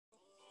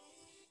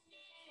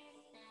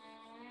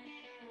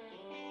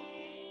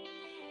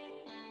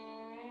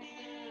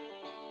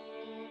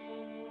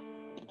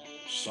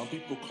Some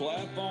people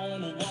clap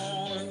on a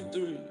 1 and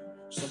 3.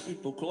 Some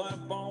people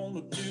clap on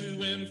a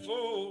 2 and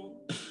 4.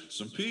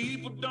 Some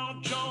people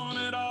don't join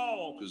at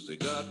all because they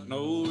got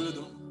no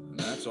rhythm, and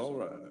that's all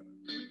right.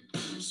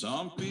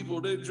 Some people,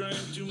 they drink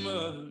too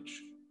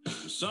much.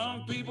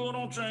 Some people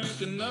don't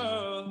drink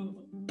enough.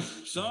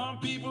 Some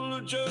people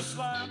are just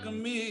like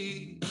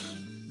me.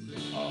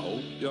 I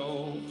hope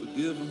y'all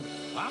forgive them.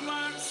 I'm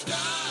like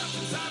stars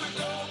inside a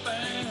gold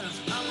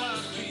bands. I'm like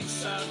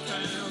peace-side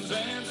towns,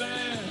 and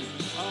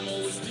I'm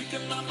always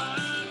speaking my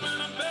mind, man.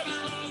 I'm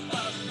better off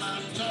biting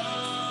my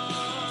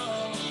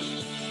tongue.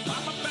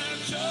 I'm a bad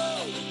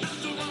show at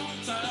the wrong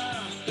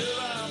time. If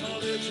I'm a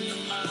legend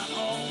in my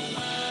own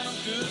mind, I'm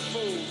good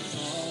for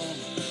some,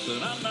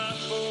 but I'm not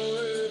for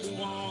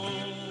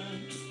everyone.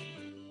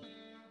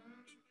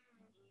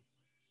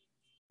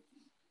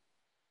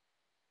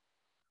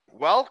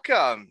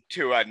 Welcome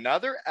to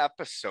another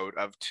episode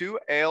of Two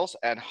Ales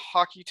and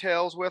Hockey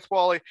Tales with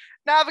Wally,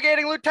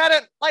 Navigating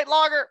Lieutenant Light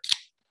Lager,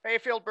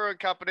 Bayfield Brewing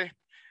Company.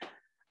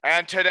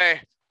 And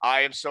today,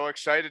 I am so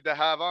excited to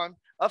have on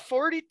a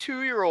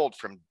 42-year-old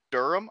from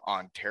Durham,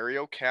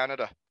 Ontario,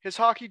 Canada. His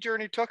hockey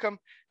journey took him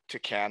to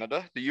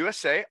Canada, the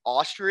USA,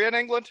 Austria, and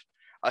England.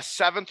 A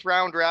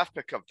 7th-round draft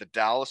pick of the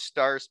Dallas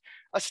Stars,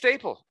 a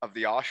staple of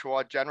the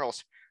Oshawa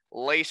Generals.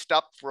 Laced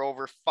up for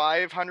over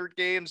 500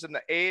 games in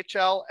the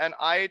AHL and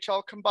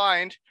IHL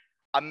combined,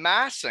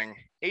 amassing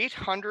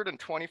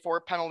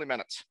 824 penalty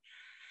minutes.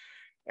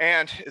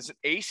 And is an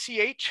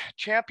ACH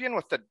champion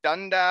with the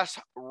Dundas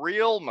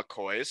Real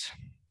McCoys,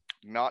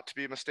 not to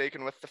be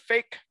mistaken with the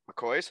fake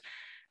McCoys,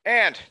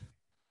 and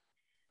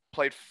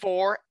played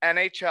 4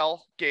 NHL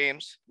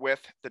games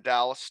with the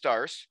Dallas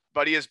Stars.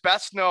 But he is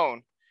best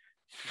known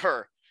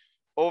for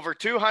over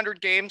 200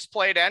 games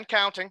played and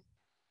counting,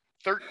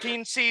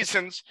 13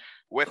 seasons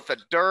with the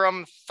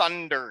Durham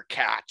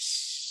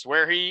Thundercats,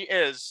 where he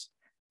is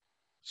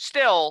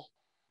still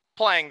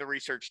playing the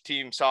research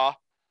team saw.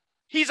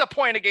 He's a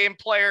point-a-game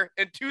player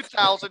in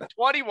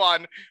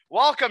 2021.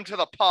 Welcome to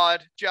the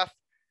pod, Jeff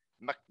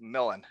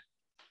McMillan.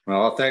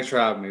 Well, thanks for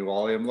having me,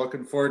 Wally. I'm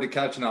looking forward to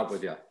catching up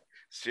with you.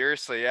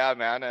 Seriously, yeah,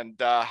 man. And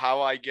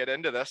how I get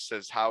into this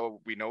is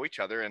how we know each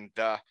other. And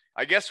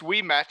I guess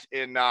we met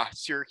in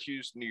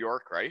Syracuse, New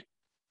York, right?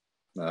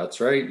 That's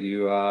right.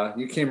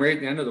 You came right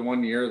at the end of the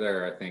 1 year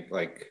there, I think.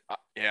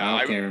 Yeah,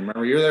 I can't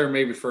remember. You were there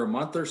maybe for a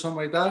month or something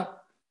like that.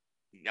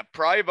 Yeah,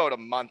 probably about a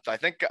month. I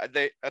think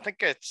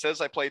it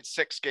says I played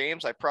 6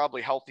 games. I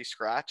probably healthy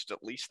scratched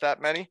at least that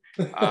many.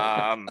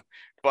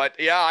 But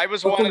yeah, I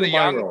was one of the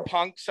young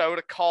punks out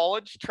of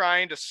college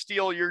trying to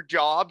steal your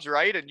jobs,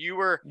 right? And you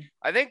were,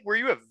 were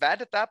you a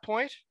vet at that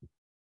point?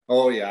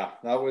 Oh yeah,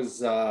 that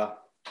was. I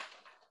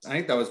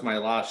think that was my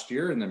last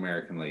year in the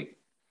American League.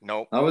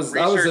 Nope. That was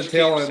the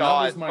tail end.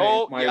 That was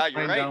my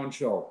wind down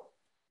show.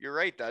 You're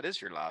right. That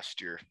is your last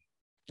year.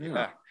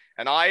 Yeah.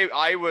 And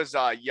I was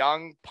a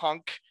young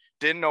punk,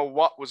 didn't know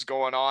what was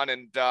going on.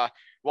 And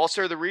well,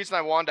 sir, the reason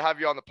I wanted to have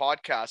you on the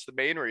podcast, the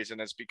main reason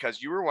is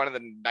because you were one of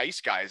the nice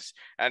guys.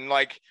 And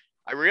I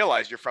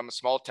realize you're from a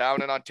small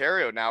town in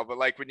Ontario now, but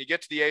when you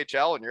get to the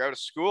AHL and you're out of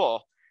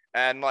school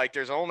and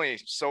there's only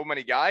so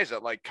many guys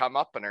that come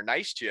up and are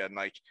nice to you. And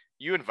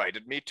you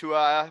invited me to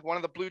one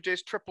of the Blue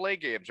Jays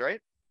AAA games,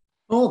 right?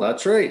 Oh,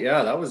 that's right.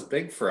 Yeah, that was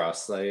big for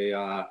us.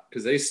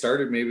 Because they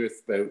started maybe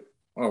with about,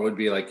 it would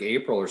be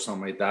April or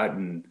something like that.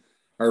 And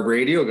our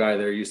radio guy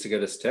there used to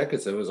get us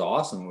tickets. It was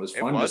awesome. It was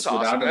fun to sit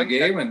down to the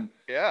game and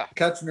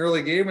catch an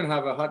early game and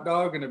have a hot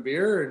dog and a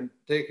beer and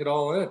take it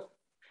all in.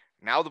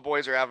 Now the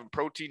boys are having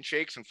protein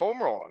shakes and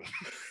foam rolling.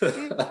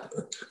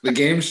 The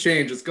game's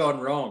changed. It's gone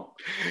wrong.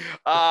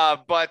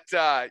 But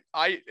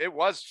it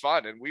was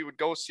fun. And we would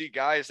go see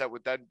guys that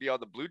would then be on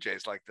the Blue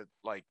Jays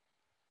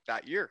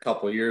that year. A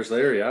couple of years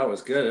later, yeah, it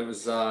was good. It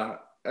was I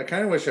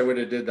kind of wish I would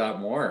have did that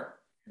more.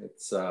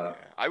 It's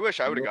I wish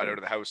I would have got out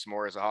of the house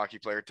more as a hockey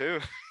player too.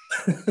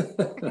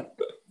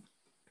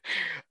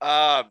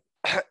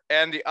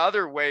 And the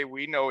other way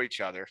we know each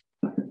other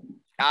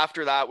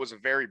after that was a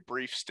very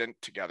brief stint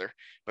together,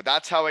 but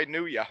that's how I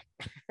knew you.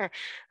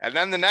 And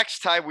then the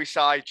next time we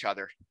saw each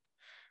other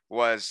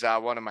was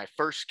one of my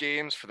first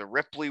games for the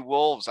Ripley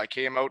Wolves. I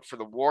came out for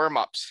the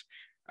warm-ups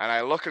and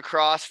I look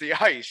across the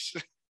ice.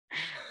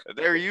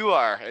 There you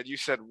are. And you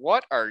said,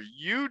 "What are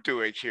you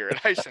doing here?"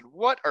 And I said,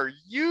 "What are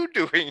you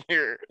doing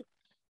here?"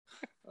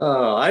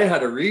 I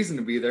had a reason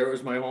to be there. It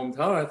was my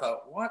hometown. I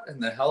thought, what in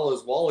the hell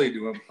is Wally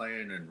doing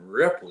playing in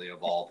Ripley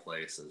of all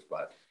places?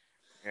 But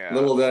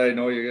little did I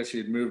know, I guess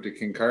you'd moved to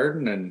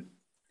Kincardine, and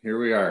here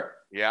we are.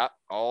 Yeah,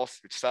 all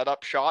set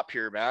up shop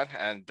here, man,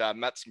 and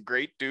met some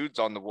great dudes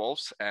on the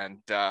Wolves.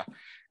 And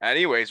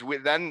anyways,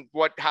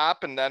 what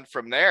happened then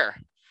from there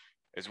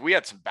is we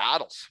had some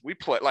battles. We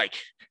played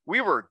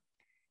we were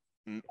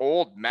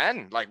old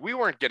men. We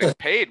weren't getting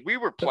paid. We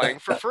were playing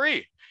for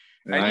free.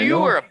 And you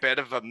were a bit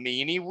of a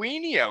meanie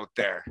weenie out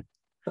there.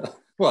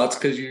 Well, it's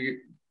because you're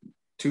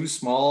too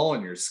small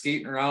and you're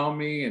skating around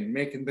me and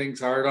making things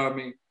hard on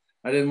me.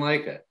 I didn't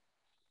like it.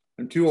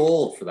 I'm too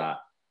old for that.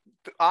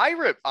 I'm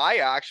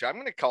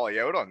going to call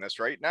you out on this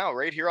right now,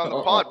 right here on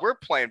the pod. We're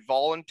playing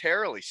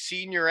voluntarily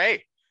Senior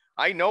A.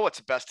 I know it's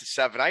a best of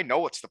 7. I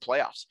know it's the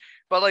playoffs,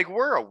 but like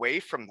we're away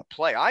from the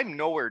play. I'm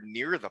nowhere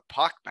near the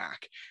puck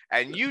back,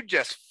 and you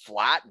just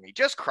flatten me,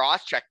 just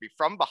cross-check me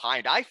from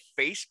behind. I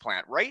face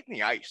plant right in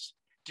the ice.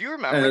 Do you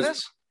remember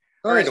this?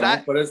 I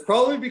don't, but it's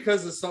probably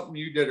because of something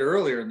you did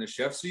earlier in the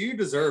shift, so you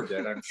deserved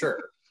it, I'm sure.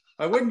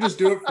 I wouldn't just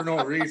do it for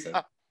no reason.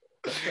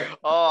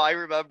 Oh, I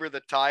remember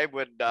the time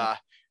when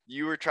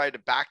you were trying to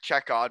back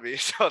check on me,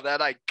 so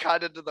then I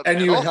cut into the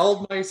middle. You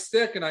held my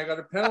stick, and I got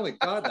a penalty.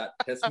 God, that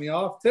pissed me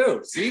off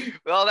too. See?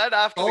 Well, then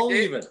after the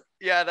game, even.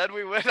 Yeah, then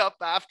we went up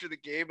after the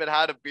game and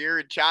had a beer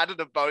and chatted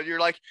about it. You're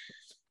like,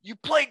 you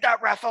played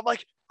that ref. I'm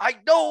like, I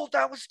know,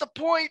 that was the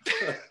point.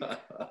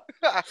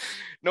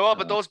 No,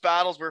 but those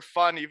battles were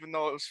fun, even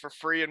though it was for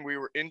free and we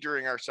were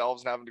injuring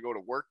ourselves and having to go to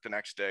work the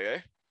next day, eh?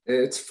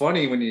 It's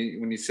funny when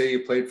you say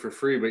you played for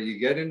free, but you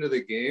get into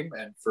the game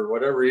and for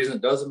whatever reason,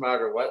 it doesn't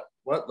matter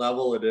what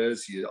level it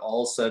is, you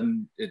all of a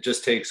sudden it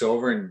just takes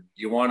over and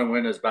you want to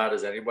win as bad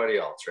as anybody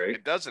else, right?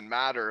 It doesn't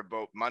matter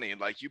about money.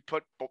 Like you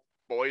put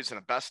boys in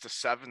a best of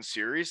 7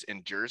 series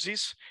in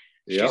jerseys,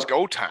 She's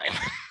go time.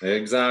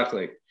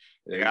 Exactly.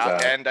 Yeah,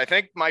 and I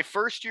think my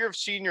first year of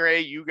Senior A,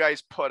 you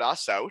guys put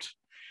us out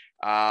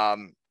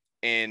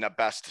in a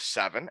best of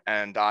 7,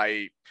 and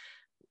I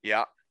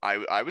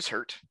was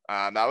hurt.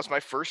 That was my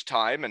first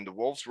time, and the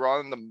Wolves were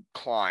on the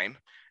climb.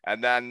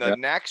 And then the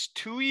next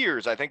 2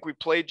 years, I think we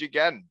played you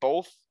again.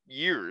 Both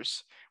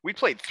years, we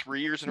played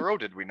 3 years in a row,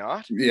 did we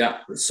not? Yeah.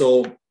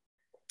 So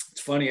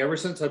it's funny. Ever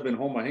since I've been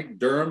home, I think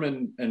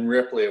Durham and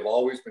Ripley have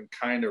always been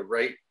kind of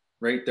right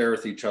there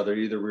with each other.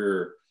 Either we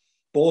were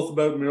both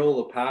about middle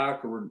of the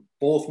pack, or we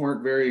both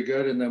weren't very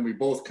good, and then we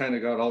both kind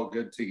of got all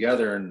good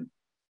together. And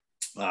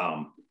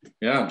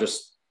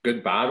just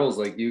good battles.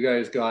 Like you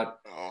guys got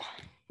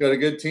a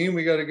good team.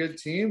 We got a good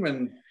team.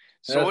 And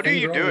so what are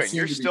you doing?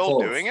 You're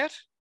still doing it?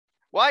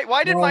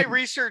 Why did my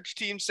research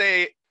team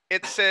say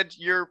it said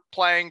you're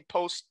playing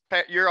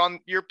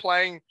you're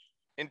playing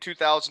in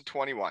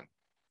 2021?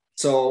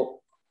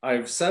 So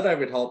I've said I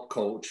would help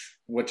coach,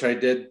 which I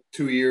did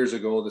 2 years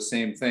ago, the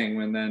same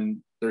thing. And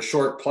then they're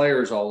short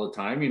players all the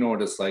time. You know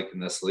what it's like in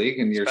this league,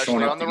 and you're especially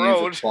showing up on the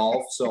games road. at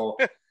 12. So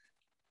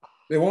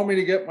they want me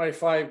to get my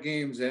 5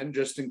 games in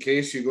just in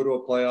case you go to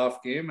a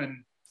playoff game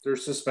and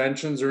there's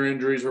suspensions or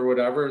injuries or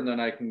whatever, and then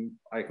I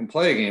can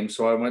play a game.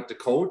 So I went to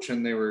coach,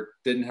 and they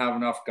didn't have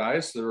enough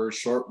guys. So they were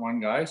short one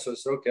guy. So I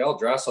said, okay, I'll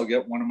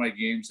get one of my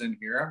games in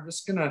here. I'm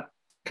just gonna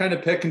kind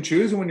of pick and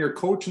choose. And when you're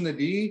coaching the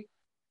D,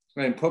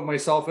 and put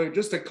myself out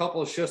just a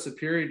couple of shifts a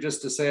period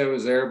just to say I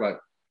was there, but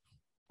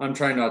I'm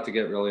trying not to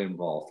get really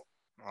involved.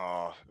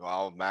 Oh,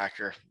 well,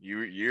 Macker,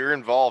 you're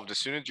involved as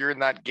soon as you're in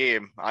that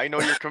game. I know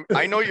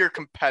your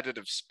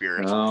competitive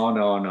spirit.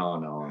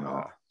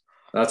 No.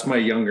 That's my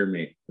younger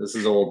me. This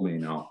is old me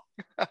now.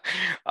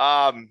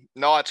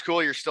 No, it's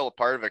cool you're still a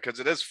part of it because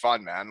it is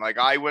fun, man. Like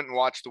I went and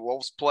watched the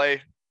Wolves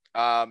play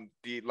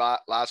the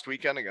last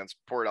weekend against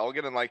Port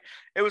Elgin, and like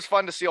it was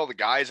fun to see all the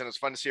guys, and it's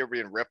fun to see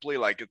everybody in Ripley.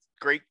 Like it's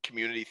a great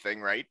community thing,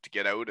 right? To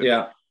get out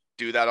and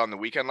do that on the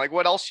weekend. Like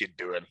what else you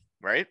doing,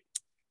 right?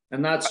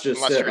 And that's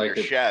just unless you're in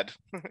your shed.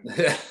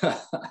 The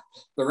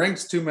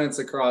rink's 2 minutes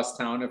across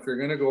town. If you're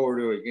gonna go over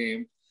to a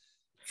game,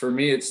 for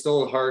me it's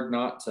still hard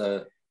not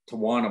to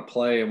want to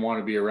play and want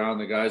to be around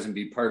the guys and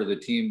be part of the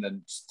team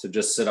than to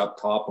just sit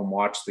up top and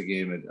watch the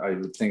game. I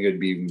would think it'd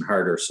be even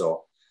harder.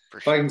 So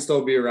if I can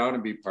still be around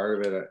and be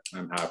part of it,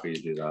 I'm happy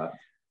to do that.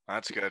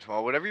 That's good.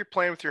 Well, whatever you're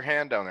playing with your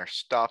hand down there,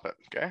 stop it.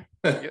 Okay.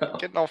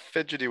 Getting all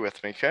fidgety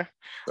with me. Okay.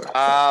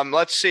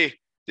 Let's see.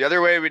 The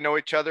other way we know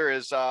each other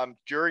is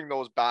during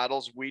those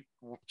battles, we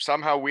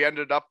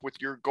ended up with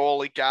your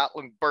goalie,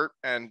 Gatlin Burt,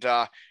 and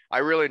I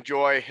really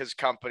enjoy his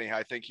company.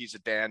 I think he's a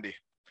dandy.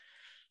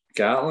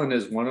 Gatlin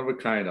is one of a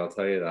kind, I'll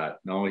tell you that.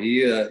 No,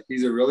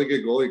 he's a really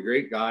good goalie,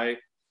 great guy.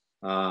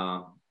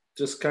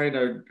 Just kind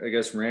of, I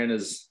guess, ran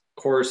his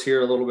course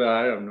here a little bit.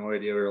 I have no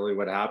idea really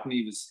what happened.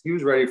 He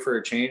was ready for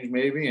a change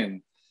maybe,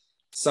 and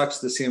sucks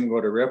to see him go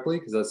to Ripley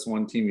because that's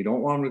one team you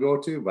don't want him to go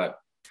to, but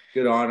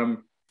good on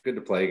him. Good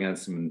to play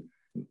against him. And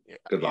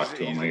good luck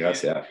to him, I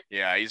guess.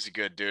 Yeah, he's a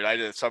good dude. I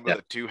did some of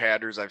the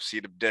 2-handers I've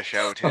seen him dish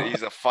out.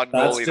 He's a fun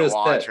goalie to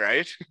watch,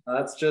 right?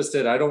 That's just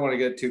it. I don't want to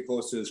get too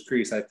close to his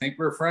crease. I think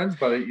we're friends,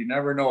 but you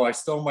never know. I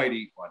still might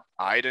eat one.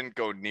 I didn't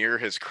go near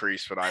his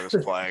crease when I was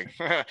playing.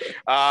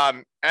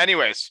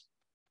 Anyways,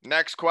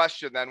 next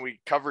question. Then we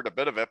covered a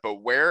bit of it, but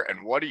where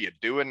and what are you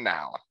doing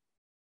now?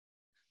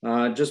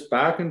 Just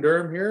back in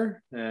Durham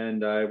here,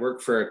 and I work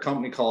for a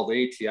company called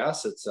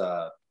ATS. It's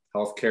a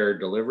healthcare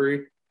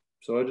delivery.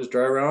 So I just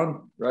drive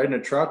around, ride in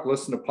a truck,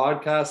 listen to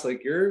podcasts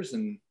like yours,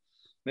 and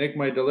make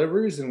my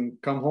deliveries and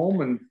come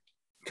home and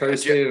try to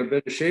stay in a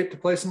bit of shape to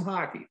play some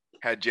hockey.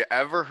 Had you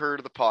ever heard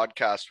of the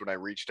podcast when I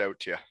reached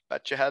out to you?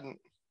 Bet you hadn't.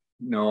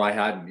 No, I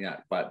hadn't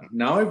yet, but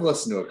now I've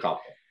listened to a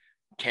couple.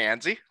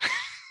 Kanzi?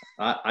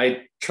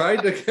 I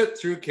tried to get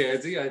through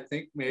Kanzi. I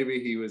think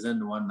maybe he was in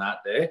the one that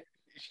day.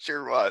 He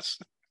sure was.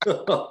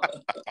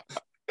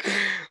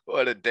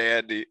 What a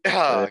dandy.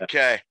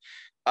 Okay.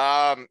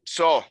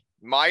 So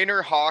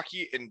minor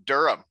hockey in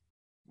Durham.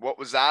 What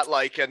was that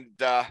like? And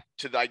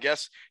I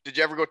guess, did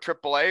you ever go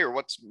AAA, or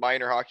what's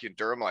minor hockey in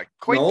Durham like?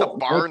 Quite the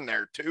barn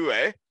there too,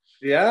 eh?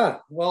 Yeah.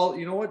 Well,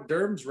 you know what?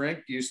 Durham's rink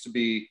used to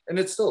be, and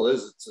it still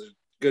is. It's a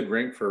good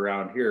rink for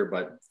around here,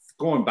 but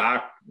going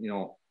back,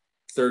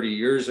 30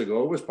 years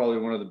ago, it was probably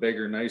one of the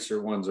bigger,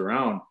 nicer ones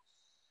around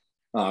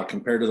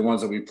compared to the ones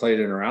that we played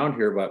in around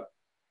here. But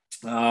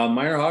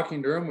minor hockey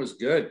in Durham was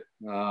good.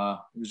 It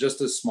was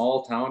just a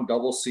small town,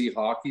 double C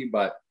hockey,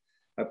 but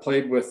I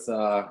played with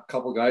a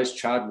couple guys,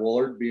 Chad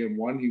Woolard being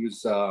one. He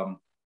was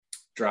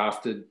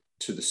drafted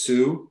to the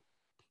Sioux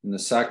in the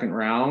second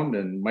round,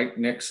 and Mike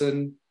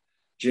Nixon,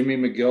 Jimmy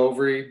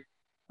McGilvery,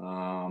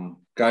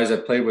 guys I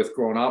played with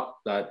growing up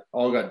that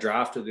all got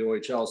drafted to the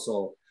OHL.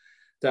 So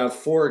to have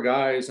four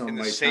guys on in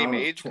the my same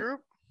age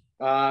group,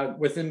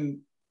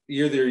 within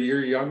either a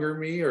year younger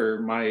me or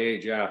my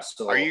age, yeah.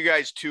 So are you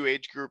guys two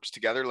age groups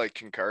together, like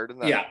concurred in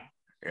that?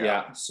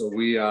 Yeah. So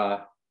we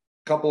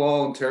couple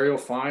all Ontario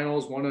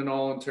finals, one in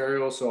all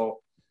Ontario.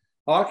 So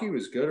hockey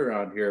was good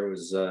around here.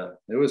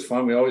 It was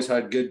fun. We always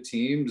had good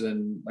teams,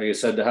 and like I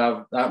said, to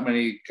have that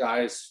many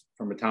guys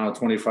from a town of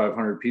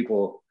 2,500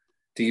 people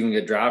to even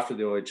get drafted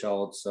to the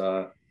OHL, it's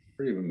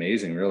pretty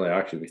amazing, really.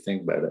 Actually, if you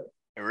think about it.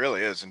 It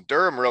really is. And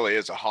Durham really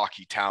is a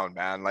hockey town,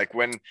 man. Like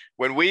when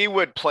we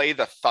would play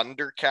the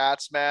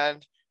Thundercats, man,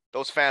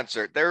 those fans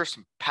there's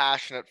some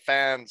passionate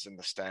fans in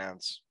the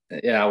stands.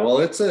 Yeah, well,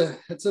 it's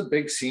a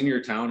big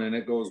senior town, and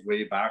it goes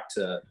way back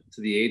to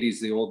the 80s.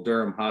 The old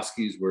Durham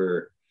Huskies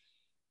were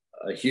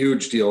a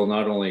huge deal,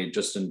 not only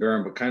just in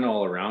Durham, but kind of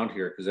all around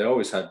here, because they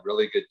always had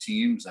really good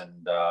teams.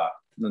 And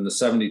then the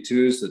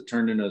 72s that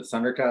turned into the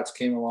Thundercats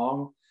came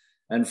along.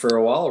 And for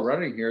a while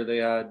running here, they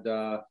had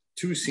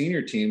two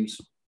senior teams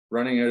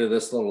running out of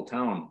this little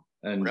town.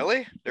 And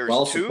really? There's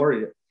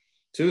two?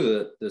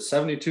 Two. The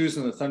 72s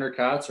and the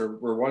Thundercats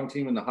were one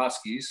team in the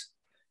Huskies.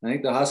 I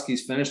think the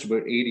Huskies finished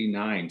about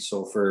 89.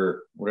 So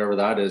for whatever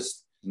that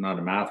is, I'm not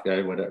a math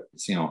guy, but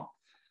it's,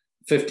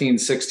 15,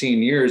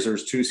 16 years,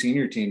 there's two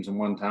senior teams in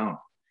one town.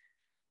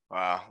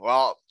 Wow.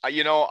 Well,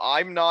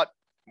 I'm not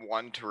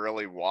one to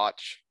really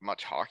watch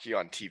much hockey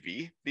on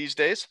TV these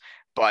days,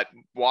 but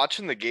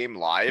watching the game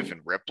live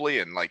in Ripley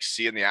and like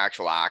seeing the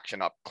actual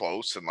action up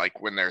close, and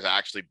like when there's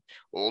actually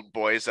old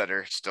boys that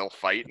are still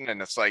fighting,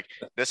 and it's like,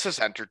 this is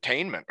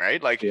entertainment,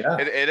 right? Like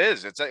it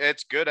is.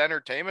 It's good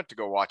entertainment to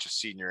go watch a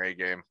Senior A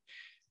game.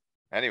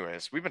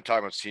 Anyways, we've been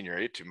talking about Senior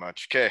A too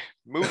much. Okay,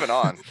 moving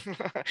on.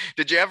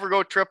 Did you ever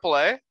go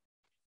AAA?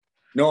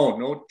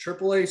 No.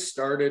 AAA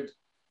started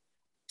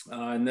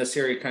in this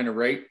area kind of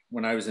right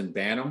when I was in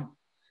Bantam.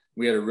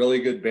 We had a really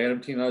good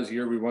Bantam team. That was the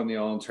year we won the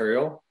All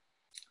Ontario.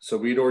 So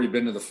we'd already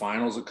been to the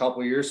finals a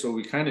couple of years. So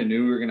we kind of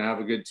knew we were going to have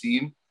a good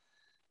team.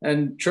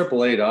 And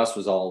AAA to us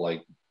was all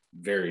like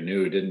very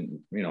new.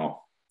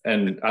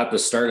 And at the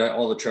start,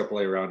 all the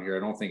AAA around here, I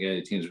don't think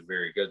any teams were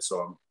very good.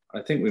 So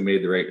I think we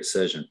made the right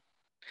decision.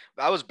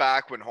 That was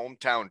back when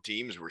hometown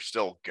teams were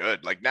still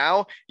good. Like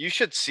now you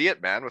should see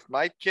it, man, with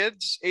my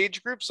kids'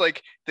 age groups.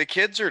 Like the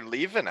kids are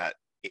leaving at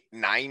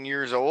 9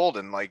 years old,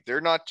 and like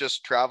they're not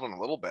just traveling a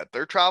little bit,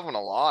 they're traveling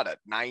a lot at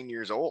 9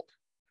 years old.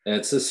 And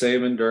it's the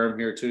same in Durham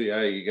here too.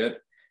 Yeah, you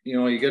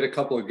get a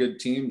couple of good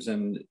teams,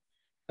 and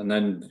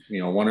then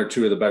one or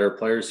two of the better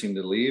players seem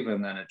to leave,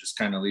 and then it just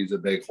kind of leaves a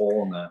big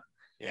hole in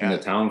the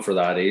town for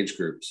that age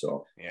group.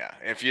 So yeah,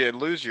 if you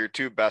lose your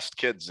two best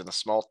kids in a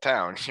small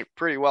town, you're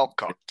pretty well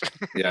cooked.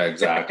 Yeah,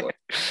 exactly.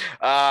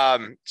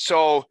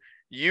 So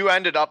you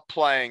ended up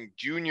playing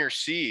Junior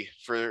C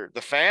for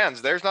the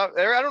fans. I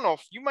don't know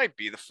if you might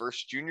be the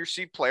first Junior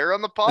C player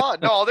on the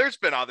pod. No, there's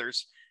been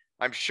others,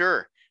 I'm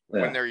sure.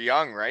 When they're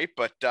young, right?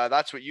 But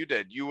that's what you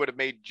did. You would have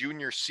made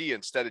Junior C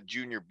instead of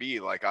Junior B,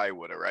 like I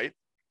would have, right?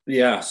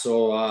 Yeah.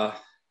 So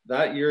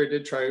that year I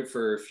did try out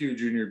for a few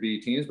Junior B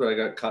teams, but I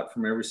got cut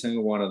from every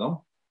single one of them.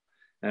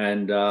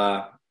 And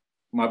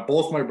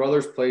both my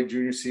brothers played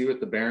Junior C with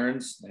the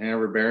Barons, the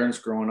Hanover Barons,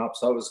 growing up.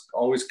 So that was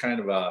always kind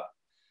of a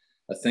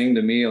thing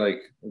to me.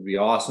 Like, it'd be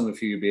awesome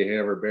if you could be a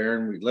Hanover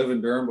Baron. We live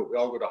in Durham, but we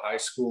all go to high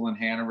school in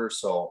Hanover.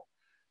 So,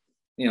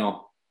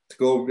 to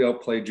go be able to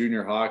play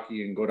junior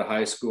hockey and go to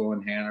high school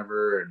in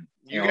Hanover. And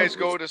you guys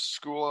go to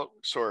school.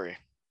 Sorry.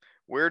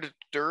 Where did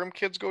Durham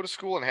kids go to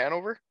school in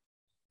Hanover?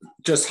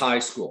 Just high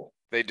school.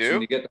 They do? So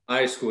when you get to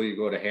high school, you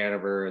go to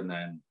Hanover, and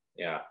then,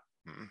 yeah.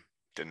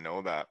 Didn't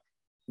know that.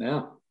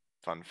 Yeah.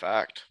 Fun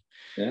fact.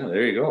 Yeah,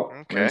 there you go.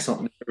 Okay. Learn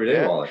something every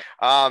day, Wally.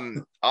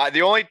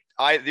 The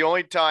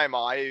only time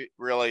I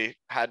really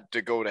had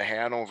to go to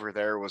Hanover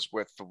there was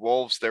with the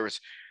Wolves. There was,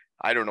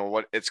 I don't know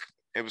what it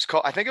was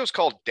called. I think it was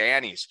called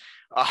Danny's.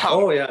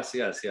 Yes.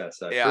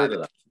 I've heard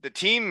of that. The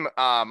team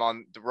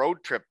on the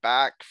road trip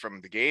back from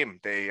the game,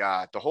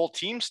 the whole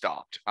team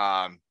stopped.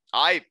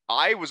 I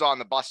was on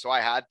the bus, so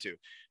I had to.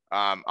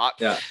 I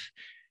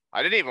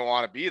didn't even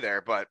want to be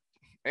there, but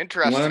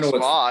interesting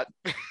spot.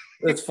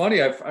 It's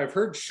funny. I've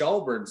heard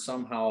Shelburne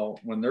somehow,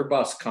 when their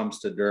bus comes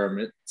to Durham,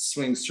 it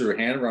swings through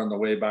Hanover on the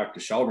way back to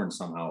Shelburne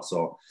somehow.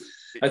 So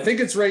I think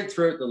it's right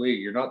throughout the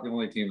league. You're not the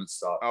only team that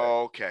stopped.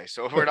 Oh, okay.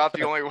 So we're not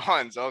the only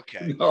ones.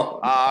 Okay. No.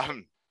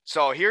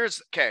 So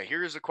here's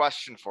a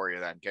question for you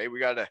then. Okay. We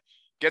got to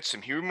get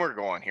some humor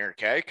going here.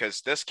 Okay.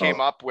 Because this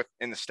came up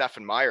in the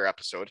Stephen Meyer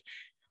episode.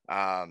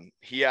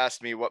 He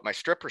asked me what my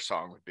stripper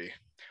song would be.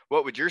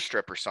 What would your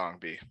stripper song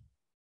be?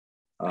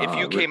 If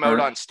you came out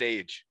on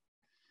stage?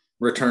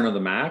 Return of the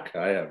Mac?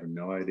 I have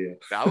no idea.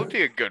 That would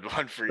be a good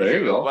one for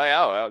There you go.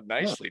 Wow,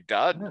 nicely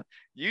done. Yeah.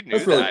 You knew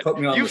That's that. Really put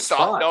me on you the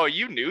thought spot. no,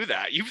 you knew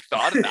that. You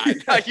thought of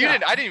that. You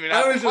didn't. I didn't even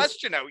have the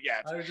question out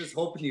yet. I was just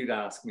hoping you'd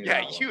ask me.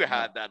 Yeah, you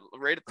had that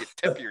right at the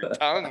tip of your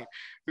tongue.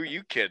 Who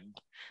you kidding?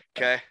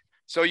 Okay.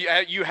 So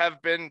you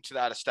have been to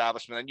that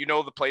establishment and you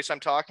know the place I'm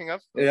talking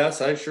of? Yes,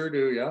 I sure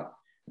do. Yeah.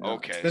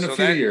 Okay. It's been a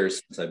few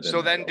years since I've been.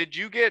 So then did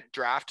you get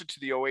drafted to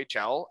the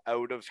OHL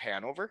out of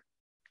Hanover?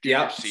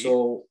 Yeah.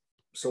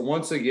 So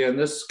once again,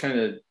 this kind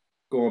of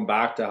going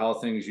back to how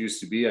things used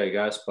to be, I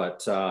guess.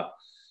 But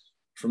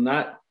from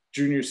that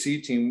junior C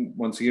team,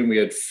 once again, we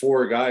had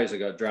 4 guys that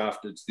got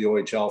drafted to the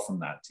OHL from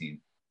that team.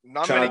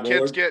 Not Chad many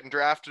kids getting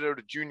drafted out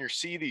of junior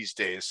C these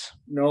days.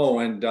 No,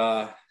 and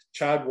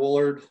Chad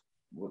Woolard,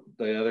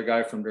 the other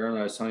guy from Durham that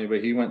I was telling you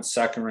about, he went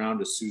second round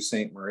to Sault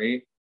Ste.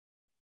 Marie.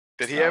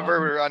 Did he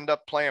ever end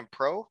up playing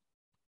pro?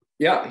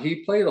 Yeah,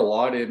 he played a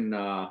lot in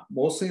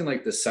mostly in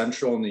like the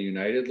Central and the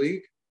United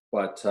League,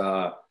 but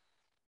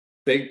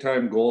big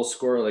time goal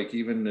scorer. Like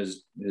even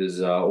his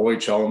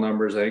OHL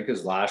numbers, I think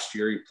his last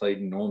year he played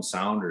in Owen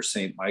Sound or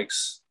St.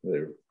 Mike's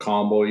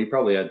combo. He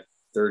probably had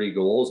 30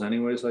 goals,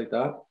 anyways, like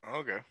that.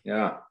 Okay.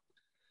 Yeah,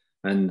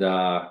 and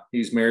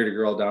he's married a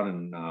girl down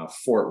in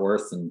Fort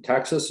Worth in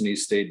Texas, and he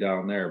stayed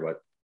down there.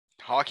 But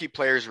hockey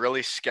players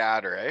really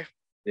scatter, eh?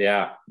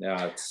 Yeah.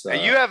 It's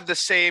you have the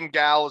same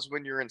gal as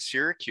when you're in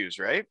Syracuse,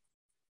 right?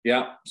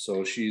 Yeah.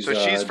 So she's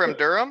from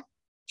Durham.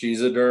 She's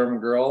a Durham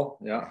girl.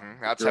 Yeah.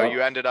 Mm-hmm. That's how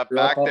you ended up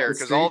back there,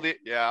 because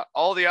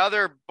all the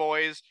other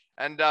boys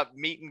end up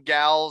meeting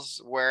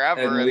gals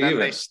wherever, and then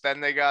they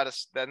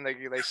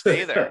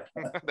stay there.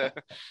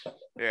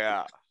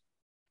 Yeah.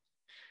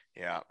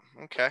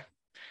 Okay.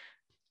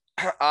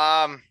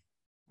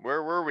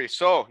 Where were we?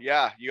 So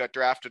yeah, you got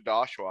drafted to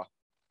Oshawa.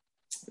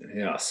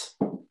 Yes.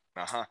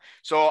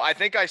 So I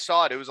think I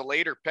saw it. It was a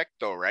later pick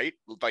though, right?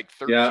 Like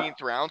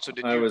 13th round. So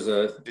did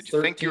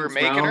you think you were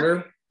making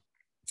her?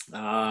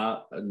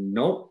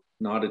 Nope,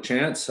 not a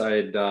chance. So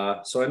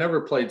I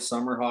never played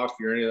summer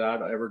hockey or any of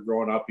that ever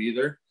growing up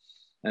either.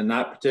 And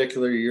that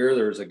particular year,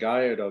 there was a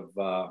guy out of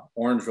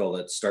Orangeville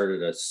that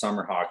started a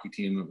summer hockey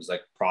team. It was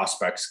like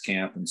prospects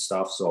camp and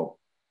stuff. So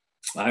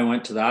I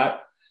went to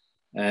that,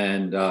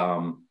 and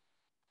I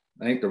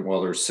think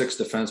there's 6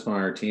 defensemen on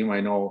our team.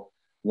 I know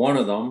one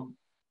of them,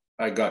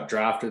 I got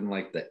drafted in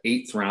like the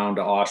 8th round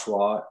to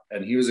Oshawa,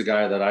 and he was a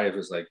guy that I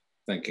was like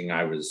thinking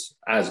I was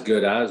as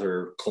good as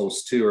or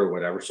close to or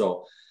whatever.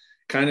 So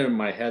kind of in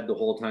my head the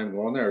whole time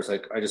going there, I was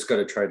like, I just got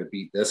to try to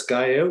beat this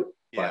guy out.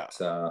 Yeah.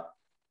 But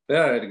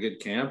I had a good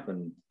camp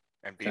and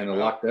kind of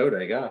lucked out,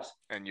 I guess.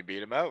 And you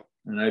beat him out.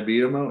 And I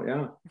beat him out,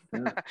 yeah.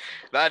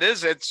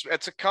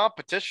 It's a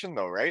competition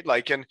though, right?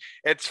 Like, and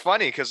it's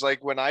funny because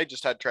like when I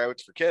just had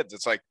tryouts for kids,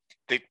 it's like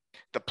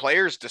the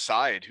players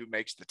decide who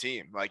makes the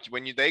team. Like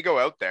when they go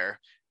out there,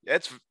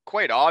 it's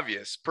quite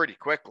obvious pretty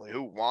quickly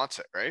who wants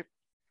it, right?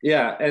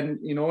 Yeah, and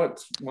you know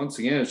what? Once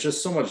again, it's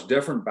just so much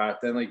different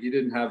back then. Like you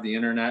didn't have the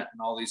internet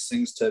and all these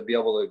things to be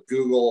able to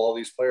Google all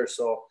these players.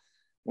 So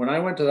when I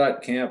went to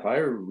that camp, I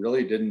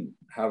really didn't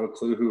have a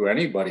clue who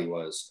anybody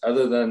was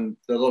other than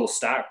the little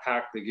stat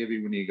pack they give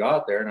you when you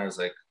got there. And I was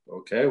like,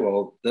 okay,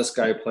 well, this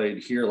guy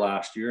played here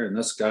last year and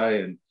this guy,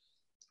 and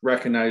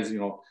recognized,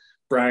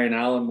 Brian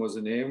Allen was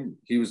a name.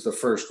 He was the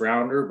first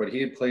rounder, but he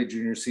had played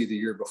junior C the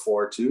year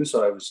before too.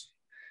 So I was,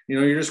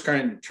 you're just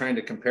kind of trying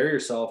to compare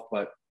yourself,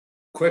 but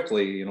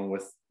quickly,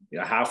 with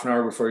half an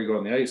hour before you go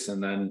on the ice,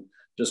 and then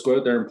just go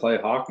out there and play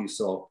hockey.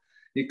 So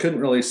you couldn't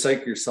really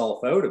psych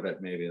yourself out of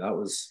it. Maybe that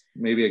was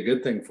maybe a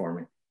good thing for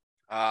me.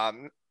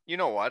 You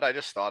know what? I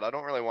just thought I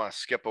don't really want to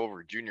skip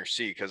over junior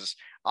C because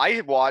I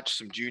had watched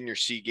some junior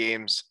C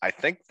games. I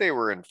think they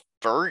were in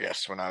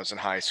Fergus when I was in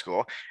high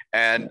school.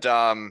 And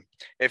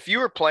if you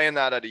were playing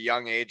that at a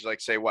young age,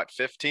 like say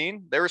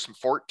 15, there were some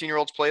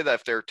 14-year-olds play that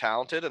if they're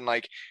talented, and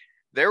like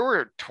there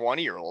were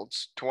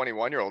 20-year-olds,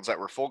 21-year-olds that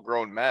were full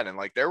grown men. And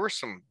like there were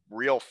some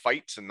real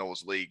fights in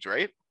those leagues,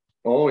 right?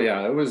 Oh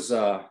yeah. It was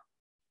a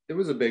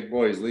big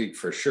boys league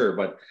for sure.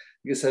 But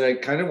like I said, I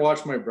kind of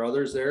watched my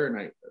brothers there,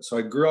 and so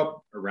I grew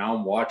up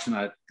around watching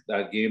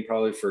that game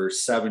probably for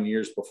 7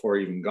 years before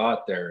I even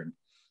got there. And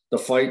the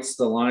fights,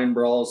 the line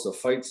brawls, the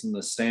fights in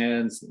the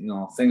stands,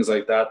 things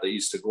like that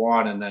used to go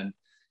on. And then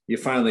you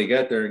finally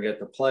get there and get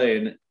to play,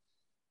 and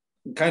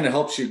it kind of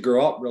helps you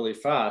grow up really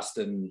fast.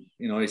 And,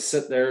 you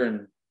sit there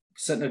and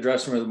sit in a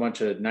dressing room with a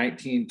bunch of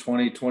 19,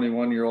 20,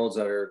 21-year-olds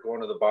that are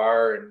going to the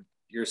bar, and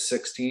you're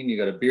 16, you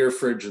got a beer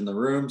fridge in the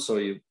room. So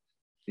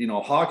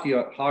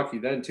hockey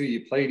then too,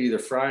 you played either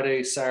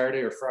Friday, Saturday,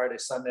 or Friday,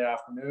 Sunday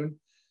afternoon.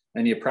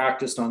 and you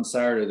practiced on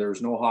Saturday. There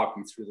was no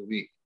hockey through the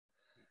week.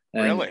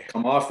 And really?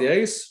 Come off the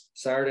ice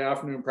Saturday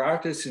afternoon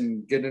practice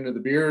and get into the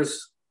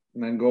beers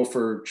and then go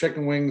for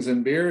chicken wings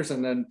and beers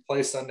and then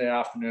play Sunday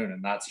afternoon.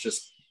 And that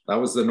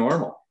was the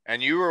normal.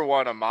 And you were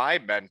one of my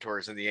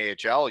mentors in the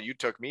AHL. You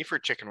took me for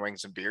chicken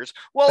wings and beers.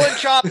 Woolen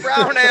Chop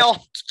Brown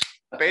Ale,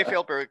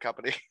 Bayfield Brewing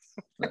Company.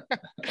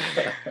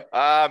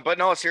 But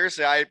no,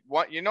 seriously,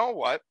 you know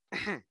what?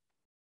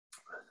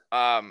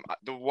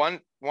 The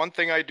one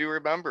thing I do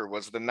remember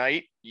was the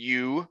night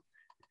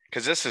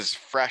because this is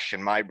fresh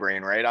in my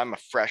brain, right? I'm a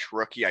fresh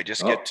rookie. I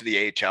just get to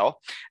the AHL,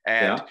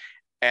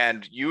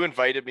 and you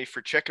invited me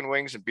for chicken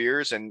wings and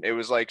beers, and it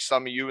was like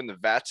some of you and the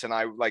vets, and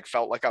I like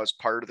felt like I was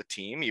part of the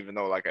team, even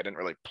though like I didn't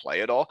really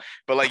play at all.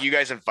 But like you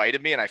guys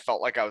invited me, and I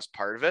felt like I was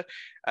part of it.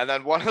 And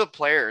then one of the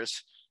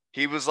players,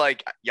 he was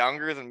like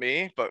younger than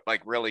me, but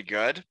like really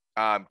good,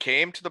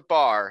 came to the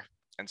bar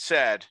and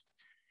said,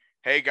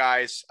 "Hey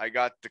guys, I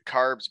got the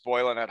carbs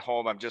boiling at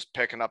home. I'm just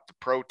picking up the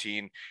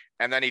protein."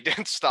 And then he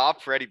didn't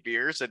stop for any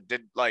beers and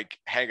did like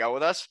hang out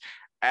with us.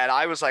 And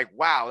I was like,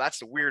 wow, that's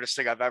the weirdest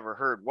thing I've ever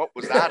heard. What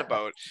was that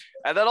about?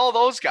 And then all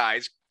those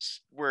guys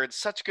were in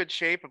such good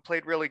shape and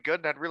played really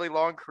good and had really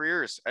long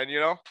careers. And,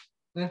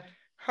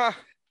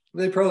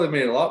 they probably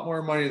made a lot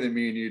more money than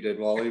me and you did,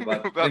 Wally,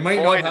 but they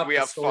might not have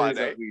the stories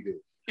that we do.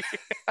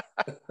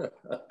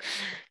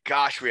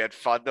 Gosh, we had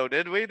fun though,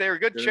 didn't we? They were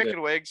good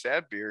chicken wings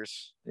and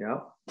beers.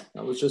 Yeah,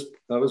 that was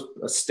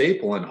a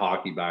staple in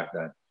hockey back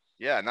then.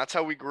 Yeah, and that's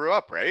how we grew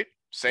up, right?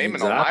 Same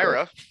in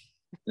Elmira.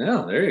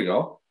 Yeah, there you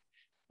go.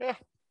 Yeah,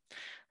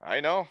 I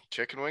know.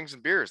 Chicken wings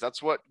and beers.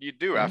 That's what you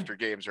do after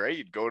games, right?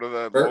 You'd go to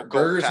the local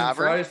burgers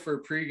tavern. And fries for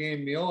a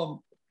pregame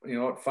meal. At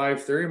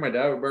 5:30, my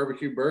dad would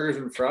barbecue burgers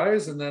and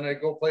fries, and then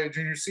I'd go play a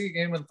junior C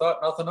game and thought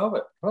nothing of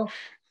it. Well,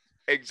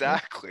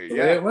 exactly. The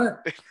way it went.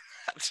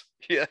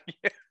 Yeah.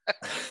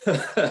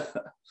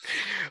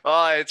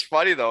 Oh, it's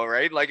funny though,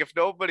 right? Like if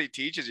nobody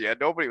teaches you,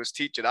 nobody was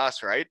teaching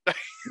us, right?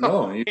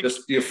 No,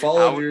 you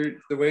followed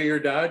the way your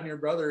dad and your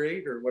brother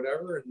ate or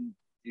whatever, and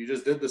you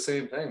just did the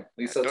same thing. At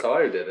least that's how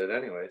I did it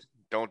anyways.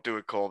 Don't do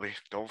it, Colby.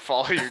 Don't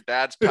follow your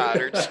dad's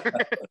patterns.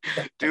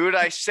 Do what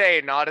I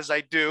say, not as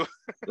I do.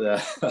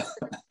 Yeah.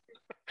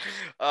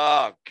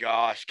 Oh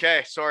gosh.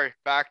 Okay, sorry.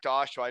 Back to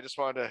Oshawa. I just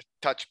wanted to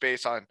touch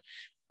base on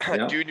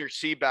junior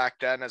C back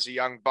then as a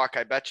young buck.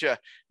 I bet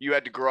you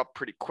had to grow up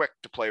pretty quick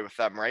to play with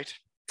them, right?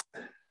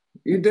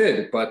 You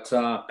did, but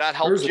that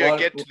helped you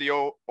get to the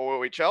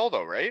OHL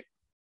though, right?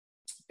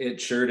 It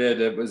sure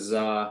did. It was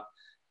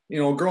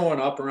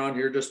growing up around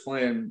here just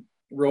playing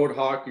road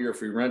hockey, or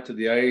if we rented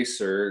the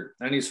ice or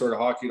any sort of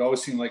hockey, it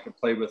always seemed like I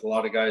played with a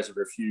lot of guys that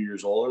were a few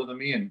years older than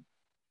me, and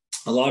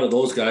a lot of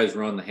those guys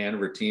were on the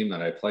Hanover team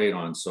that I played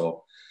on.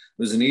 So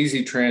it was an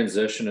easy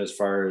transition as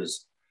far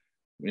as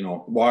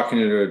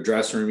walking into a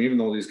dressing room. Even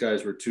though these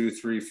guys were 2,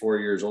 3, 4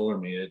 years older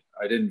than me,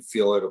 I didn't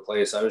feel out of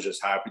place. I was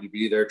just happy to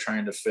be there,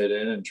 trying to fit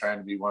in and trying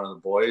to be one of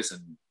the boys,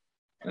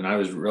 and I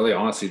was really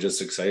honestly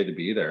just excited to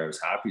be there. I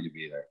was happy to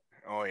be there.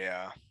 Oh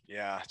yeah.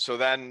 So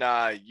then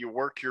you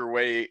work your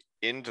way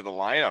into the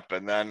lineup,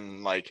 and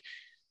then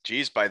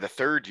by the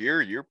third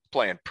year you're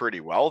playing pretty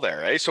well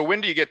there, eh? So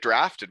when do you get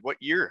drafted? What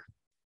year?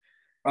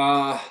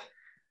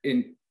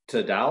 Into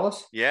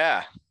Dallas?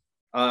 Yeah.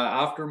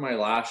 After my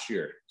last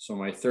year, so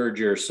my third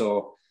year.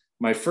 So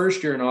my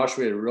first year in Oshawa,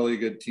 we had a really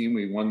good team.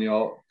 We won the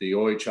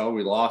OHL.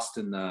 We lost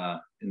in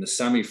the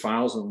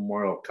semifinals of the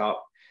Memorial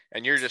Cup.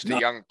 And you're just a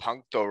young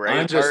punk though, right?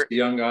 I'm just a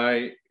young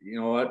guy. You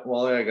know what,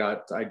 Wally?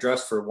 I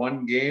dressed for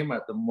one game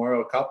at the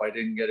Memorial Cup. I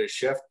didn't get a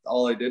shift.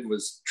 All I did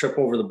was trip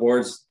over the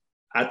boards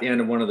at the end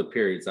of one of the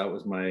periods. That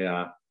was my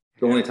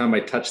the only time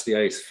I touched the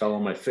ice, fell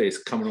on my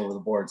face coming over the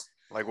boards.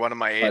 Like one of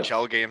my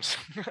AHL games.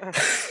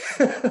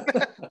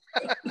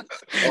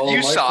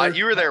 You saw it.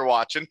 You were there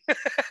watching.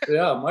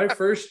 Yeah, my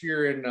first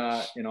year in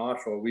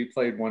Oshawa, we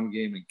played one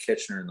game in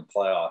Kitchener in the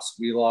playoffs.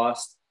 We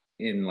lost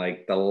in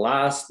the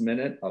last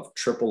minute of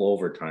triple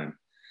overtime.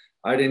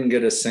 I didn't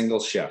get a single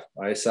shift.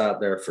 I sat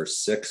there for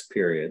 6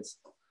 periods.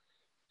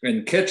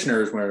 And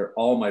Kitchener is where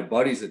all my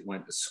buddies had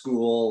went to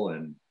school,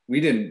 and we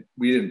didn't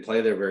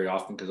play there very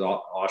often because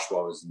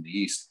Oshawa was in the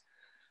east.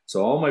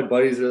 So all my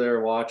buddies are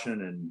there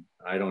watching, and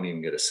I don't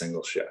even get a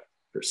single shift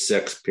for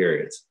 6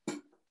 periods.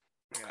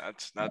 Yeah,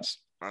 that's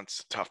a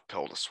tough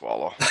pill to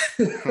swallow.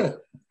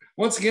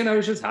 Once again, I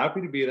was just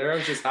happy to be there. I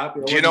was just happy.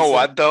 Do you know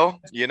what though?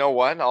 You know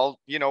what?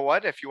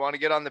 If you want to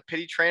get on the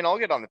pity train, I'll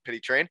get on the pity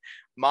train.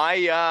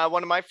 My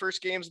one of my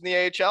first games in the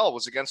AHL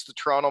was against the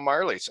Toronto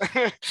Marlies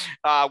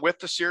with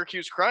the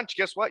Syracuse Crunch.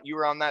 Guess what? You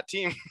were on that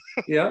team.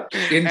 Yeah,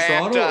 in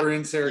Toronto or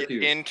in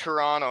Syracuse? In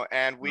Toronto,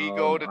 and we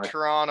go to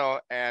Toronto,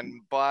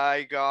 and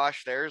by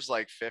gosh, there's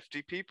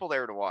 50 people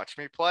there to watch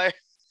me play.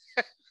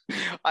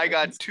 I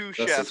got 2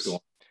 chefs.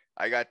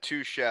 I got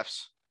 2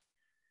 chefs.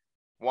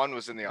 One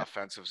was in the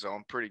offensive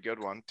zone. Pretty good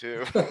one,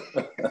 too.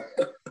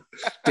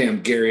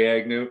 Damn Gary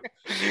Agnew.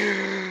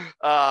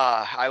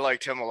 I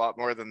liked him a lot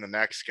more than the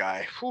next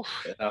guy. Whew.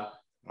 Yeah,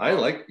 I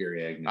liked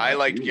Gary Agnew. I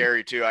liked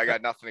Gary, too. I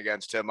got nothing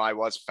against him. I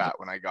was fat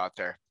when I got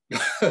there.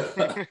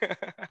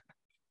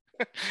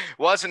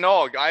 Wasn't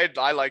no.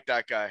 I like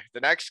that guy. The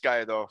next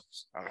guy though,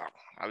 I don't know.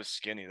 I was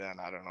skinny then.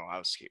 I don't know. I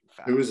was skating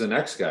fast. Who was the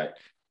next guy?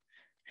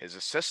 His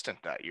assistant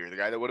that year, the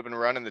guy that would have been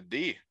running the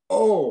D.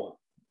 Oh,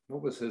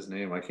 what was his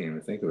name? I can't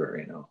even think of it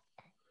right now.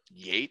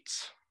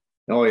 Yates.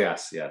 Oh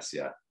yes, yeah.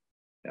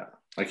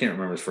 I can't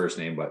remember his first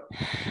name, but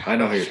I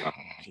know who you're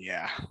talking.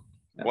 Yeah.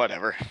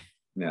 Whatever.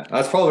 Yeah,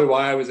 that's probably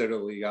why I was out of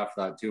the league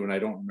after that too, and I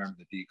don't remember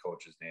the D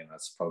coach's name.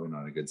 That's probably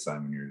not a good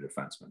sign when you're a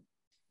defenseman.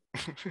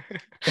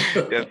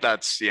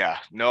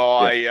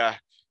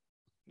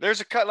 There's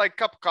a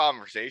couple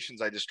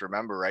conversations I just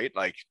remember, right?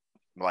 Like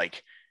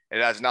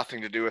it has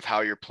nothing to do with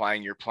how you're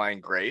playing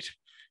great,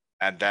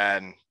 and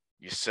then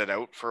you sit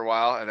out for a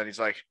while, and then he's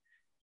like,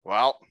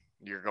 well,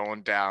 you're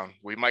going down,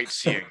 we might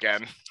see you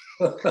again.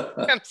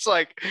 And it's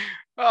like,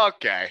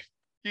 okay,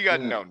 you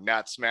got no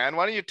nuts, man.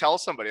 Why don't you tell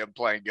somebody I'm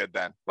playing good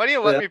then? Why don't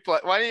you let me play?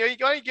 Why don't you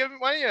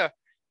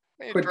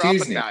drop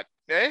a nut,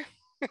 eh?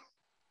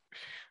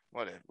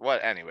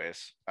 What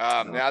anyways,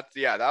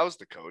 that was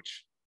the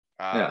coach.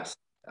 Yes.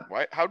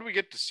 How did we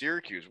get to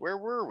Syracuse? Where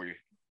were we?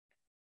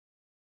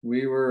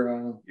 We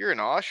were you're in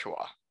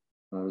Oshawa.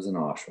 I was in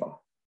Oshawa.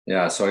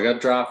 Yeah, so I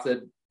got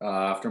drafted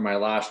after my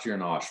last year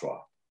in Oshawa.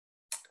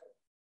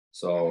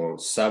 So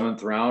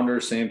 7th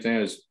rounder, same thing. I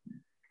was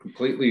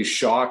completely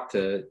shocked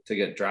to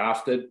get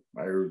drafted.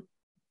 I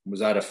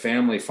was at a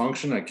family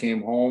function. I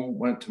came home,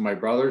 went to my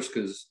brother's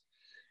because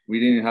we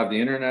didn't have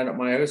the internet at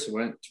my house. I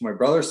went to my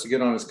brother's to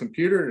get on his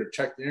computer to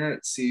check the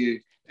internet,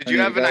 see. Did you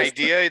have an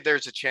idea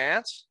there's a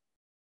chance?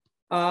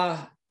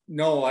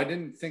 No, I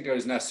didn't think I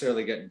was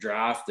necessarily getting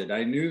drafted.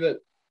 I knew that.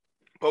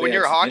 But when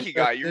you're a hockey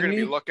guy, you're going to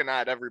be looking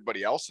at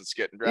everybody else that's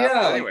getting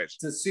drafted anyways.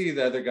 To see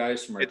the other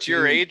guys from our It's team.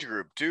 your age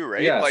group too,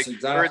 right? Yes,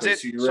 exactly.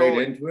 So you're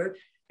right into it.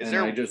 Is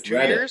there 2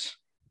 years?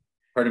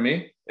 Pardon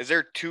me? Is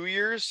there 2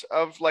 years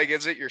of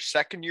is it your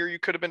second year you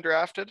could have been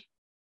drafted?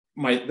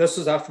 This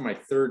was after my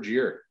 3rd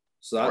year.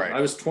 So right. I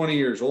was 20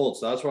 years old.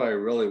 So that's why I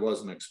really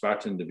wasn't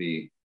expecting to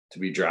be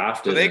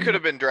drafted. So they could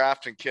have been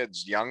drafting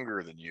kids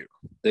younger than you.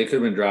 They could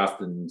have been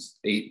drafting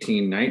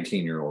 18,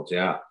 19-year-olds.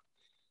 Yeah.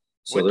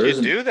 So what did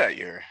you do that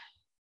year?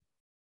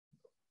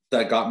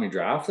 That got me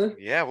drafted?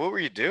 Yeah. What were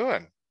you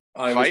doing?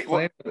 I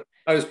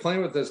was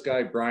playing with this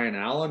guy, Brian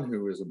Allen,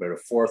 who was about a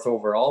 4th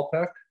overall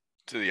pick.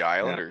 To the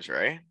Islanders,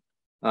 right?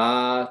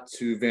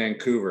 To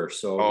Vancouver.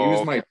 So he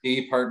was my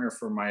D partner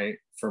for my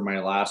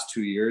last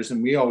 2 years.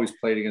 And we always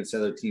played against the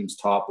other team's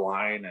top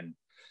line. And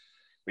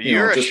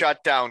you're a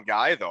shutdown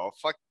guy, though.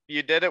 Fuck,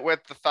 you did it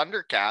with the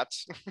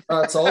Thundercats.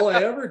 That's all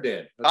I ever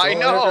did. I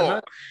know.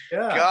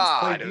 Yeah.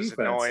 God, it was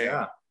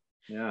annoying.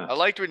 Yeah. I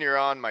liked when you're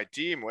on my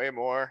team way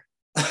more.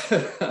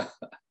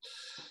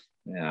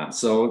 Yeah.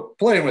 So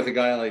playing with a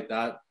guy like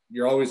that,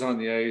 you're always on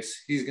the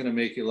ice. He's going to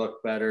make you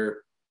look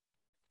better.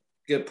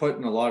 Get put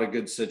in a lot of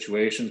good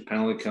situations,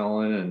 penalty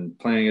killing, and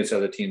playing against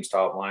other teams'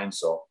 top line.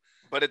 So,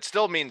 but it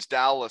still means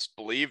Dallas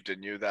believed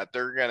in you that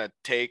they're going to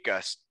take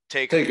a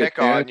pick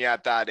on you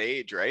at that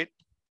age, right?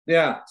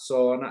 Yeah.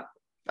 So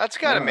that's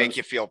got to make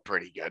you feel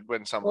pretty good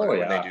when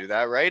they do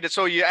that, right?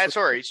 So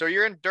so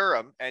you're in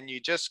Durham and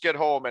you just get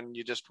home and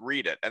you just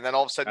read it, and then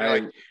all of a sudden you're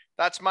like,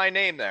 "That's my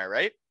name there,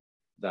 right?"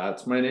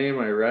 That's my name.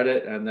 I read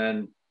it, and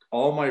then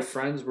all my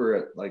friends were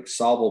at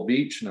Sauble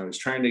Beach, and I was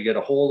trying to get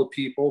a hold of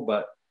people,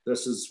 but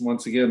this is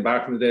once again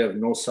back in the day of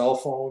no cell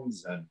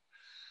phones, and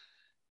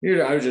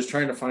I was just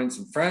trying to find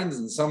some friends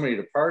and somebody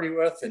to party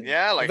with, and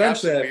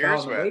eventually I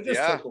found them. It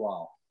just took a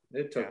while.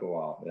 It took a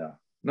while, yeah.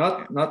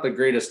 Not the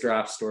greatest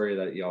draft story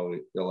that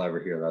you'll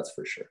ever hear, that's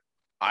for sure.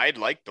 I'd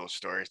like those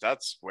stories.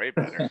 That's way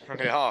better.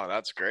 Yeah,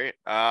 that's great.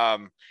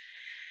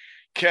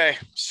 Okay,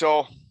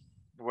 so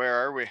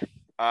where are we?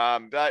 I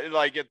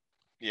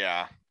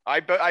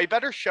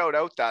better shout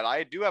out that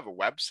I do have a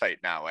website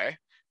now, eh?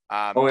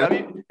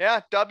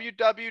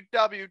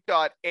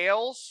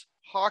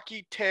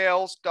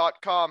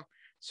 www.aleshockeytales.com.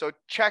 So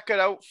check it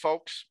out,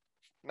 folks.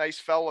 Nice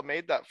fella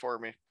made that for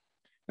me.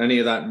 Any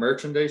of that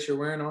merchandise you're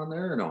wearing on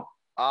there or no?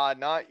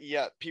 Not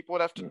yet. People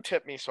would have to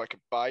tip me so I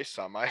could buy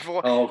some.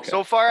 Okay.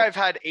 So far I've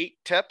had 8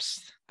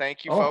 tips.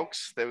 Thank you,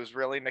 folks. That was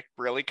really,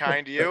 really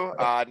kind of you.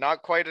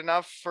 Not quite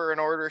enough for an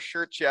order of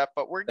shirts yet,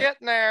 but we're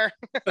getting there.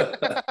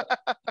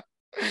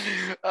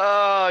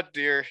 Oh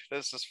dear,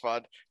 this is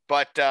fun.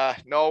 But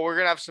no, we're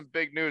gonna have some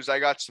big news. I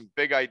got some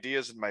big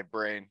ideas in my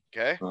brain.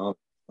 Okay.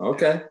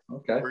 Okay.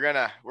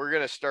 We're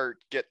gonna start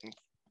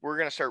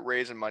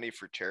raising money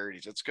for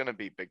charities. It's gonna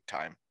be big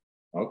time.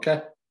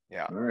 Okay.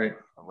 Yeah. All right.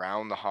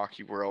 Around the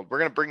hockey world. We're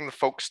gonna bring the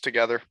folks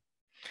together.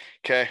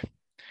 Okay.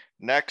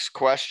 Next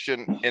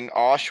question. In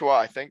Oshawa,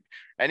 I think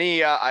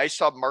I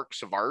saw Mark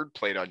Savard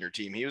played on your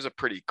team. He was a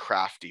pretty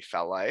crafty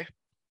fella. Eh?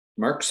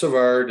 Mark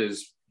Savard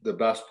is the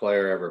best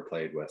player I ever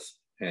played with,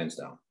 hands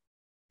down.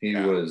 He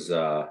was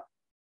I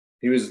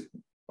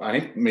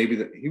think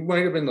he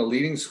might have been the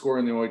leading scorer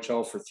in the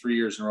OHL for 3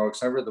 years in a row,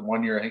 except for the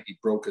 1 year I think he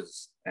broke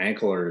his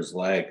ankle or his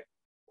leg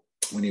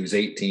when he was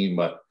 18.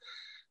 But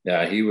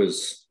yeah, he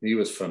was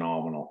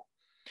phenomenal.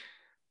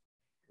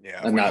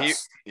 Yeah. And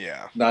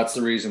that's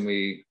the reason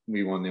we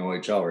won the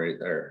OHL right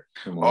there.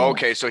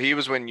 Okay, so he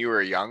was when you were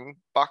a young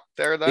buck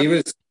there then?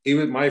 He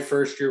was my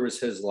first year was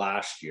his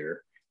last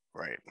year.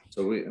 Right.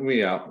 So we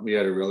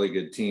had a really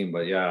good team,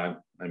 but yeah,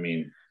 I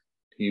mean,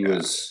 he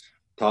was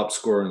top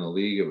scorer in the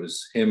league. It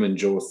was him and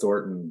Joe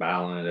Thornton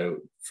battling it out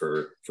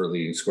for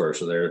leading scorer.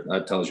 So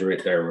that tells you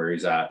right there where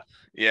he's at.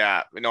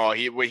 Yeah, no,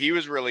 he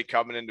was really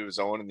coming into his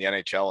own in the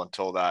NHL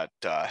until that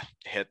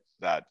hit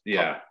that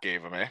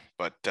gave him,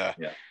 But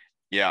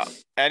yeah.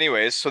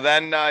 Anyways, so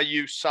then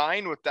you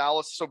sign with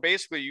Dallas. So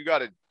basically, you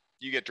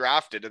get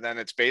drafted, and then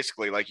it's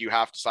basically like you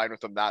have to sign with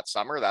them that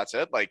summer. That's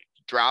it. Like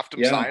draft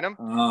him, sign him,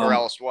 or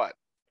else what?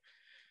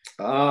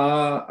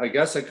 I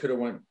guess I could have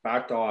went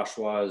back to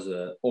Oshawa as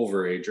an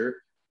overager.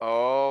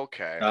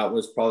 Okay. That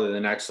was probably the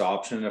next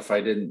option if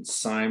I didn't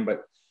sign.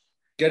 But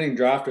getting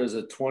drafted as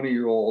a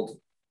 20-year-old,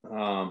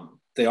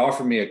 they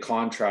offered me a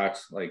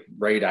contract like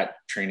right at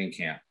training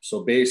camp.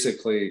 So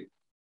basically,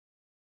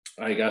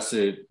 I guess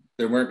they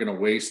weren't going to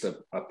waste a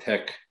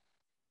pick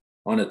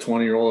on a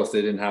 20-year-old if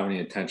they didn't have any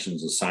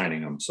intentions of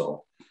signing them.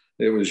 So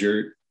it was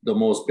the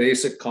most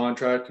basic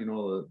contract,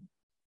 the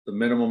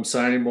minimum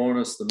signing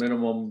bonus, the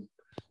minimum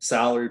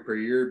salary per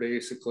year,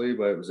 basically.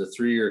 But it was a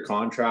 3-year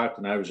contract,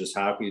 and I was just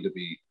happy to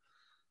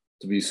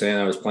be saying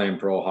I was playing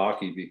pro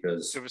hockey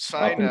because it was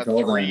signed a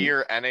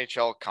 3-year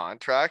NHL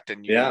contract,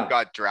 and you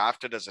got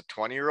drafted as a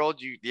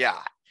 20-year-old.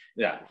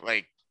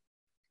 Like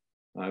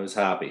I was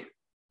happy.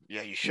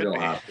 Yeah, you should be.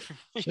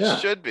 You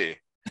should be.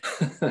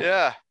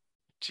 Yeah.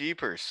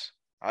 Jeepers.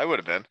 I would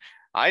have been.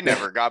 I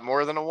never got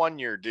more than a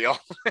 1-year deal.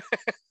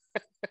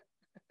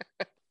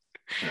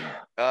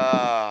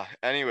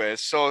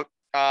 Anyways, so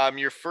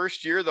your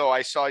first year though,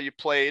 I saw you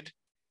played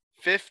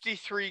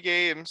 53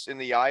 games in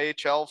the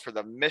IHL for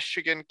the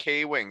Michigan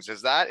K-Wings.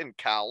 Is that in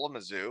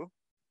Kalamazoo?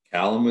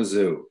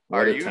 Kalamazoo.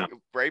 Are you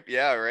right?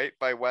 Yeah, right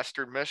by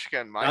Western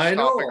Michigan, my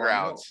stomping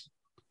grounds.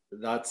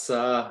 That's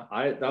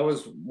that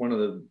was one of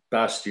the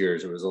best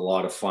years. It was a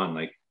lot of fun.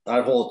 Like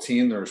that whole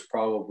team, there was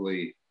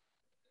probably,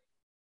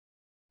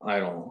 I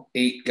don't know,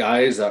 8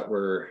 guys that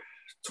were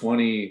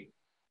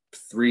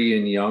 23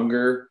 and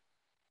younger.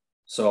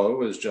 So it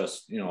was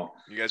just, You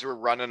guys were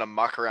running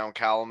amok around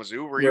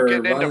Kalamazoo. Were you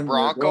getting into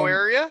Bronco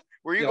area?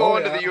 Were you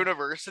going to the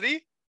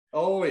university?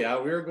 Oh,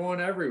 yeah. We were going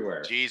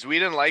everywhere. Jeez, we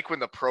didn't like when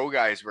the pro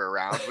guys were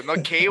around. When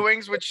the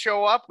K-Wings would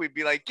show up, we'd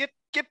be like, get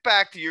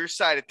back to your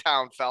side of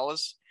town,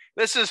 fellas.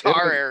 This is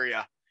our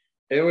area.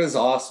 It was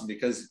awesome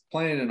because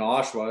playing in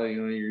Oshawa,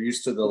 you're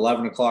used to the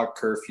 11 o'clock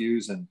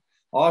curfews, and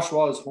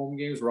Oshawa's home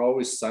games were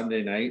always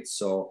Sunday nights.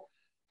 So,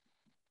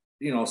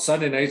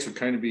 Sunday nights would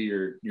kind of be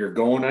your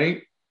go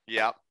night.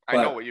 Yeah, I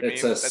know what you mean.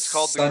 It's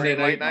called Sunday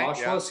the Green night in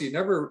Oshawa. Yeah. So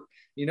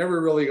you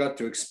never really got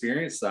to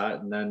experience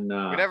that. And then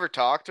we never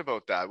talked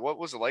about that. What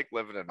was it like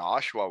living in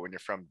Oshawa when you're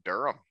from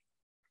Durham?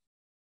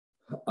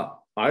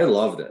 I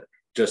loved it.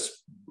 Just,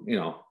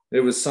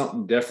 it was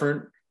something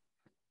different.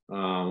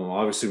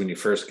 Obviously when you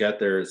first get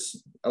there,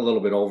 it's a little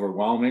bit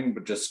overwhelming,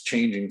 but just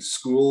changing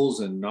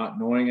schools and not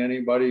knowing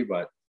anybody.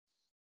 But,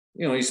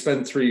 you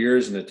spend 3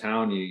 years in the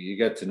town, you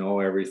get to know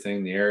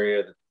everything, the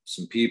area,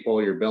 some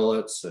people, your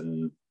billets,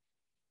 and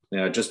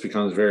it just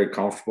becomes very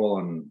comfortable.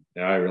 And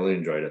I really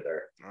enjoyed it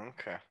there.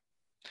 Okay.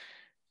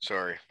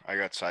 Sorry, I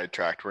got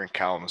sidetracked. We're in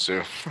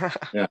Kalamazoo.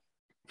 Yeah.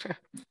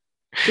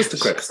 Just a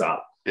quick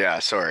stop. Yeah,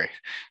 sorry.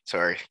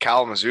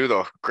 Kalamazoo,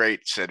 though,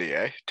 great city,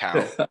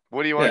 town.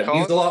 What do you want to call it?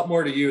 It means a lot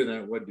more to you than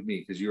it would to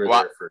me because you were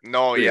there for.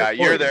 No,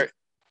 you're there.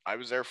 I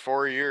was there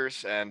 4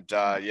 years, and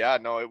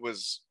it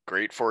was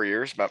great 4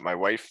 years. Met my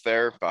wife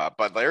there,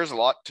 but there's a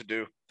lot to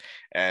do,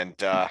 and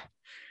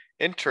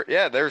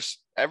there's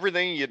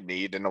everything you'd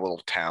need in a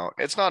little town.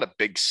 It's not a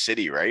big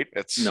city, right?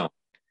 It's no.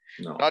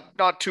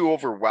 Not too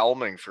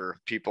overwhelming for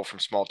people from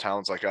small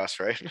towns like us,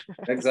 right?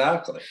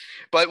 Exactly.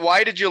 But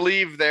why did you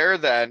leave there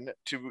then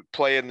to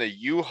play in the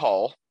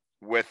U-Haul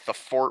with the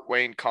Fort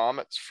Wayne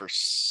Comets for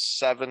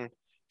 7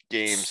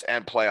 games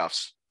and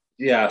playoffs?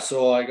 Yeah,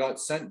 so I got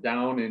sent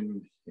down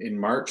in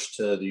March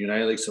to the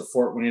United League. So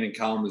Fort Wayne and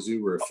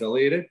Kalamazoo were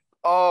affiliated.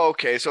 Oh,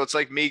 okay. So it's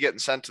like me getting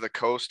sent to the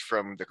coast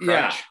from the Crunch.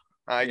 Yeah.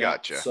 I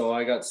gotcha. So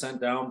I got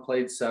sent down,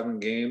 played 7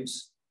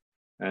 games.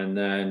 And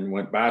then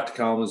went back to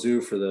Kalamazoo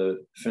for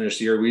the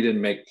finished year. We didn't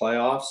make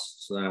playoffs.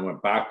 So then I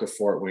went back to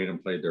Fort Wayne and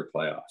played their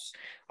playoffs.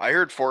 I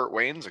heard Fort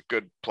Wayne's a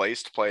good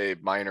place to play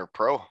minor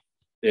pro.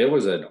 It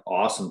was an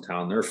awesome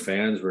town. Their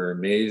fans were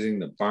amazing.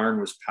 The barn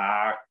was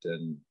packed.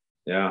 And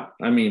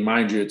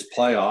mind you, it's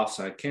playoffs.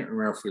 I can't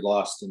remember if we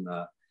lost in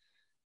the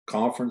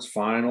conference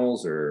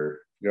finals or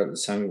got the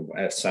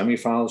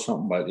semifinals or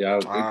something. But yeah,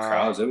 big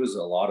crowds. It was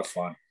a lot of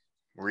fun.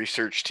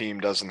 Research team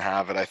doesn't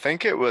have it. I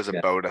think it was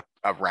about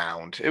a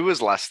round. It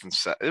was less than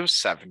it was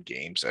 7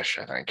 games-ish,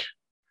 I think.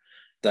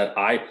 That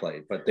I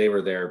played, but they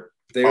were there.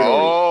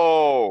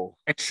 I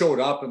showed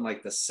up in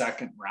like the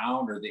second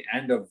round or the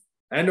end of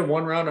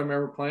one round I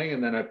remember playing,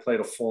 and then I played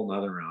a full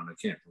another round. I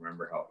can't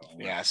remember how it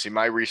went. Yeah, see,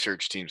 my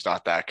research team's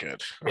not that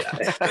good.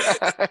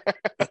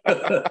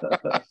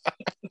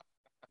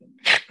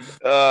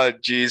 Yeah.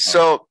 Geez.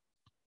 So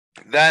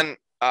then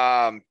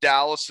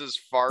Dallas's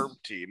farm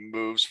team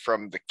moves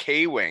from the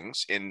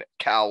K-Wings in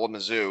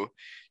Kalamazoo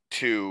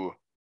to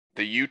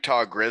the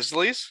Utah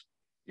Grizzlies.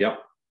 Yep.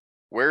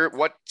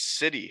 What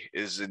city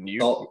is in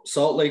Utah?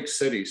 Salt Lake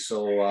City.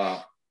 So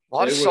a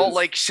lot of Salt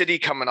Lake City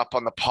coming up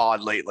on the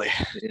pod lately.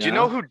 Yeah. Do you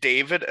know who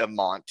David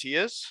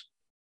Amonte is?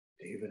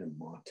 David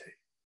Amonte.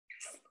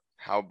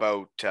 How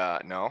about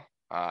no?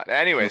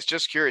 Anyways,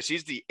 just curious.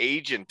 He's the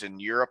agent in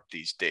Europe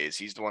these days.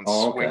 He's the one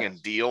swinging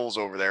deals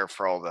over there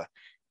for all the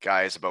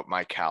guys about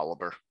my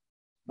caliber.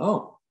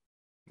 Oh.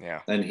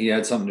 Yeah. And he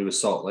had something to do with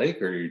Salt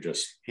Lake, or you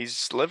just...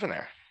 He's living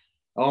there.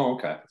 Oh,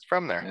 okay. It's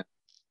from there. Yeah.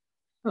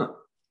 Huh.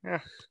 Yeah,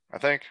 I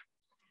think.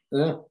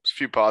 Yeah. It's a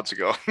few pods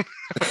ago.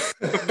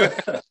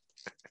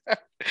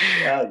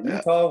 Yeah,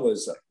 Utah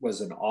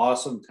was an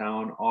awesome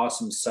town,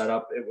 awesome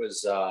setup. It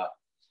was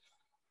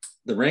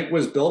the rink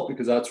was built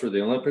because that's where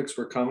the Olympics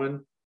were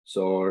coming.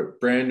 So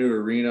brand new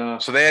arena.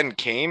 So they hadn't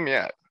came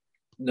yet?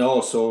 No,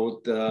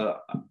 so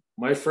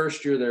my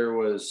first year there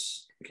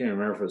was, I can't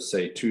remember if it was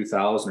say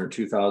 2000 or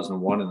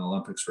 2001, and the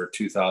Olympics were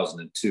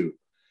 2002.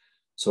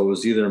 So it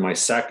was either my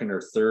second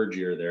or third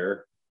year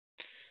there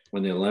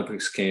when the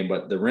Olympics came,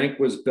 but the rink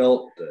was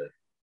built.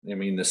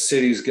 The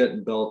city's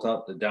getting built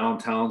up. The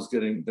downtown's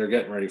they're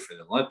getting ready for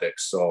the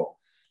Olympics. So,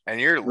 and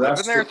you're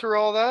living there through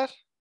all that?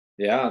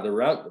 Yeah,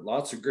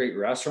 lots of great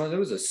restaurants. It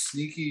was a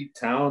sneaky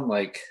town.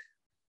 Like,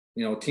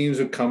 teams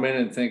would come in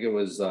and think it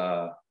was,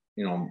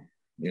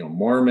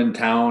 Mormon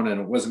town,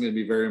 and it wasn't going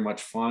to be very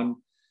much fun.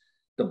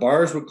 The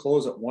bars would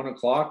close at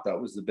 1:00.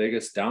 That was the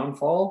biggest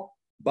downfall.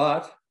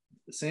 But at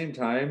the same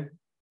time,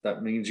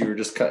 that means you were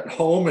just cut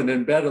home and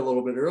in bed a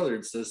little bit earlier.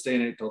 Instead of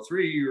staying 8 till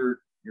 3,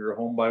 you're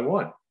home by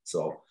 1.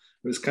 So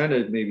it was kind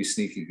of maybe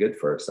sneaky good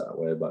for us that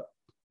way. But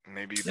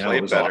maybe you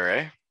played better,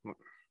 eh?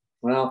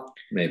 Well,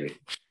 maybe.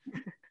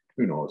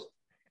 Who knows?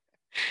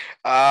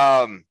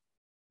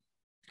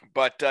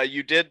 But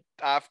you did,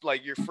 after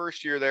like your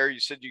first year there, you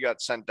said you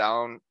got sent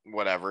down,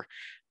 whatever.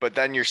 But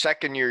then your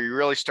second year, you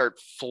really start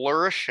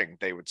flourishing,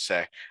 they would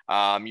say.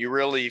 You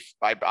really,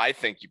 I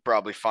think you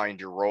probably find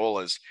your role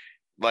as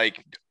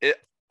like it.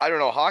 I don't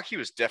know. Hockey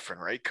was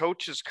different, right?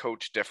 Coaches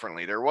coach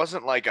differently. There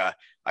wasn't like a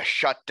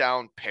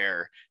shutdown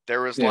pair.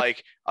 There was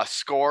like a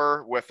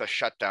scorer with a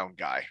shutdown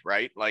guy,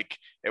 right? Like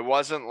it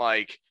wasn't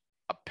like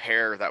a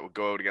pair that would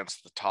go out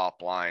against the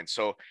top line.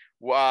 So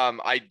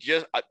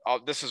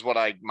this is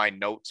what my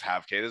notes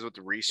have. Okay. This is what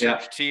the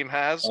research team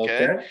has.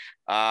 Okay.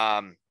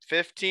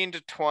 15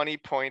 to 20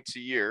 points a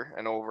year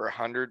and over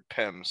 100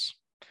 PIMs.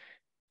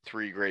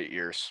 3 great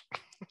years.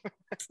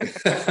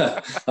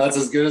 That's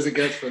as good as it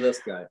gets for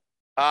this guy.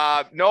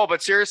 No,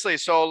 but seriously,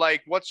 so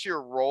like what's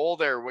your role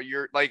there? What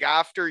you're like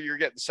after you're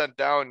getting sent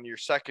down your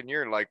second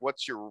year, like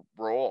what's your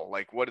role?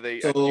 Like what do they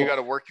you got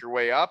to work your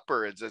way up,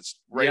 or is it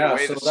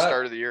away the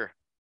start of the year?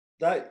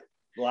 That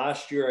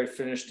last year I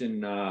finished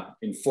in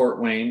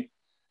Fort Wayne.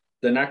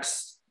 The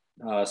next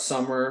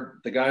summer,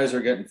 the guys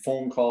are getting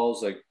phone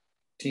calls, like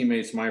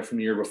teammates of mine from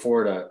the year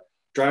before, to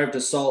drive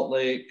to Salt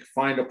Lake,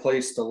 find a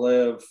place to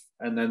live,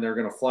 and then they're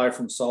going to fly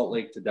from Salt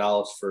Lake to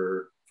Dallas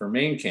for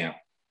main camp.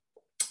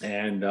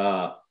 And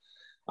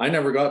I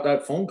never got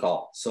that phone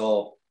call.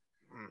 So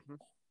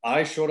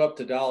I showed up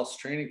to Dallas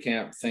training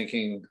camp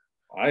thinking,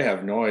 I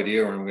have no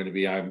idea where I'm going to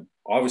be. I'm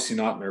obviously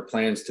not in their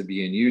plans to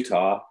be in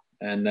Utah.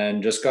 And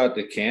then just got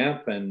to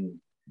camp. And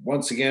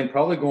once again,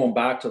 probably going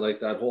back to like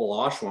that whole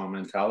Oshawa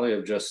mentality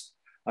of just,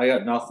 I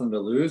got nothing to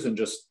lose, and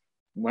just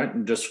went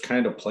and just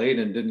kind of played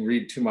and didn't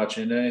read too much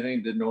into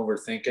anything, didn't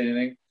overthink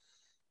anything.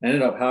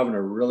 Ended up having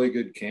a really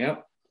good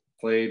camp,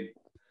 played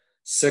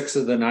 6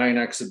 of the 9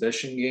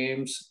 exhibition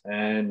games,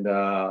 and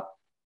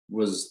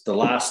was the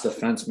last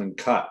defenseman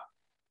cut.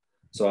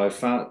 So I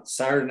found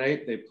Saturday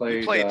night they played.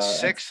 You played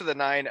 6 of the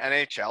 9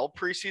 NHL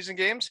preseason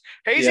games.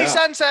 Hazy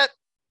sunset.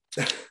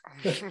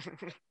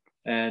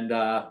 And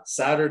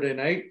Saturday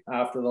night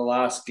after the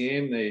last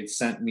game, they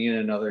sent me and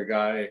another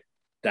guy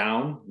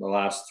down. The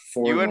last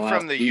 4. You went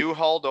from the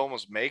U-Haul to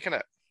almost making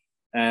it.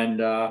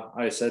 And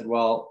I said,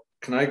 well,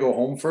 can I go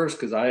home first?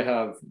 Because I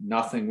have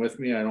nothing with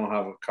me. I don't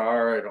have a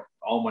car. I don't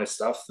all my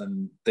stuff.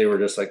 And they were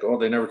just like, oh,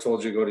 they never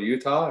told you to go to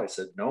Utah? I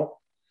said, no.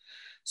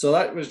 So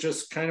that was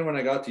just kind of when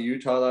I got to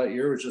Utah that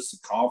year, it was just the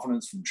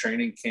confidence from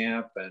training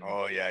camp. And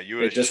oh yeah, you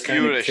would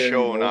have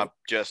shown up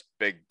just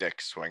big dick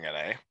swinging,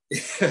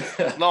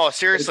 eh? No,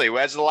 seriously,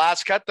 as the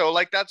last cut though,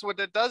 like that's what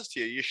it does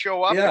to you. You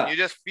show up and you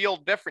just feel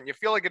different. You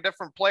feel like a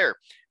different player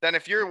than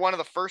if you're one of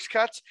the first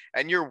cuts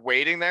and you're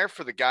waiting there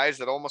for the guys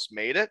that almost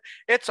made it.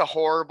 It's a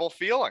horrible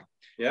feeling.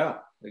 Yeah,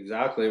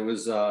 exactly. It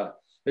was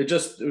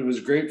it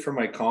was great for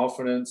my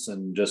confidence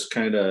and just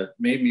kind of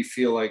made me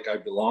feel like I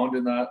belonged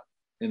in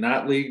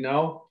that league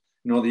now.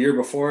 You know, the year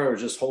before I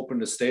was just hoping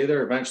to stay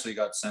there. Eventually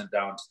got sent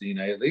down to the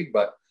United League.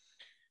 But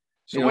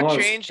so what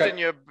changed in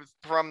you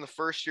from the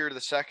first year to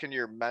the second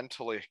year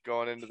mentally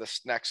going into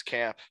this next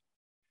camp?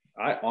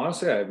 I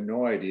honestly have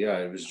no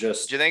idea. It was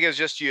just. Do you think it was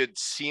just you had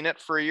seen it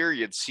for a year?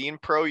 You'd seen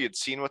pro. You'd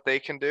seen what they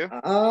can do.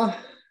 I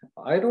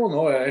don't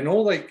know. I know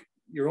like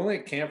you're only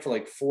at camp for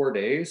like 4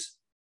 days,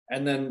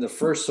 And then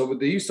so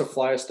they used to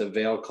fly us to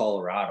Vail,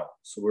 Colorado.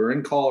 So we're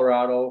in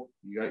Colorado.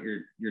 You got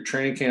your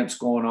training camps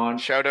going on.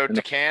 Shout out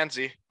to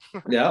Kansi.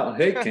 Yeah.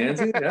 Hey,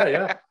 Kansi.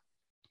 Yeah.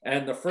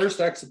 And the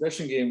first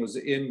exhibition game was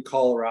in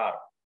Colorado.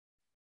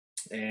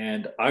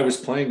 And I was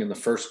playing in the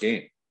first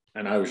game.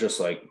 And I was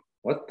just like,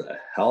 what the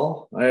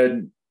hell? I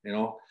had,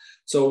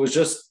 so it was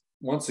just,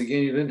 once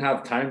again, you didn't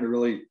have time to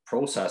really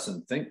process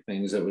and think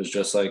things. It was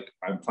just like,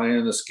 I'm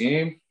playing this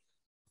game.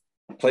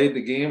 Played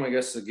the game. I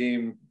guess the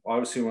game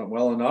obviously went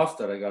well enough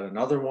that I got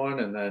another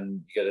one, and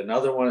then you get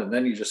another one, and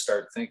then you just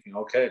start thinking,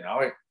 okay, now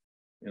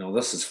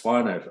this is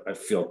fun. I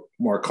feel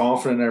more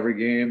confident every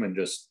game,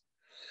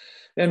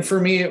 and for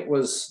me, it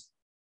was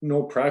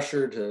no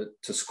pressure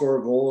to score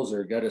goals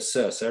or get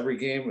assists. Every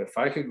game, if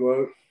I could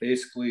go out,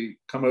 basically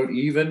come out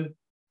even,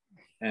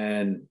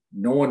 and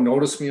no one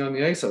noticed me on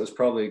the ice, that was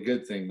probably a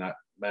good thing. That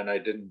meant I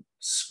didn't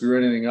screw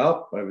anything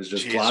up. I was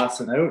just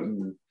glassing out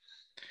and.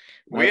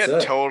 We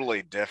had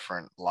totally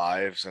different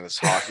lives as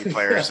hockey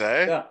players,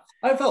 eh? Yeah,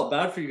 I felt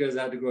bad for you guys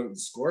that had to go out and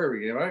score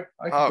every game. I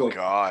could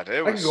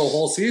go a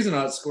whole season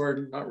not scored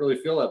and not really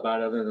feel that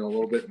bad, other than a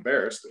little bit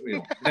embarrassed.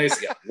 Nice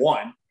to get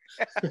one.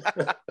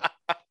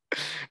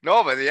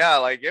 No, but yeah,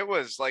 like it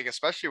was like,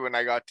 especially when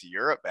I got to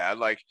Europe, man.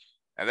 Like,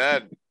 and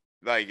then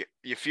like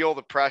you feel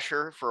the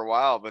pressure for a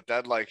while, but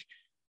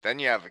then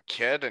you have a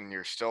kid and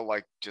you're still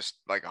like just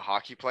like a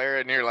hockey player,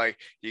 and you're like,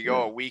 you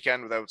go a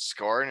weekend without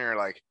scoring, and you're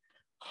like,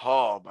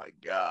 oh my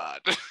God.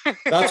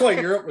 That's why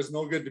Europe was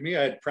no good to me.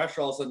 I had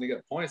pressure all of a sudden to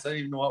get points. I didn't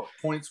even know what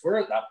points were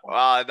at that point.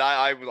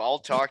 I'll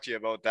talk to you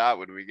about that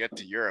when we get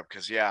to Europe,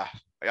 because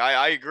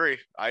I agree.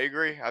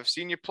 I've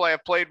seen you play. I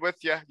played with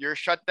you. You're a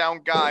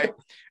shutdown guy.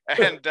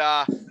 And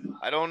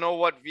I don't know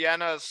what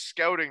Vienna's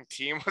scouting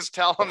team was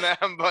telling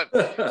them, but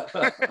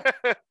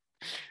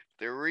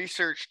their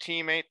research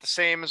team ain't the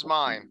same as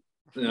mine.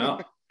 Yeah.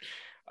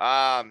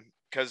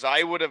 Because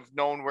I would have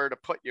known where to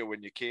put you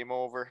when you came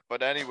over.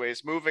 But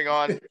anyways, moving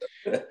on.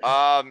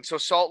 So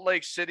Salt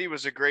Lake City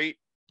was a great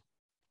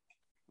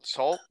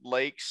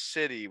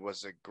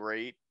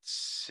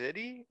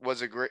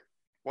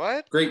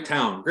what? Great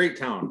town. Put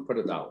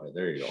it that way.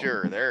 There you go.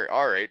 Sure.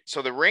 All right.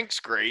 So the rink's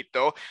great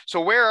though.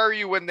 So where are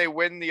you when they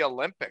win the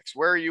Olympics?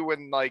 Where are you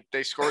when like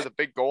they score the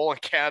big goal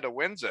and Canada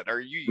wins it?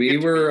 We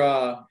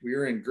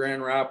were in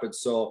Grand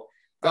Rapids. So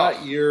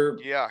that year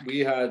we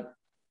had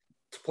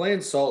to play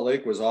in Salt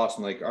Lake was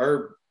awesome. Like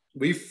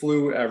we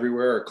flew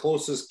everywhere. Our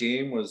closest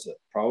game was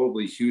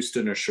probably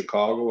Houston or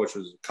Chicago, which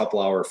was a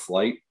couple-hour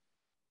flight.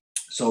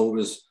 So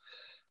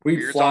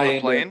we'd fly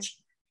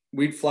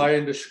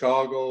into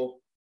Chicago.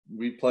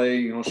 We'd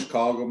play,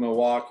 Chicago,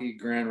 Milwaukee,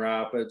 Grand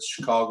Rapids,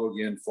 Chicago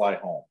again, fly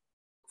home,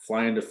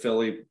 fly into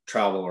Philly,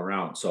 travel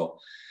around. So,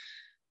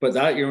 but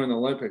that year when the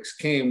Olympics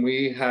came,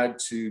 we had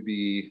to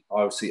be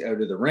obviously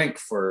out of the rink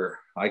for,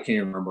 I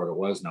can't remember what it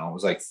was now. It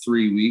was like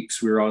 3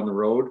 weeks we were on the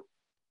road.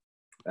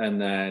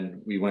 And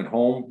then we went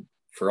home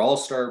for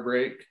All-Star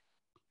break.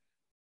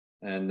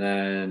 And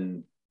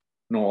then,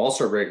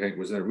 All-Star break, I think,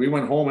 was there. We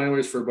went home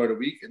anyways for about a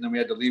week. And then we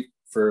had to leave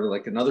for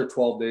like another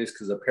 12 days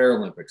because the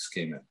Paralympics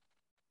came in.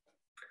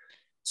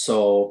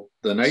 So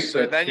the night.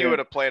 So then you would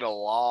have played a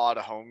lot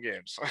of home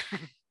games.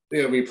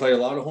 Yeah, we played a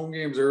lot of home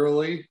games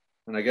early,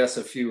 and I guess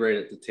a few right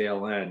at the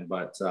tail end.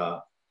 But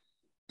the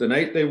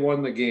night they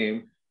won the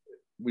game,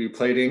 we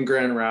played in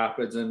Grand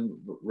Rapids, and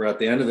we're at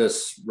the end of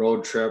this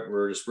road trip.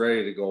 We're just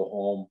ready to go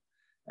home.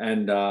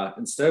 And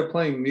instead of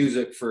playing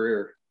music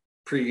for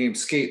pregame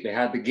skate, they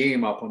had the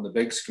game up on the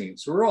big screen.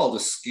 So we're all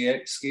just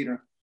skating.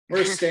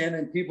 We're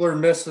standing. People are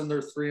missing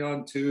their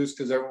 3-on-2s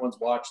because everyone's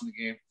watching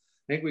the game.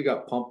 I think we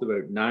got pumped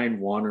about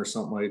 9-1 or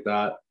something like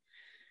that.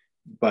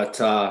 But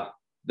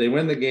they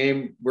win the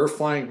game. We're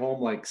flying home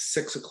like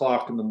 6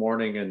 o'clock in the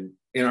morning. And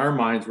in our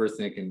minds, we're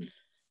thinking,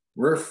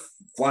 we're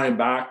flying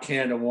back,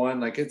 Canada won.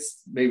 Like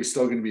it's maybe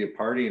still going to be a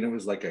party. And it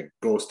was like a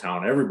ghost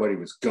town. Everybody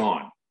was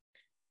gone.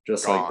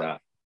 Like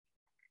that.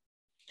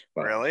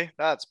 But, really?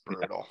 That's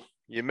brutal.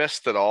 Yeah. You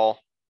missed it all.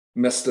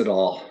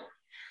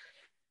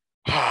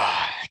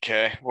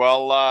 Okay.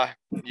 Well,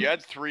 you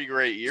had 3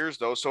 great years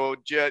though. So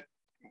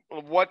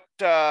what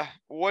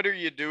are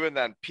you doing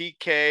then?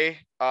 PK,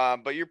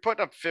 but you're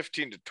putting up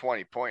 15 to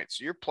 20 points.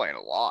 So you're playing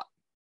a lot.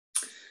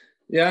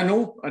 Yeah,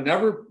 no, I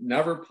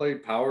never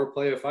played power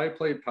play. If I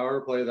played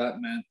power play,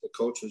 that meant the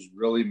coach was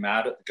really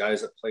mad at the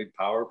guys that played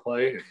power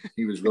play.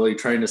 He was really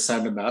trying to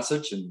send a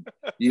message, and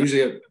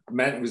usually it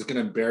meant it was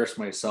going to embarrass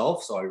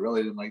myself. So I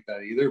really didn't like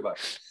that either. But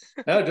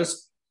yeah,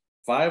 just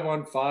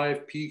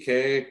 5-on-5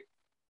 PK.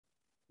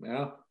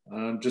 Yeah.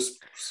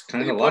 Just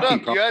kind of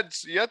lucky.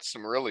 You had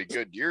some really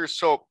good years.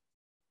 So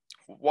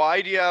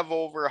why do you have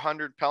over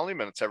 100 penalty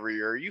minutes every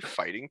year? Are you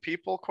fighting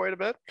people quite a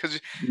bit?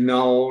 Because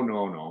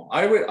no.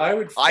 I would.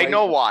 I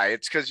know why.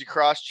 It's because you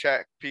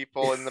cross-check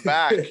people in the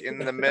back, in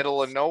the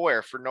middle of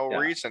nowhere for no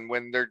reason,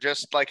 when they're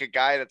just like a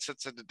guy that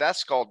sits at the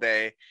desk all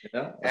day.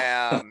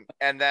 Yeah.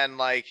 And then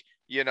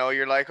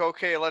you're like,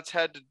 okay, let's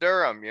head to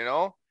Durham.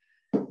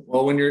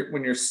 Well, when you're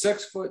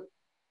 6'2"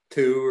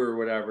 or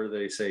whatever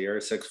they say, you're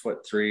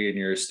 6'3" and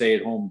you're a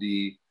stay-at-home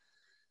D.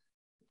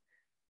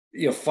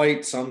 you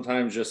fight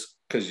sometimes just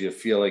because you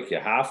feel like you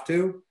have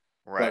to.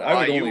 Right. But I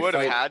would you only would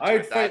have fight. had to I'd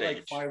at fight that like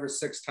age. 5 or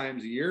 6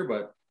 times a year,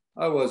 but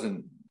I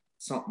wasn't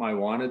something I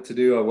wanted to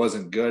do. I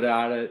wasn't good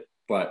at it.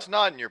 But it's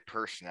not in your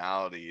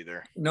personality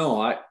either.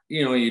 No,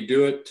 you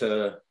do it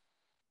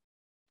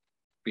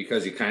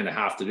because you kind of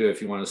have to do it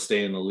if you want to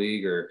stay in the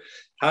league. Or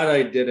had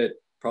I did it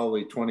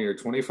probably 20 or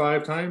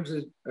 25 times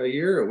a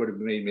year, it would have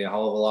made me a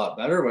hell of a lot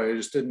better. But I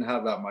just didn't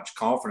have that much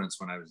confidence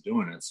when I was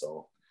doing it.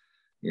 So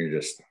you're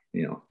just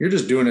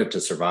doing it to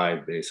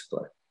survive,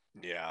 basically.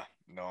 Yeah,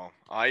 no,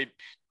 I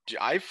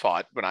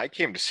fought when I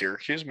came to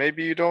Syracuse.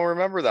 Maybe you don't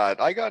remember that.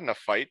 I got in a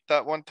fight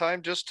that one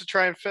time just to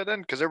try and fit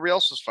in because everybody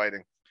else was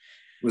fighting.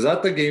 Was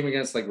that the game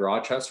against like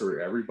Rochester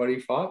where everybody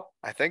fought?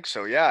 I think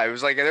so. Yeah, it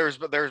was like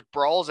there's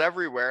brawls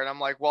everywhere, and I'm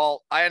like,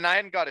 well, I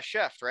hadn't got a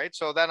shift, right?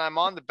 So then I'm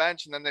on the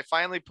bench, and then they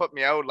finally put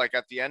me out like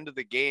at the end of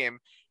the game,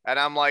 and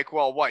I'm like,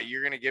 well, what?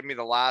 You're gonna give me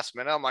the last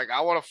minute? I'm like,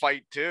 I want to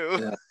fight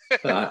too.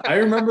 Yeah. I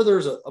remember there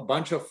was a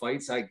bunch of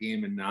fights that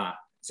game, and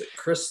is it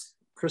Chris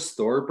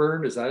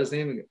Thorburn? Is that his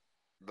name?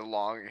 The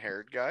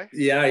long-haired guy.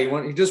 Yeah,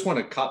 he just won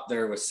a cup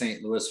there with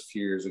St. Louis a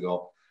few years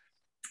ago.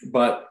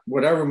 But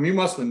whatever, we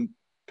must have been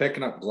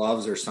picking up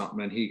gloves or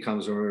something, and he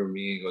comes over to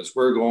me and goes,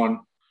 "We're going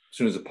as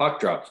soon as the puck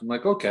drops." I'm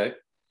like, okay.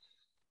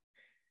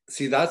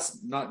 See,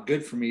 that's not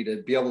good for me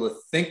to be able to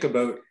think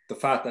about the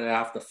fact that I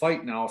have to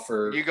fight now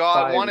for you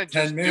want to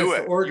just do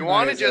it. You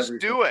want to just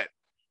do it.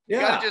 You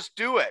gotta just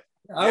do it.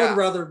 I would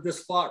rather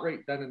just fought right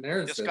then and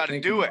there. Just gotta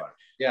do it.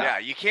 Yeah.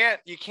 You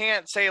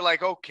can't say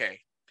like,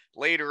 okay,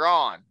 later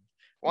on.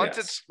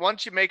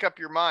 Once you make up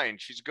your mind,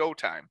 she's go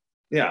time.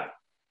 Yeah.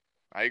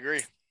 I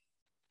agree.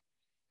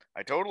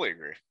 I totally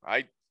agree.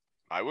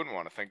 I wouldn't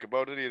want to think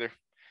about it either.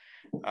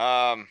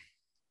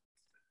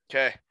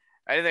 Okay.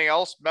 Anything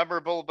else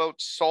memorable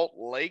about Salt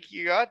Lake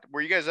you got?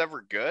 Were you guys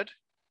ever good?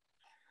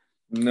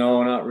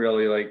 No, not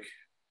really. Like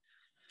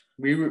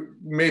we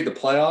made the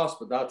playoffs,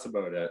 but that's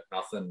about it.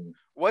 Nothing.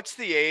 What's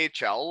the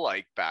AHL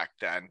like back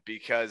then?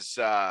 Because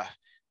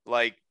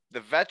like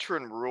the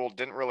veteran rule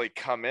didn't really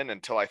come in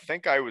until I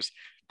think I was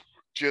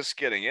just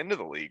getting into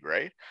the league,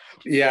 right?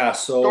 Yeah.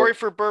 So sorry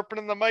for burping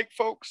in the mic,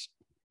 folks.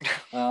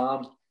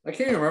 I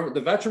can't even remember.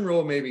 The veteran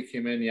rule maybe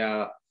came in,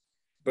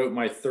 about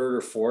my 3rd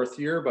or 4th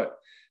year. But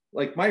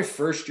like my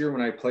first year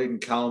when I played in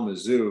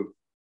Kalamazoo,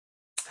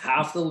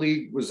 half the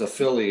league was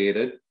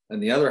affiliated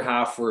and the other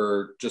half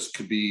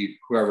could be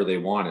whoever they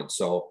wanted.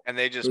 So and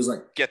they just it was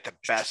like get the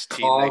best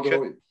Chicago, team they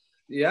could.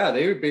 Yeah,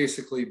 they would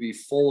basically be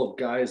full of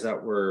guys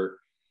that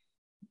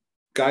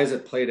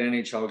played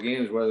NHL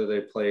games, whether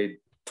they played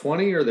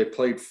 20 or they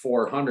played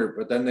 400,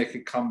 but then they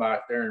could come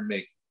back there and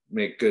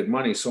make good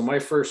money. So my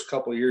first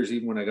couple of years,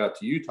 even when I got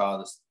to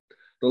Utah,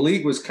 the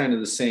league was kind of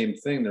the same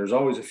thing. There's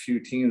always a few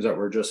teams that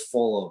were just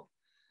full of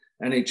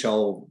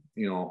NHL,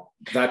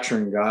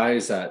 veteran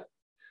guys that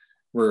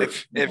were.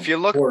 If you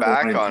look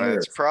back on it,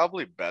 it's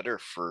probably better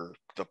for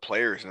the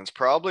players, and it's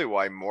probably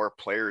why more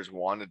players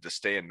wanted to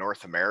stay in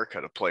North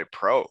America to play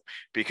pro,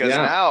 because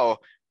now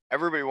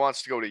everybody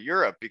wants to go to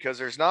Europe because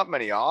there's not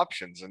many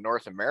options in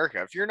North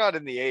America. If you're not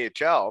in the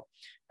AHL,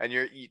 and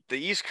the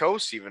East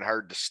Coast's even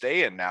hard to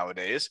stay in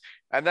nowadays.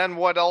 And then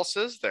what else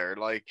is there?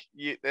 Like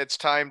it's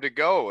time to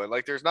go. And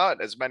like, there's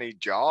not as many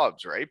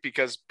jobs, right?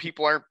 Because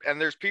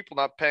there's people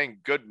not paying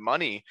good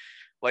money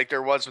like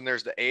there was when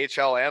there's the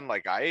AHL and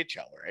like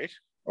IHL, right?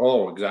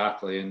 Oh,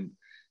 exactly. And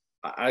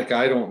I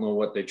don't know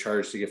what they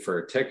charge to get for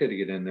a ticket to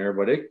get in there,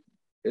 but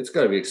it's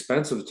got to be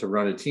expensive to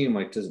run a team.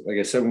 Like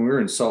I said, when we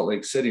were in Salt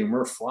Lake City and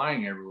we're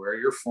flying everywhere,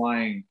 you're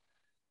flying,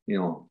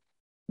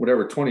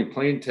 whatever 20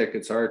 plane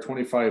tickets are,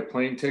 25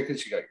 plane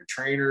tickets, you got your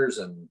trainers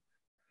and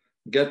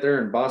get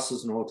there in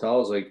buses and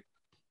hotels. Like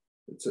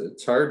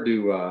it's hard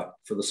to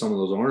for some of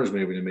those owners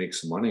maybe to make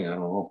some money. I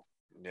don't know.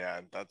 Yeah,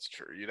 that's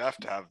true. You'd have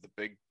to have the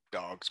big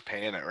dogs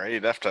paying it, right?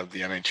 You'd have to have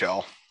the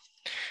NHL.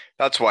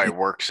 That's why it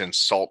works in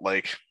Salt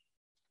Lake.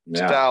 It's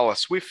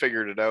Dallas. We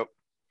figured it out.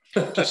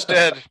 Just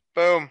did.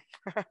 Boom.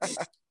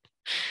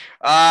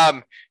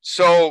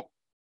 So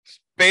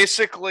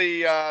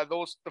basically,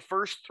 the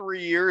first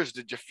 3 years,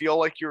 did you feel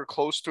like you were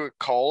close to a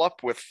call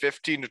up with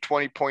 15 to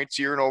 20 points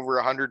a year and over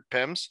 100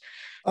 PIMs?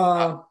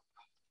 Oh,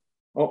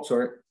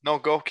 sorry. No,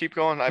 keep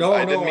going. I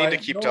didn't mean to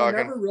keep talking.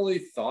 I never really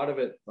thought of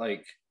it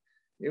like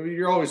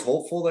you're always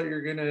hopeful that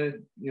you're gonna,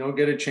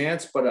 get a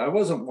chance, but I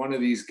wasn't one of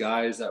these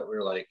guys that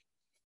were like,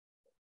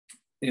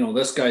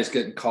 this guy's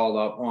getting called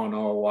up. Oh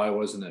no, why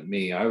wasn't it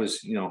me? I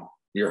was,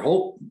 you're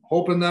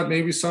hoping that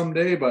maybe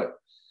someday, but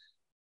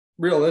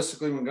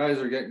realistically, when guys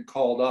are getting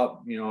called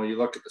up, you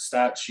look at the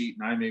stat sheet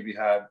and I maybe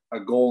had a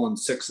goal and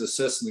 6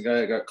 assists, and the guy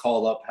that got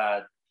called up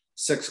had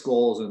 6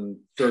 goals and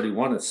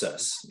 31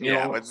 assists.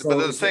 But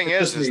the thing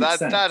is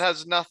that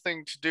has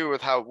nothing to do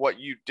with what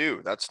you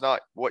do. That's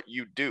not what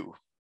you do.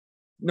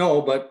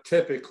 No, but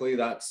typically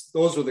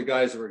those were the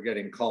guys that were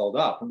getting called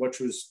up, which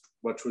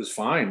was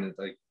fine.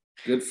 Like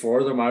good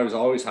for them. I was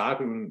always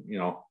happy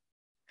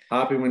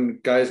when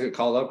guys get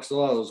called up, because a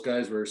lot of those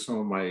guys were some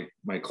of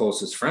my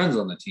closest friends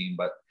on the team.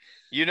 But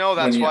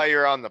that's why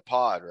you're on the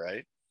pod,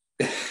 right?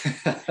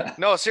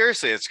 No,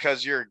 seriously, it's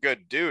because you're a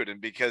good dude,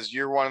 and because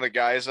you're one of the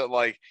guys that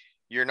like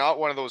you're not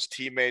one of those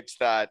teammates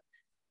that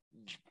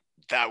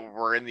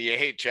were in the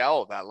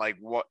AHL that like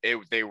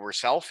they were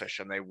selfish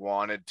and they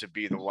wanted to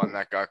be the one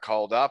that got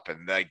called up,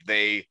 and like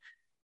they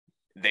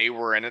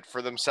were in it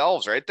for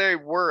themselves, right? They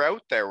were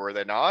out there, were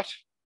they not?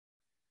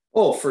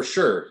 Oh, for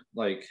sure.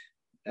 Like,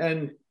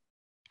 and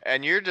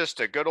you're just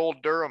a good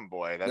old Durham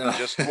boy that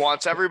just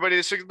wants everybody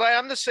to succeed.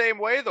 I'm the same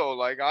way though.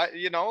 Like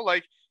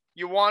like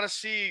you want to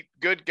see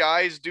good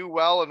guys do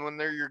well, and when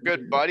they're your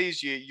good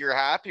buddies, you're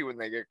happy when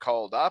they get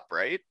called up,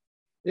 right?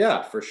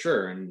 Yeah, for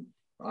sure. And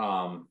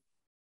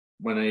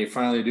when I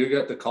finally do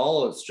get the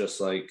call, it's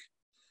just like,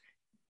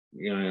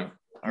 you're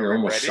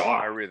almost ready?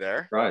 shocked. Are we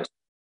there? Right.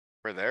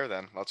 We're there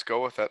then. Let's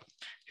go with it.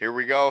 Here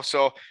we go.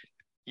 So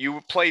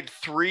you played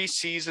 3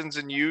 seasons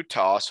in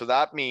Utah. So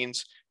that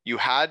means you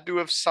had to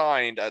have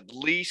signed, at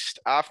least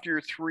after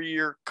your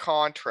 3-year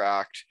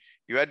contract,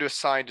 you had to have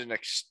signed an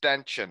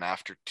extension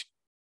after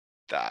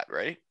that,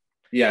 right?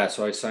 Yeah.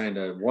 So I signed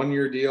a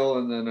 1-year deal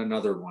and then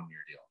another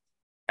 1-year deal.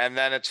 And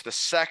then it's the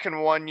second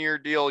 1-year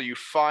deal. You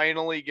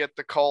finally get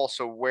the call.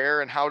 So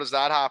where and how does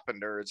that happen?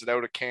 Or is it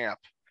out of camp?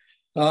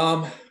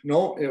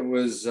 No, it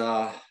was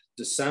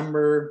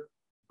December.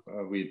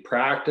 We'd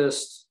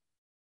practiced.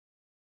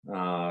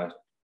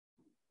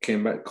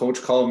 Came back.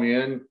 Coach called me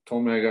in,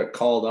 told me I got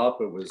called up.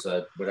 It was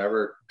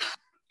whatever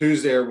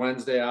Tuesday or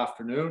Wednesday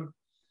afternoon,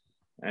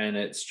 and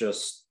it's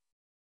just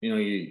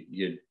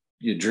you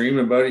dream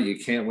about it.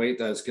 You can't wait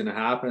that it's going to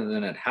happen, and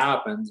then it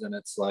happens, and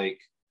it's like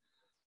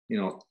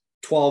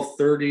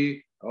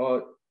 12:30.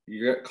 Oh,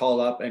 you get called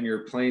up, and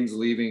your plane's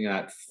leaving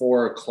at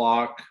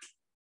 4:00,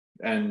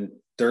 and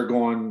they were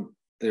going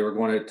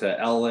to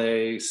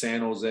LA,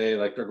 San Jose,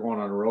 like they're going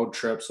on a road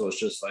trip. So it's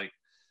just like,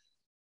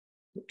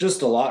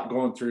 just a lot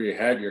going through your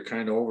head. You're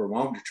kind of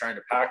overwhelmed. You're trying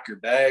to pack your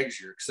bags.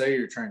 You're excited.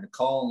 You're trying to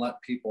call and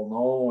let people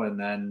know, and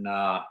then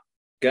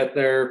get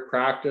there,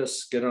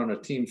 practice, get on a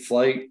team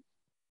flight.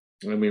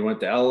 And we went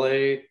to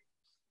LA,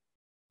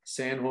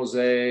 San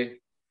Jose.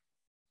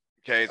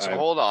 Okay, so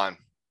hold on.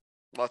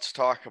 Let's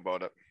talk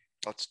about it.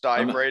 Let's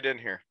dive right in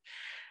here.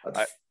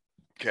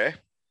 Okay.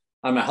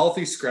 I'm a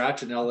healthy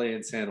scratch in LA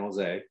and San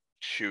Jose.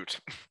 Shoot.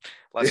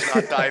 Let's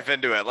not dive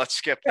into it. Let's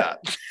skip that.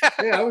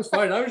 Yeah, I was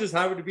fine. I was just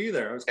happy to be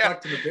there. I was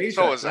collecting the base.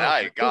 So was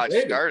I. Got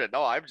started.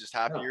 No, I'm just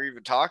happy you're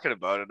even talking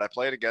about it. I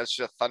played against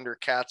the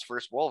Thundercats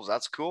versus Wolves.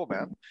 That's cool,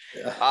 man.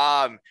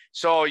 Yeah.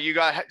 So you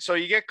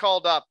get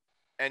called up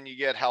and you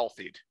get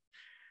healthied.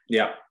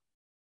 Yeah.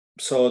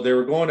 So they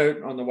were going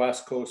out on the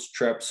West Coast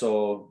trip,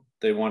 so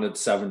they wanted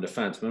 7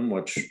 defensemen,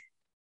 which.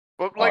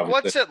 But like,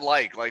 what's it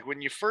like? Like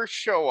when you first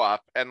show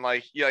up and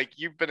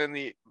you've been in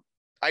the,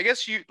 I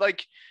guess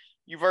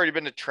you've already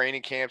been to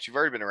training camps. You've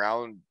already been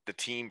around the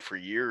team for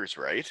years,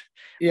 right?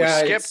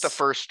 Yeah. We skipped the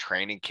first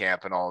training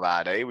camp and all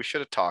that, eh? We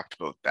should have talked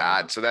about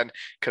that. So then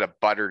could have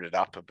buttered it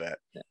up a bit.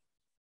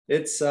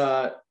 It's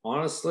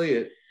honestly,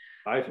 it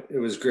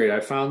was great. I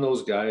found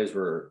those guys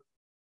the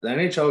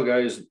NHL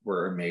guys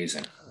were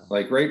amazing.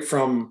 Like right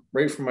from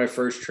my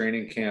first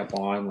training camp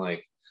on,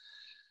 like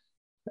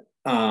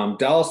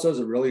Dallas does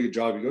a really good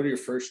job. You go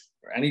to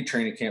any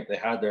training camp they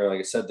had there, like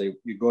I said,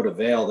 you go to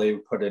Vail, they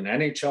put an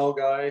NHL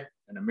guy,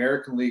 an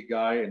American League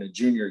guy, and a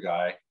junior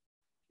guy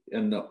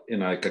in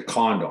like a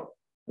condo,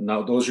 and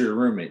now those are your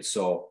roommates.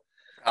 So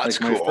that's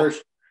cool.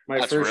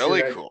 That's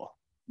really cool.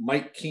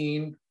 Mike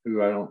Keane,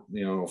 who I don't,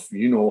 if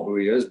you know who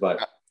he is,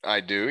 but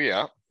I do,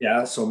 yeah.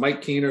 Yeah. So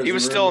Mike Keane, he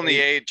was still in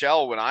the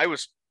AHL when I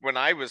was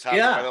having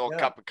my little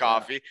cup of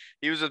coffee. Yeah.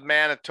 He was with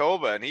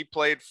Manitoba, and he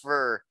played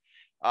for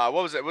what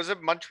was it? Was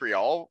it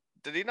Montreal?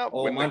 Did he not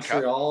win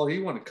Montreal? The cup?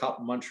 He won a cup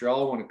in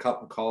Montreal, won a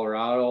cup in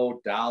Colorado,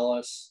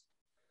 Dallas.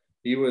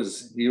 He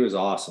was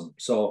awesome.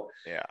 So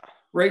yeah,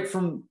 right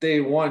from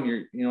day one,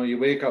 you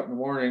wake up in the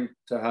morning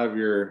to have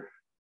your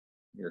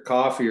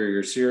coffee or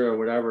your cereal or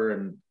whatever,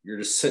 and you're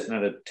just sitting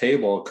at a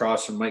table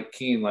across from Mike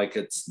Keane like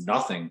it's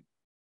nothing,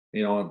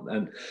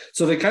 and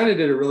so they kind of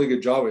did a really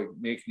good job of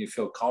making you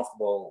feel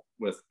comfortable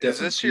with different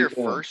people. Is this your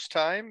first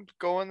time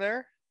going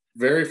there?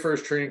 Very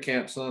first training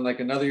camp. So then, like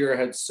another year I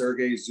had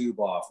Sergei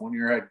Zubov. 1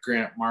 year I had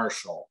Grant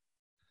Marshall.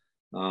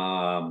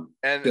 And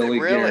Billy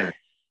really? Guerin.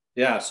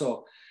 Yeah.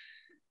 So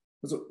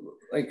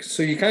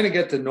you kind of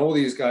get to know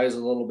these guys a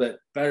little bit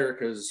better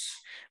because.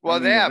 Well,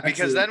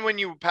 because then when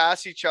you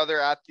pass each other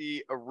at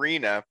the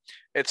arena,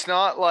 it's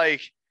not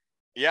like,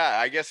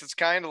 I guess it's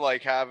kind of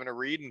like having a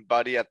reading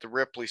buddy at the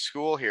Ripley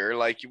school here.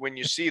 Like when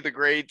you see the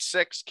grade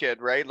 6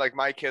 kid, right? Like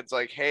my kid's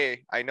like,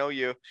 hey, I know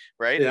you,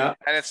 right? Yeah.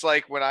 And it's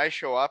like when I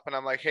show up and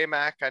I'm like, hey,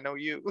 Mac, I know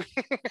you.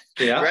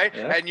 Yeah. Right.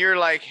 Yeah. And you're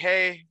like,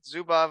 hey,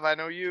 Zubov, I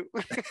know you.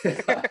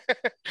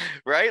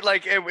 Right.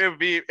 Like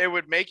it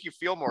would make you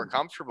feel more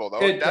comfortable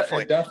though. It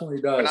definitely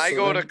does. When I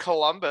go to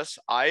Columbus,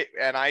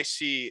 I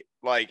see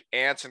like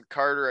Anson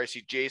Carter, I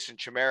see Jason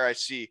Chimera, I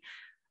see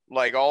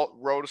like all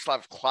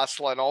Rostislav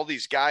Klesla and all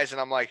these guys. And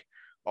I'm like,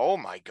 oh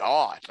my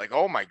God.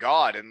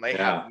 And they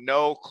have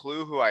no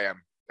clue who I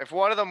am. If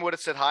one of them would have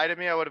said hi to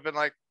me, I would have been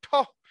like,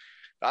 oh,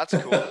 that's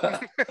cool.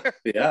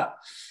 Yeah.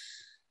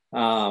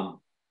 And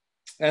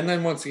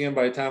then once again,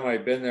 by the time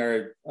I'd been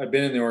there, I've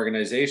been in the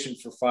organization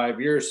for 5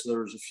 years. So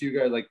there was a few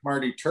guys like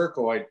Marty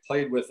Turco I'd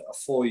played with a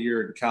full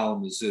year in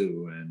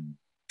Kalamazoo, and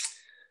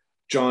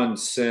John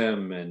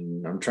Sim,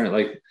 and I'm trying to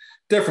like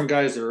different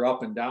guys that are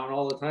up and down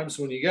all the time.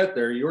 So when you get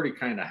there, you already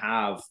kind of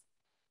have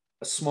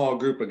a small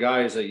group of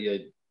guys that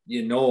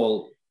you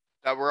know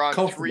that were on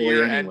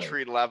 3-year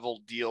entry level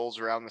deals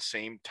around the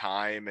same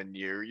time, and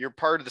you're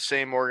part of the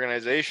same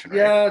organization,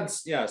 right?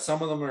 Yeah.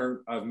 Some of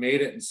them have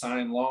made it and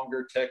signed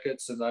longer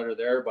tickets and that are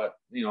there, but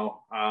you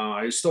know,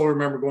 I still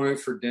remember going out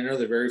for dinner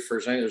the very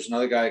first night. There's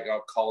another guy that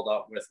got called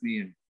up with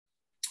me, and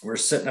we're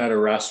sitting at a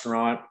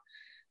restaurant,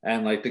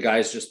 and like the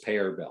guys just pay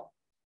our bill.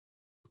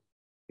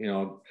 You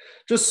know,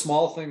 just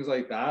small things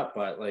like that,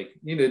 but like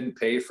you didn't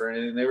pay for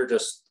anything.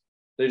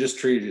 They just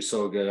treated you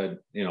so good,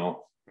 you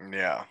know.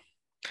 Yeah.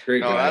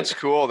 Great guys. That's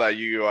cool that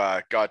you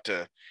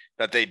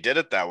that they did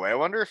it that way. I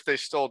wonder if they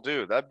still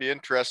do. That'd be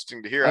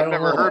interesting to hear. I've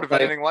never heard of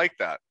anything like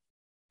that.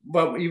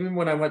 But even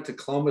when I went to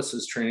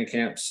Columbus's training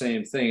camp,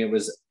 same thing. It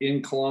was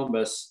in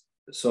Columbus.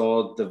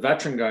 So the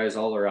veteran guys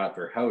all are at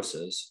their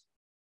houses.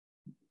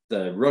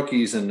 The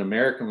rookies and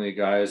American League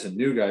guys and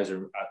new guys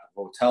are at the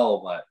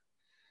hotel. But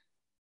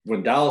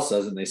when Dallas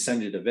does it, they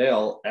send you to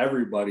Vail,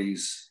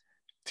 everybody's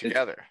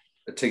together.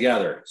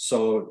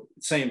 So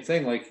same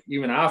thing, like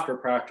even after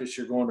practice,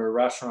 you're going to a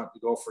restaurant to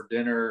go for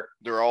dinner.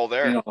 They're all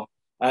there. You know,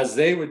 as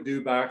they would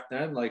do back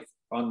then, like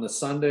on the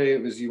Sunday,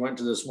 it was you went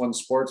to this one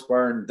sports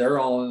bar and they're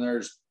all in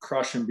there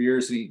crushing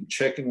beers and eating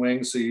chicken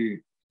wings. So you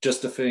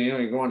just to, you know,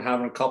 you're going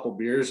having a couple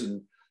beers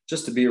and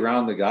just to be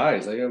around the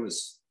guys. Like it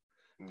was,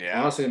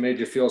 honestly, it made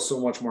you feel so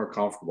much more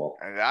comfortable.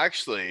 And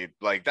actually,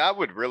 like that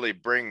would really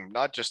bring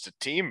not just a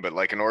team, but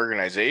like an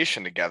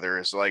organization together.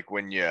 Is like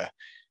when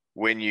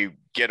you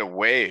get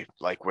away,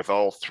 like with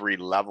all 3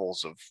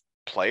 levels of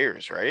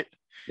players, right?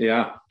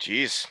 Yeah.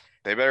 Geez,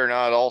 they better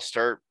not all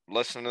start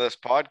listening to this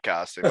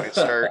podcast. They might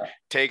start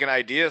taking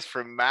ideas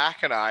from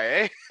Mac and I,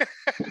 eh?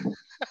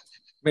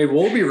 Maybe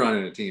we'll be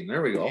running a team.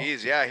 There we go.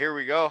 Geez, yeah, here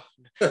we go.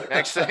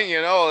 Next thing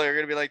you know, they're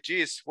going to be like,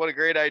 geez, what a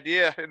great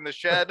idea in the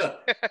shed.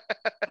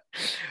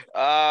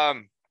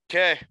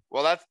 Okay.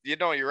 Well, that's, you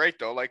know, you're right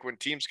though. Like when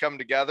teams come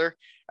together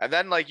and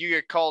then like you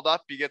get called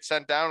up, you get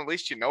sent down, at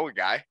least you know a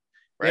guy,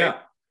 right?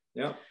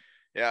 Yeah.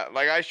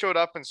 Like I showed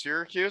up in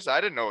Syracuse. I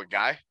didn't know a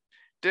guy.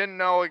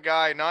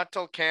 Not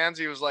till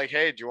Kansas was like,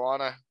 hey, do you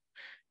want to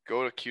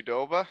go to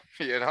Qdoba?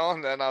 You know?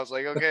 And then I was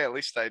like, okay, at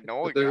least I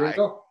know a guy. There we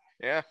go.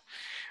 Yeah.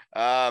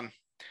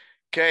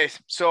 Okay.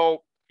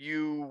 So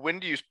when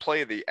do you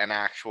play an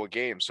actual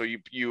game? So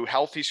you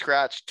healthy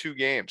scratch 2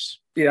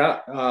 games.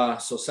 Yeah.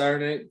 So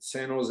Saturday night,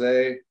 San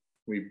Jose,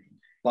 we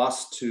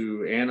bus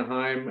to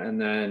Anaheim and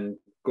then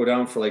go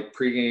down for like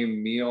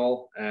pregame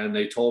meal. And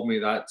they told me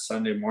that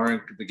Sunday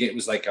morning, the game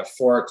was like a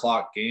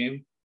 4:00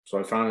 game. So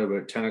I found it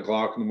about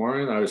 10:00 in the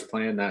morning. I was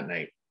playing that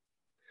night.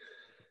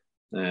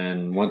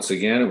 And once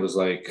again, it was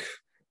like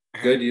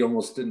good. You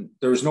almost didn't,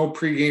 there was no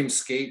pregame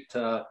skate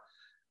to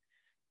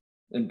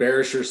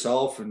embarrass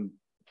yourself and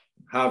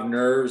have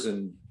nerves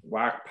and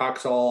whack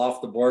pucks all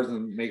off the boards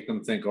and make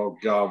them think, oh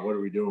God, what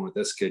are we doing with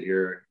this kid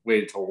here?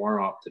 Wait until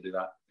warm up to do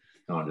that.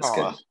 No, I'm just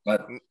kidding.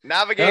 But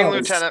navigating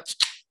lieutenant.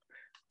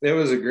 It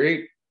was a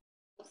great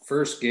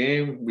first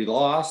game. We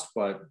lost,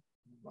 but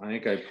I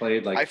think I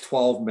played like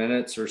 12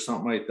 minutes or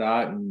something like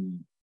that.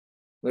 And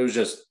it was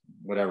just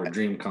whatever,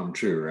 dream come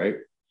true, right?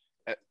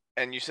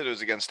 And you said it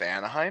was against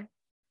Anaheim?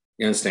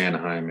 Against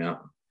Anaheim, yeah.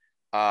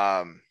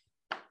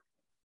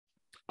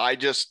 I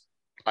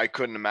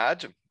couldn't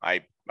imagine.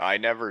 I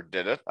never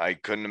did it. I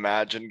couldn't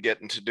imagine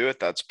getting to do it.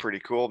 That's pretty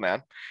cool,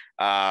 man.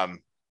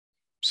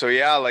 So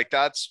yeah, like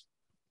that's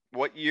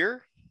what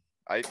year?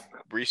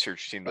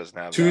 Research team doesn't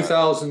have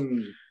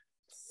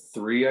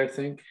 2003, I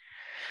think.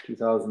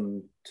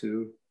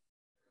 2002.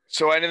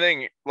 So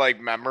anything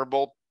like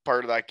memorable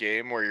part of that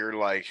game where you're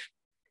like,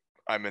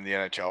 I'm in the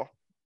NHL?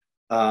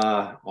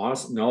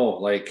 Honestly, no.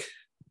 Like,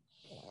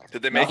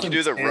 did they make you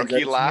do the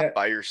rookie lap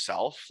by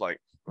yourself?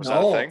 Like, was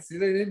that a thing? See,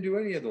 they didn't do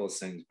any of those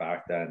things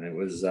back then. It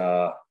was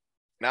now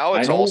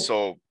it's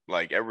also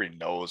like everybody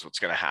knows what's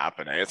gonna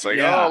happen. It's like,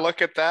 oh,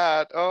 look at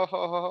that.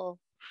 Oh.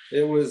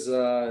 It was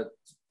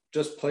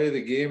just play the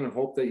game and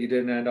hope that you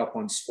didn't end up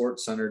on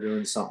Sports Center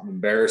doing something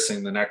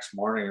embarrassing the next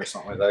morning or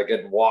something like that,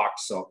 getting walked.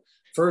 So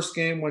first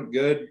game went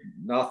good.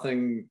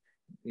 Nothing,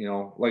 you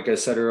know, like I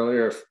said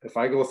earlier, if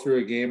I go through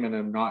a game and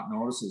I'm not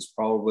noticed, it's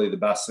probably the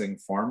best thing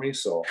for me.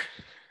 So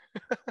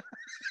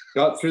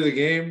got through the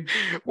game.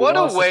 What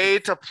a way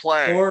to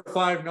play.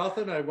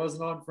 4-5-0. I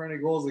wasn't on for any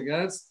goals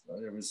against. I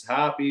was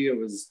happy. It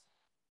was,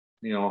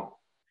 you know,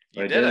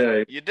 you did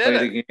it. You did it.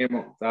 The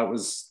game. That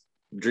was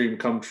dream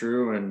come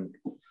true. And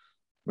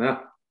yeah.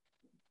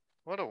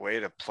 What a way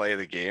to play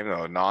the game,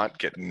 though, not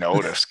get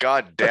noticed.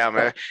 God damn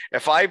it.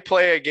 If I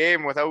play a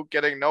game without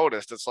getting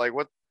noticed, it's like,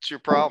 what's your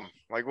problem?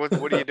 Like,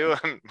 what are you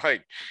doing?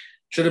 Like,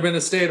 should have been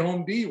a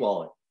stay-at-home D,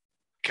 Wally.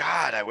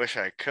 God, I wish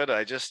I could.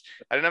 I didn't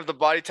have the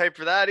body type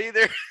for that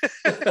either.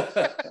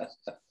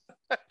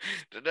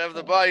 Didn't have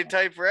the body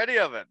type for any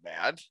of it,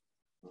 man.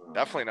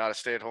 Definitely not a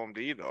stay-at-home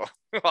D though.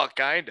 Well,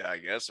 kinda, I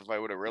guess, if I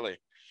would have really.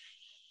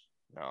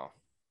 No.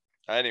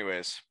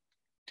 Anyways,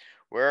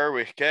 where are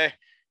we? Okay,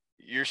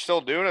 you're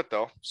still doing it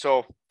though.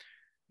 So,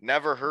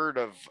 never heard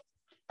of.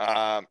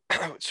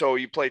 So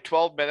you play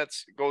 12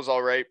 minutes, it goes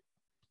all right.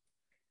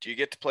 Do you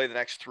get to play the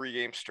next 3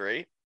 games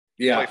straight?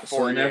 Yeah, play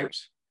 4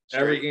 games.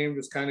 Every game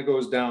just kind of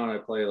goes down. I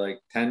play like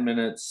 10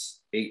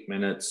 minutes, 8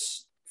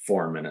 minutes,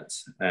 4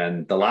 minutes,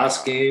 and the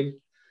last game,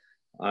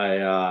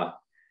 I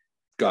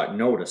got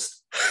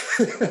noticed.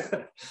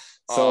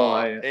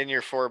 So in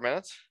your 4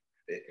 minutes.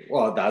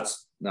 Well, that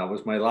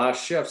was my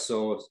last shift.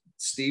 So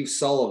Steve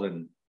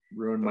Sullivan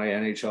ruined my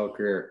NHL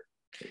career.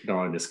 No,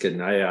 I'm just kidding.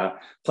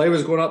 Play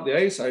was going up the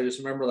ice. I just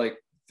remember like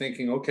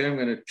thinking, okay, I'm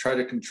going to try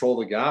to control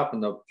the gap,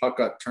 and the puck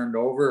got turned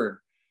over, and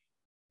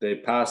they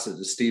passed it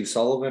to Steve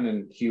Sullivan,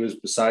 and he was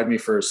beside me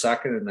for a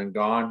second, and then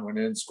gone, went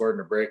in, scored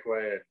in a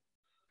breakaway, and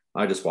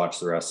I just watched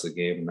the rest of the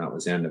game, and that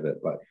was the end of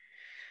it. But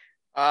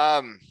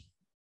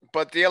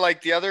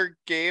like the other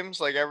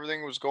games, like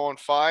everything was going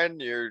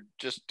fine. You're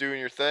just doing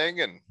your thing,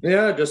 and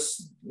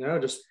just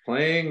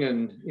playing,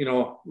 and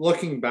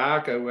looking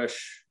back, I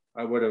wish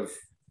I would have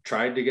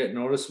tried to get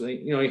noticed.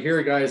 You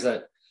hear guys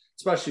that,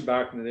 especially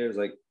back in the day, was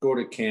like, go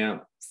to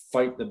camp,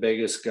 fight the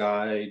biggest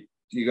guy.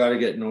 You got to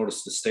get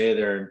noticed to stay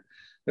there. And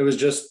it was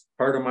just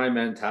part of my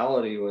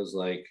mentality was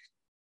like,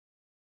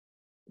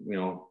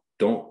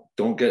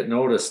 don't get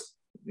noticed.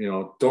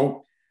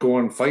 Don't go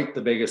and fight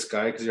the biggest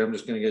guy because I'm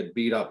just going to get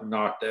beat up and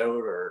knocked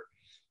out, or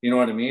you know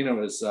what I mean? It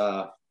was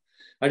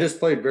I just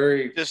played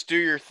very just do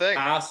your thing,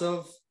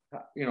 passive.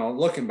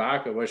 Looking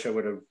back, I wish I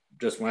would have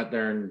just went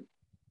there and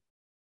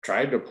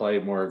tried to play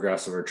more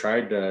aggressive or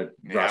tried to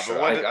rush.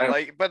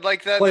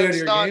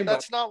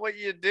 That's not what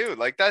you do.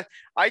 Like that,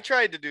 I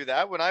tried to do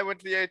that when I went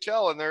to the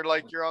HL, and they're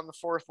like, you're on the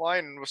 4th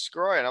line and with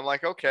Scroy, and I'm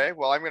like, okay,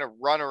 well, I'm gonna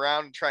run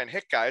around and try and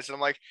hit guys, and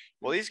I'm like,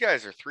 well, these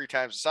guys are 3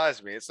 times the size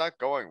of me. It's not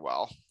going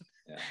well.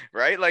 Yeah.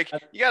 Right? Like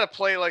you got to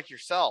play like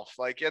yourself.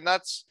 Like, and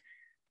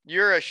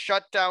you're a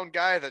shutdown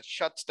guy that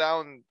shuts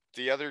down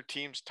the other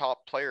team's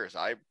top players.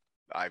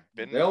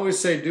 They always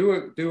say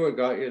do what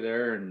got you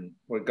there, and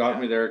what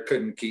got me there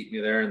couldn't keep me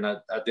there. And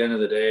that at the end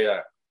of the day,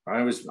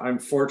 I'm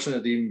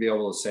fortunate to even be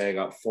able to say I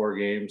got 4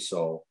 games.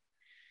 So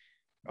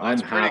I'm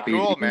happy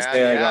to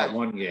say I got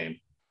 1 game.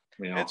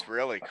 It's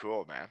really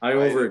cool, man. I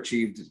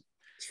overachieved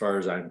as far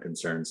as I'm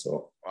concerned.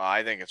 So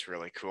I think it's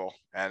really cool,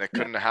 and it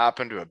couldn't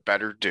happen to a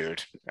better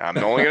dude. I'm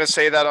only going to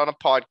say that on a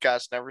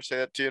podcast. Never say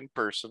that to you in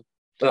person.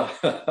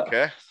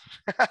 Okay.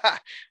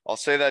 I'll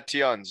say that to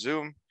you on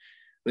Zoom.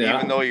 Yeah.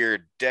 Even though you're a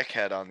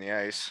dickhead on the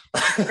ice.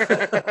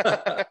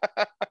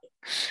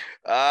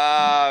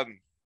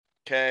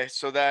 Okay,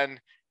 so then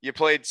you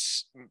played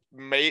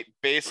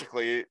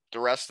basically the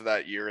rest of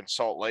that year in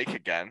Salt Lake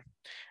again.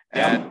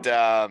 And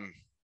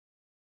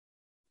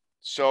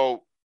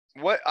so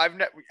what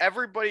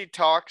everybody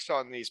talks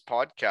on these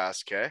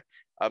podcasts, okay,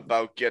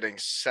 about getting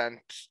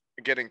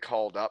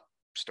called up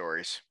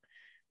stories.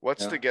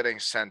 What's the getting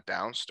sent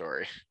down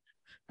story?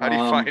 How do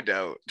you find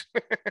out?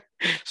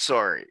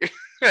 Sorry.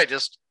 I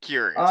just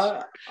curious.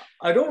 I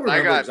don't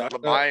remember. I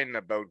got mine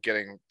about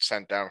getting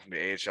sent down from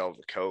the AHL to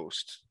the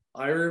coast.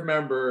 I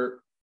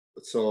remember.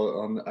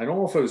 So I don't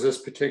know if it was this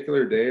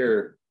particular day,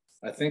 or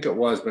I think it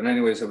was, but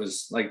anyways, it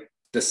was like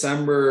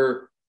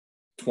December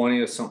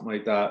 20th, something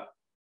like that.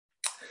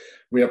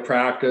 We have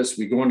practice.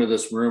 We go into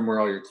this room where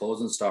all your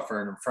clothes and stuff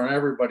are, and in front of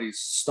everybody's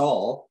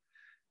stall,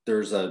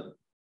 there's a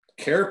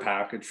care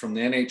package from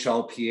the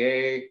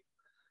NHLPA.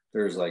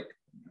 There's like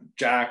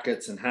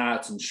jackets and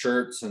hats and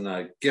shirts and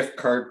a gift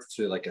card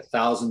to like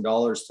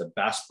 $1,000 to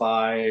Best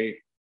Buy,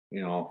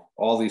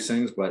 all these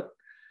things. But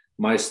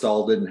my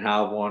stall didn't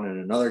have one,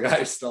 and another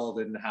guy's stall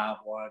didn't have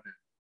one. And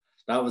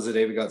that was the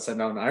day we got sent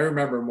down. I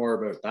remember more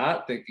about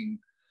that, thinking,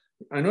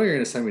 I know you're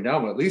going to send me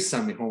down, but at least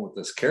send me home with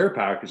this care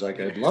package. Like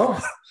I'd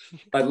love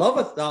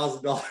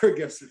 $1,000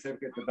 gift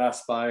certificate to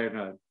Best Buy and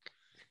a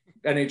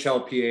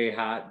NHLPA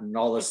hat and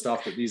all this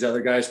stuff that these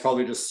other guys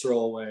probably just throw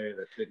away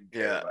that didn't.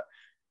 Yeah.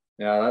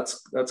 Yeah,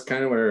 that's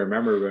kind of what I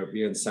remember about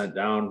being sent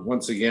down.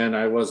 Once again,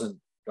 I wasn't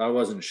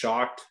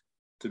shocked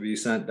to be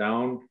sent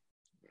down.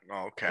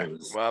 Okay.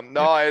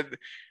 I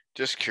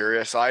just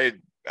curious. I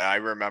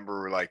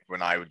remember like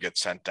when I would get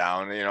sent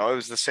down, it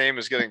was the same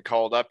as getting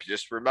called up. You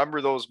just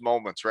remember those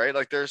moments, right?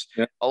 Like there's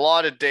a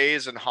lot of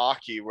days in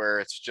hockey where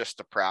it's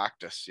just a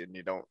practice and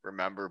you don't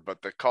remember,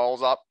 but the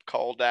calls up,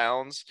 call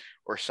downs,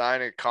 or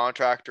signing a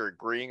contract or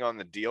agreeing on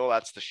the deal,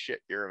 that's the shit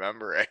you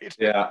remember, right?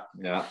 Yeah.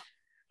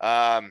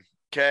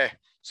 Okay,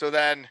 so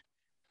then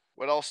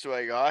what else do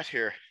I got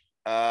here?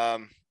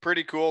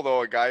 Pretty cool though.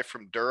 A guy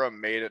from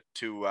Durham made it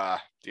to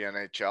the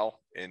NHL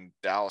in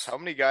Dallas. How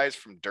many guys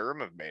from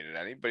Durham have made it?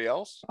 Anybody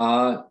else?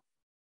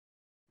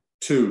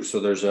 2. So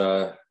there's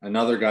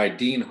another guy,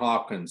 Dean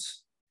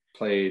Hopkins,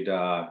 played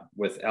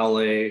with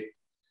LA,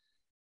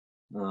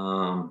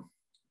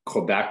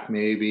 Quebec,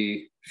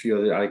 maybe a few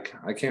other.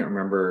 I can't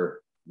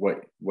remember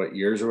what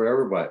years or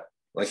whatever, but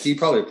like he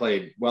probably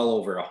played well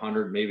over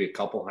 100, maybe a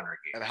couple hundred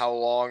games. And how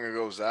long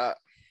ago was that?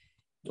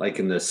 Like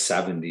in the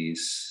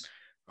 70s.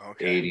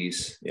 Okay.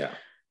 80s. Yeah.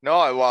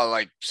 No, well,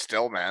 like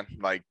still, man,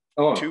 like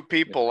 2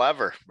 people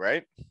ever,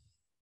 right?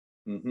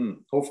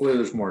 Hopefully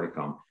there's more to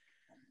come.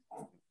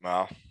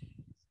 Well,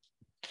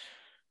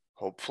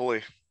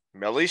 hopefully.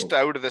 At least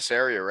out of this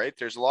area, right?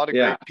 There's a lot of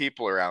great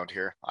people around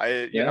here.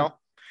 You know,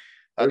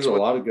 there's a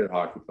lot of good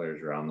hockey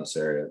players around this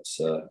area. It's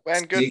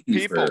and good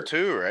people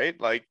too, right?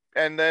 Like,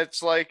 and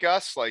that's like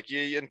us. Like,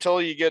 you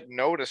until you get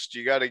noticed,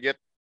 you got to get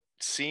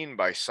seen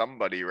by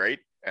somebody, right?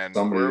 And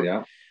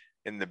we're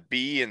in the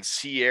B and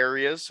C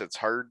areas. It's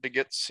hard to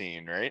get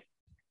seen, right?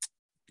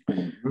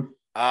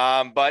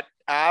 But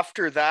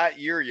after that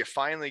year, you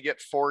finally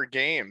get 4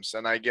 games,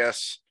 and I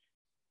guess,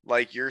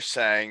 like you're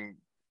saying,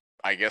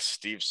 I guess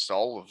Steve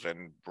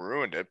Sullivan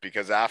ruined it,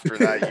 because after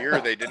that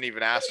year, they didn't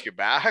even ask you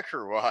back,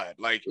 or what?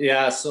 Like,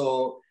 yeah.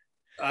 So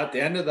at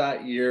the end of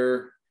that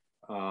year,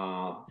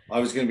 I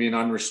was going to be an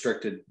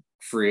unrestricted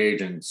free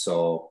agent.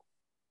 So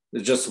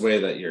it's just the way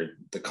that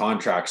the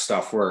contract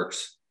stuff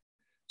works.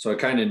 So I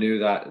kind of knew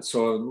that.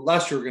 So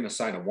unless you were going to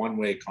sign a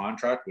one-way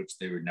contract, which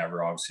they would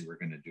never obviously were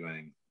going to do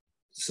anything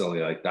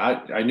silly like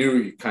that, I knew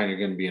you kind of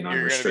going to be an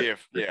unrestricted.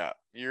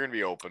 You're going to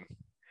be open.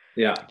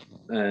 Yeah.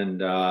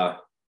 And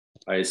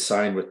I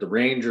signed with the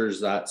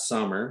Rangers that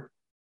summer,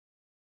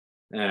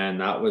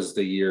 and that was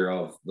the year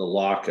of the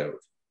lockout.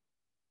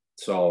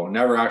 So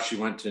never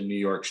actually went to New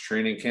York's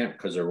training camp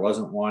because there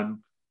wasn't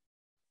one.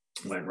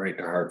 Went right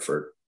to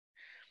Hartford.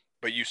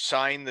 But you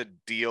signed the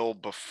deal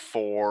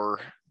before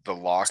the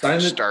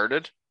lockout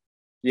started?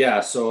 Yeah.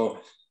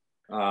 So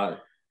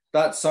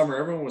that summer,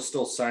 everyone was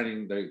still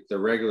signing the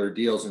regular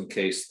deals in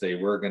case they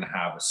were going to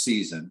have a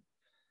season.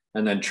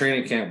 And then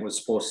training camp was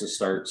supposed to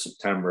start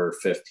September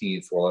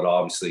 15th. Well, it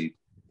obviously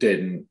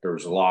didn't. There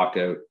was a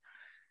lockout.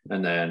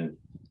 And then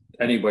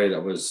anybody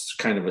that was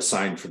kind of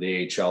assigned for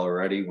the AHL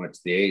already went to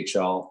the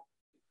AHL.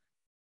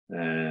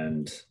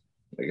 And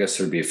I guess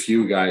there'd be a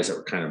few guys that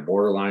were kind of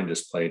borderline,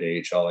 just played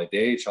AHL. Like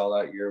the AHL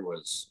that year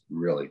was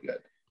really good.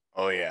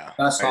 Oh, yeah.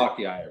 Best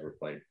hockey I ever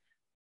played.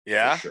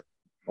 Yeah? Sure.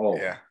 Oh,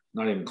 yeah.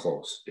 Not even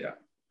close. Yeah.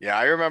 Yeah,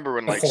 I remember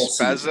when like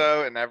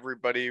Spezza and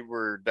everybody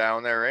were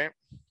down there, right?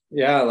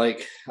 Yeah,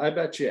 like I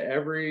bet you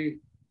every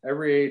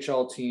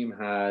AHL team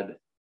had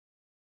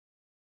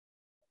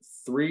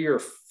 3 or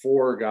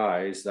 4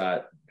 guys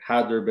that,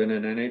 had there been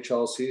an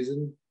NHL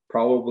season,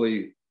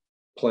 probably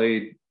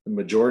played the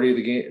majority of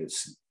the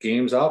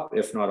games up,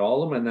 if not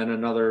all of them, and then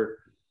another,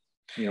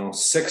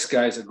 6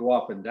 guys that go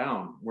up and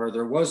down. Where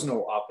there was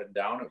no up and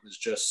down, it was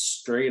just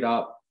straight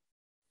up.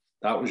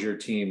 That was your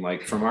team.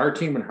 Like from our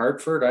team in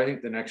Hartford, I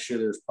think the next year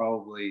there's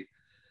probably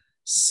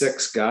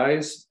 6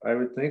 guys, I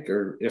would think,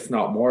 or if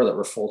not more, that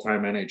were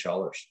full-time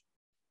NHLers.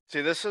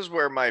 See, this is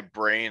where my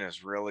brain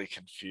is really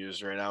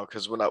confused right now,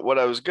 because what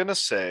I was going to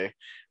say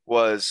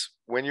was,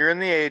 when you're in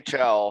the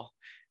AHL,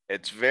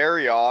 it's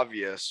very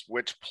obvious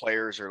which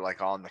players are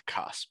like on the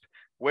cusp,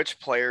 which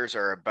players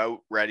are about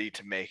ready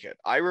to make it.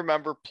 I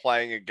remember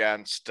playing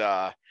against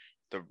the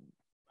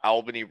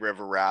Albany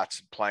River Rats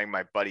and playing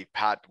my buddy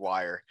Pat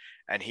Dwyer,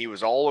 and he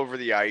was all over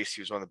the ice.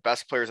 He was one of the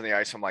best players on the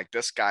ice. I'm like,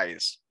 this guy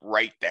is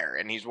right there,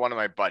 and he's one of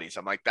my buddies.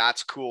 I'm like,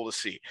 that's cool to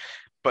see.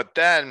 But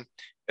then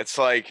it's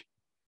like,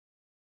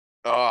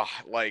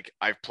 like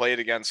I've played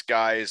against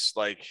guys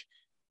like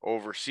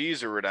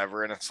overseas or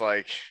whatever, and it's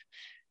like,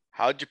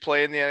 how'd you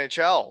play in the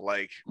NHL?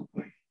 Like,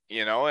 and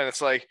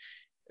it's like,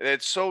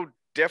 it's so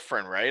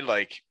different, right?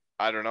 Like,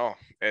 I don't know.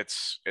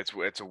 It's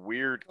a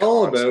weird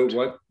all concept.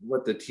 About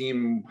what the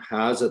team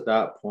has at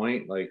that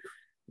point, like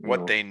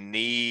what they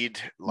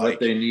need, like what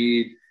they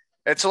need.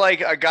 It's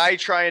like a guy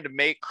trying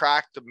to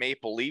crack the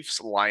Maple Leafs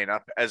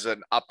lineup as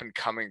an up and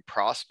coming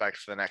prospect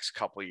for the next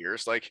couple of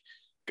years. Like,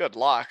 good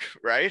luck,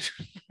 right?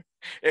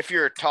 If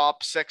you're a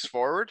top 6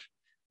 forward,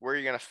 where are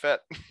you going to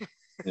fit?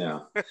 Yeah.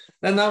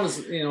 And that was,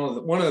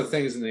 one of the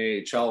things in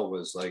the AHL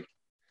was like,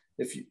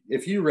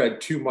 if you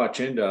read too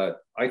much into,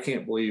 I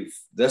can't believe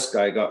this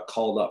guy got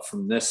called up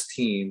from this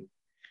team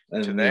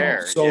and to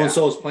there,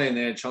 so-and-so is playing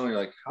the NHL, and you're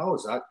like, how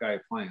is that guy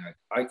playing?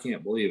 I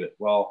can't believe it.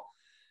 Well,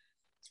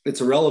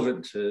 it's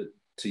irrelevant to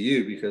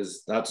you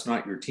because that's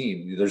not your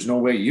team. There's no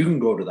way you can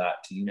go to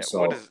that team.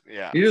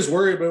 You just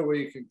worry about what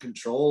you can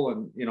control.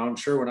 And, I'm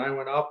sure when I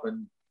went up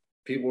and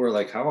people were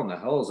like, how in the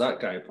hell is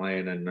that guy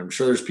playing? And I'm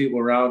sure there's people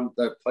around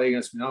that play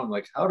against me now. I'm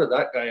like, how did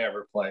that guy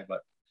ever play?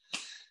 But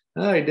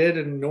I did,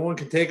 and no one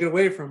can take it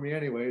away from me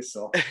anyway.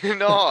 So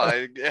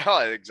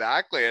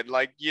exactly. And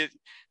like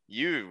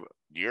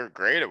you're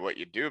great at what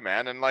you do,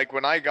 man. And like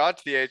when I got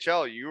to the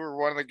AHL, you were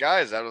one of the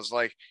guys that was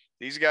like,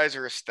 these guys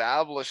are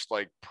established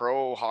like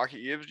pro hockey.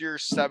 You're your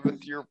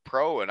 7th year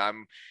pro, and I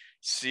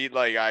see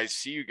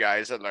you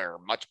guys that are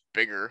much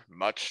bigger,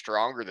 much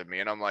stronger than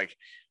me, and I'm like,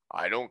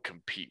 I don't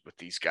compete with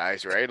these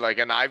guys, right? Like,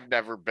 and I've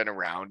never been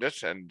around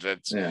it, and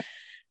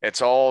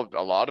it's all,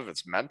 a lot of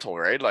it's mental,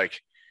 right? Like,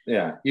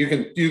 yeah, you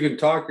can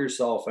talk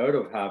yourself out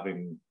of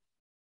having,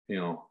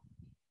 a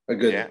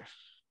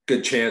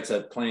good chance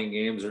at playing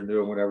games or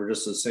doing whatever,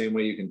 just the same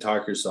way you can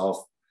talk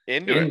yourself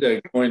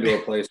into going to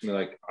a place and be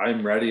like,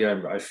 I'm ready.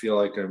 I feel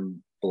like I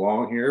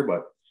belong here,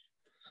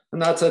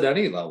 and that's at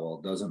any level.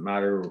 It doesn't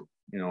matter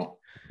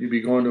you'd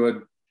be going to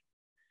a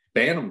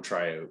Bantam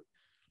tryout,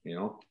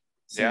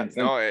 Same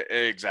thing. No,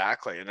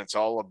 exactly. And it's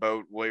all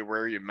about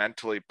where you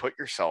mentally put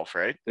yourself,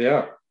 right?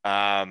 Yeah.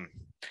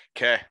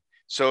 Okay.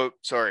 So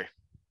sorry,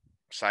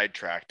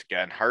 sidetracked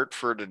again.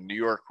 Hartford and New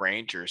York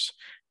Rangers.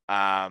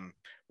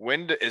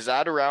 When is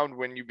that around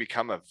when you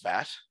become a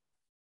vet?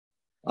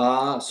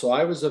 So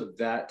I was a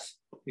vet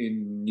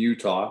in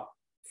Utah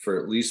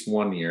for at least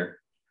 1 year.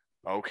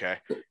 Okay.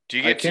 Do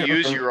you get to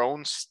use your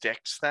own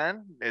sticks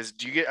then?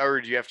 Do you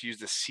have to use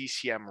the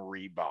CCM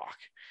Reebok?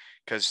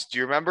 Because do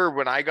you remember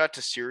when I got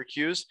to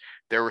Syracuse,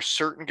 there were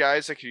certain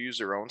guys that could use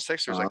their own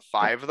sticks. There's like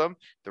 5 of them.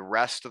 The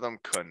rest of them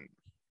couldn't.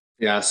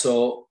 Yeah.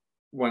 So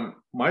when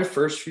my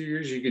first few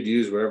years, you could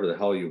use whatever the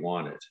hell you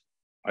wanted.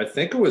 I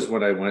think it was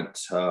when I went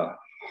to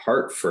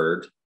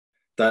Hartford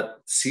that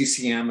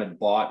CCM had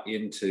bought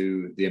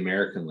into the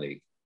American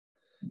League.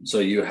 So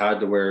you had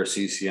to wear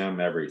CCM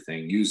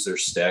everything, use their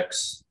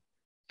sticks.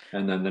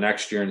 And then the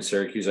next year in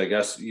Syracuse, I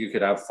guess you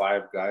could have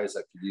 5 guys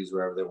that could use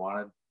wherever they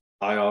wanted.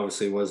 I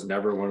obviously was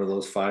never one of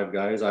those 5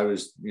 guys. I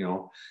was,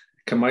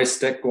 can my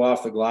stick go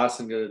off the glass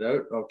and get it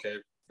out? Okay.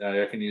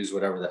 I can use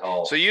whatever the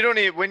hell. So you don't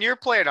need, when you're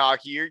playing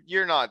hockey,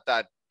 you're not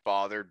that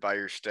bothered by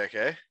your stick,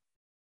 eh?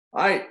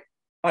 I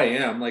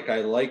am. Like,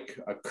 I like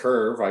a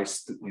curve.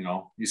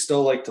 You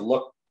still like to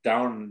look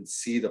down and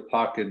see the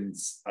puck and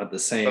at the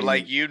same. But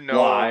like, you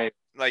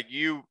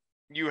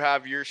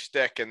have your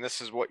stick and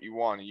this is what you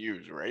want to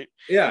use, right?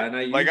 Yeah. And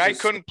I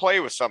couldn't play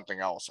with something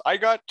else. I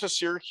got to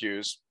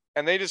Syracuse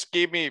and they just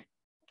gave me,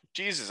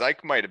 Jesus, I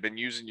might have been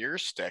using your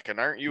stick. And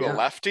aren't you a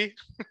lefty?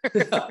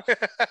 Yeah.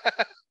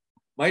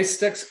 My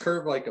sticks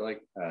curve like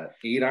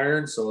 8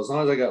 iron. So as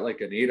long as I got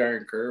like an 8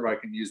 iron curve, I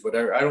can use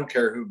whatever. I don't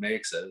care who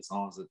makes it as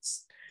long as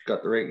it's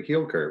got the right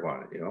heel curve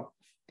on it,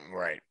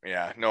 Right.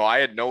 Yeah. No, I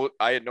had no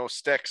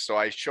sticks. So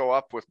I show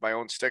up with my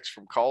own sticks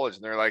from college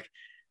and they're like,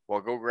 well,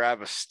 go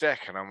grab a stick.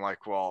 And I'm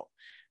like, well,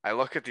 I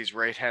look at these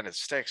right-handed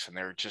sticks and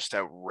they're just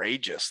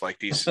outrageous, like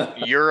these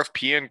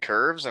European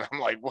curves. And I'm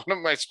like, what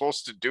am I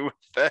supposed to do with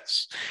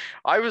this?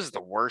 I was the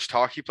worst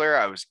hockey player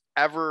I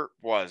ever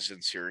was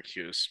in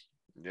Syracuse,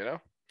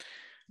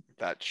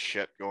 that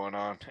shit going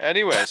on.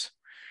 Anyways,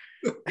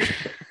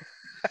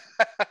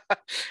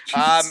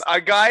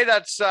 a guy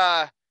that's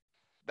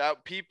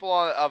that people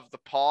of the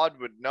pod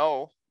would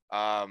know,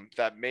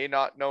 that may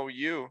not know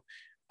you,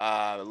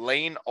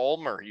 Lane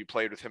Ulmer. You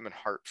played with him in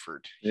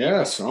Hartford.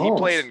 Yes, he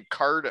played in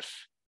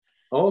Cardiff.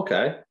 Oh,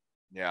 okay.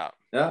 Yeah.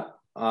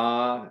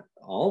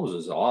 Ulms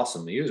is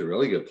awesome. He was a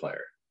really good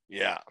player.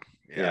 Yeah.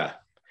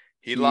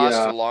 He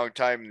lasted a long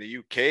time in the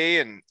UK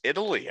and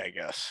Italy, I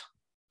guess.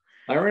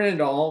 I ran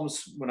into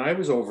Ulms when I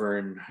was over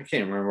in, I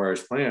can't remember where I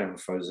was playing,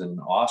 if I was in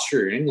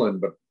Austria or England,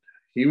 but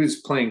he was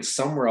playing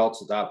somewhere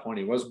else at that point.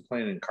 He wasn't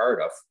playing in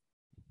Cardiff.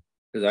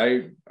 Because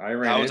I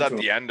ran into at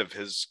the end of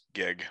his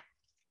gig.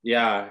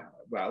 Yeah.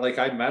 Like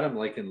I met him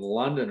like in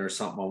London or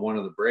something on one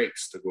of the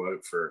breaks to go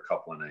out for a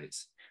couple of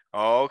nights.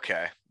 Oh,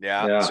 okay.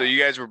 Yeah. So you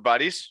guys were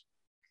buddies?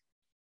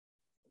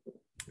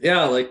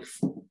 Yeah.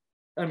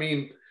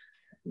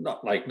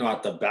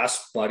 Not the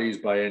best buddies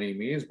by any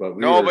means, but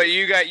but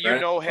you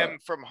know him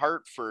from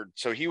Hartford.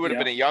 So he would have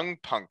been a young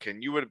punk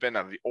and you would have been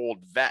an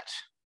old vet.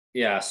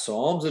 Yeah. So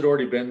Ulms had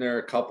already been there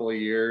a couple of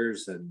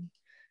years. And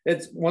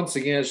it's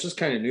just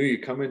kind of new. You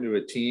come into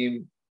a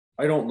team.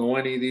 I don't know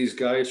any of these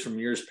guys from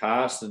years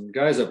past, and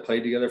guys that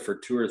played together for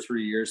 2 or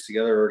 3 years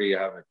together already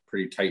have a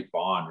pretty tight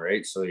bond,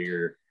 right? So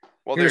you're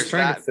just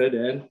trying to fit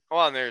in.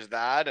 Well, and there's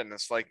that, and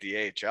it's like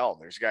the AHL.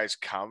 There's guys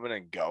coming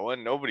and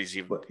going. Nobody's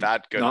even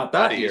that good. Not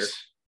that year.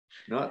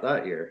 Not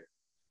that year.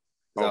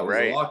 That was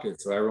a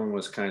lockout, so everyone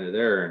was kind of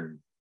there. And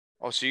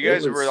so you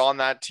guys were on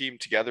that team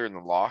together in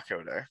the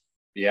lockout, eh?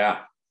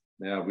 Yeah.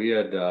 We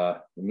had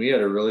a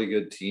really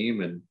good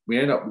team, and we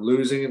ended up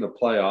losing in the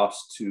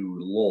playoffs to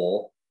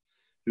Lowell,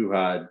 who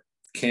had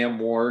Cam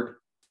Ward,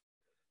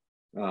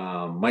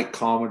 Mike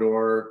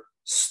Commodore,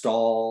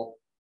 Stahl,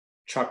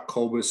 Chuck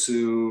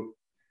Kobasu,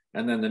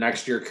 and then the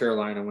next year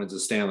Carolina wins the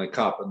Stanley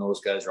Cup, and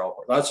those guys are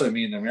all. That's what I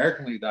mean. The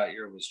American League that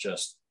year was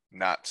just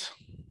nuts.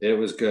 It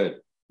was good,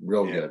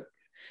 real good.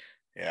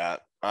 Yeah,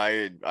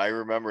 I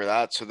remember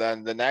that. So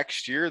then the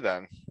next year,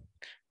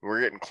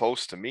 we're getting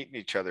close to meeting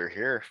each other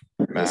here.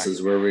 This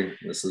is where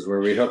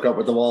we hook up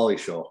with the Wally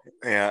show.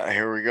 Yeah,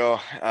 here we go.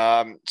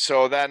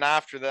 So then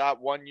after that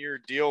 1 year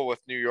deal with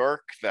New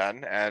York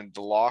and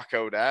the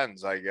lockout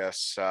ends, I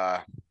guess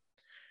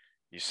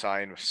you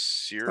sign with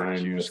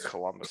Syracuse,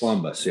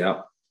 Columbus,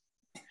 yeah.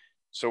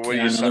 So what do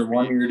you another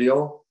 1 year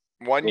deal?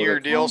 1 year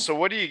deal. So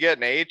what do you get?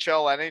 An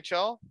AHL,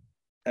 NHL?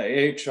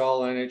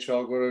 AHL,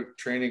 NHL, go to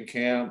training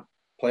camp,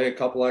 play a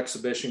couple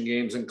exhibition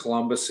games in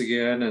Columbus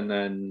again, and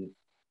then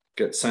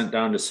get sent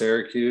down to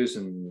Syracuse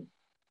and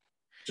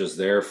just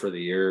there for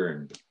the year,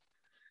 and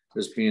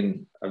just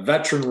being a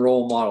veteran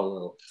role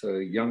model to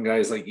young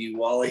guys like you,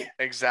 Wally.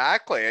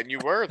 Exactly. And you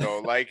were, though.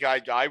 Like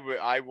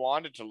I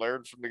wanted to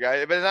learn from the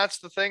guy, but that's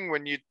the thing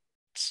when you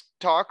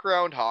talk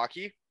around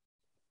hockey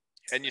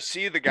and you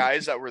see the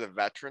guys that were the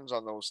veterans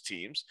on those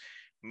teams,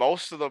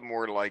 most of them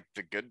were like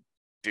the good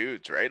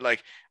dudes, right?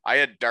 Like I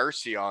had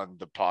Darcy on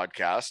the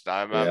podcast.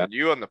 I'm having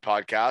you on the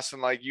podcast,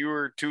 and like you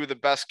were two of the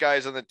best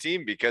guys on the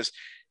team because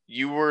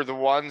you were the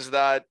ones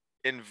that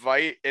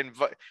invite.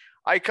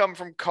 I come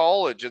from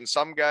college, and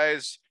some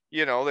guys,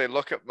 you know, they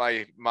look at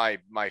my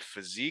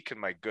physique and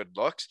my good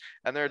looks,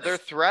 and they're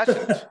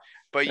threatened.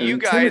 But you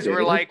guys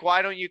were like,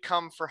 why don't you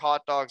come for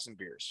hot dogs and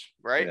beers,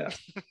 right?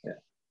 Yeah.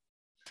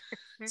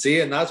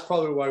 See, and that's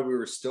probably why we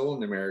were still in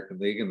the American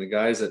League, and the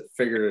guys that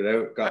figured it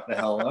out got the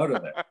hell out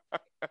of there.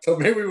 So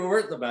maybe we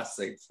weren't the best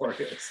thing for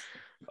you.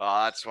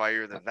 Oh, that's why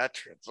you're the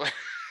veterans.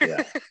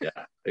 Yeah,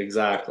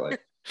 exactly.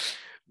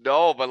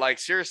 No, but like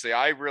seriously,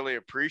 I really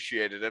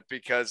appreciated it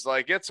because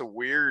like it's a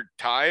weird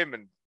time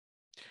in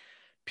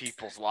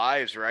people's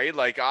lives, right?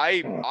 Like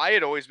I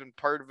had always been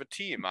part of a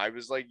team. I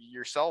was like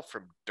yourself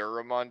from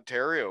Durham,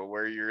 Ontario,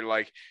 where you're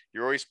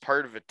always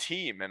part of a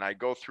team. And I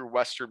go through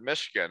Western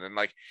Michigan, and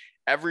like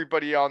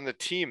everybody on the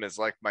team is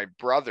like my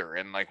brother,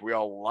 and like we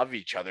all love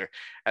each other.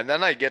 And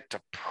then I get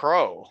to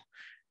pro,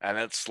 and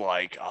it's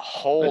like a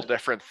whole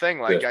different thing.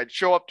 Like I'd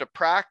show up to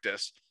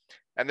practice,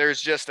 and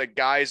there's just a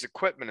guy's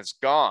equipment is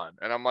gone.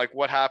 And I'm like,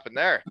 what happened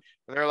there?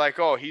 And they're like,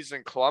 oh, he's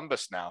in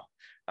Columbus now.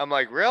 I'm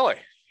like, really?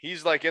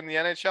 He's like in the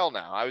NHL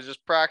now. I was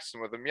just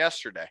practicing with him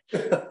yesterday.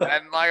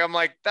 And like, I'm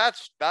like,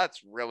 that's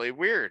really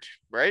weird,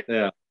 right?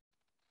 Yeah.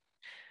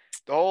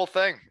 The whole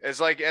thing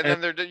is like, and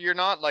then you're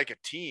not like a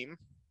team.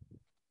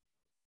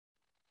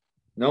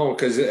 No,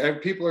 because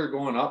people are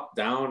going up,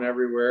 down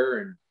everywhere.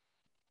 And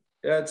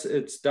yeah,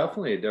 it's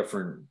definitely a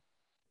different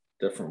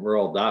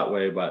world that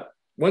way. But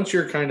once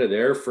you're kind of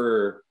there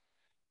for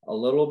a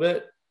little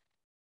bit,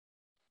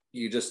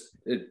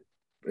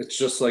 it's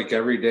just like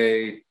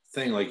everyday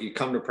thing. Like you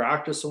come to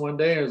practice one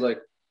day and it's like,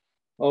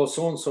 oh,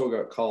 so-and-so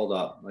got called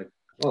up. Like,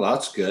 oh,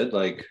 that's good.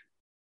 Like,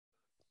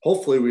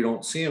 hopefully we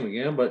don't see him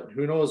again, but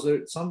who knows,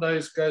 some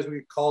days guys we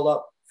get called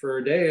up for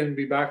a day and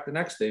be back the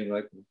next day.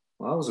 Like,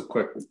 well, that was a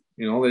quick,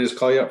 they just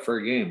call you up for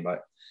a game,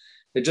 but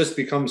it just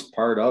becomes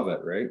part of it,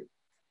 right?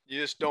 You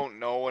just don't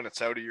know when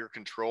it's out of your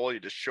control. You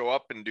just show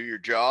up and do your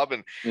job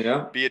and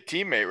be a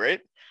teammate,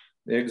 right?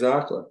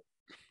 Exactly.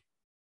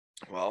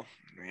 Well,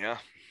 yeah,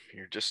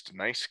 you're just a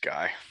nice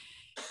guy.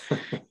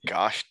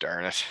 Gosh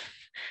darn it.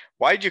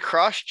 Why'd you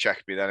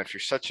cross-check me then if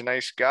you're such a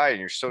nice guy and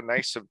you're so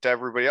nice to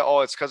everybody? Oh,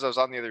 it's because I was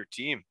on the other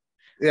team.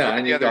 Yeah,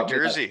 and the other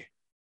jersey.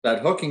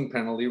 That hooking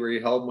penalty where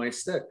you held my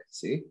stick,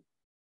 see?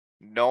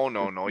 No.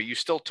 You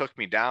still took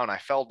me down. I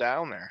fell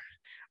down there.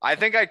 I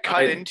think I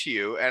cut into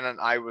you, and then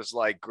I was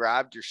like,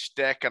 grabbed your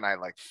stick, and I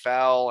like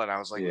fell, and I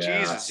was like,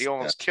 Jesus, he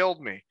almost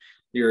killed me.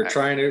 You were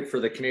trying out for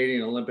the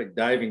Canadian Olympic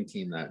diving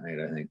team that night,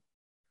 I think.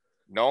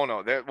 No.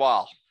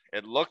 Well,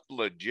 it looked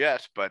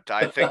legit, but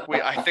I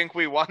think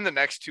we won the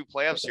next two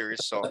playoff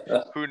series. So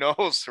who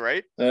knows,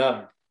 right?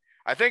 Yeah.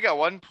 I think at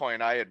one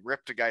point I had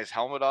ripped a guy's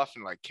helmet off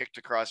and like kicked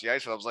across the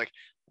ice. And I was like,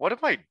 what am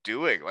I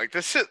doing? Like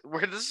this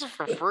is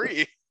for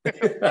free.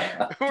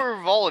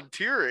 We're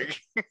volunteering.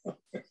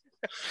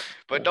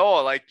 But no,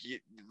 like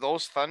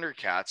those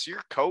Thundercats,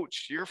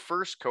 your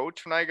first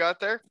coach when I got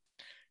there,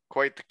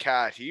 quite the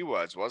cat he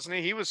was, wasn't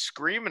he? He was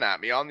screaming at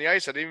me on the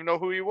ice. I didn't even know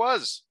who he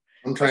was.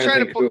 I'm trying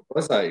to think who it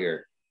was that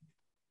year.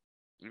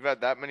 You've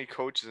had that many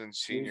coaches in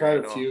senior.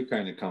 We've had a few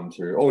kind of come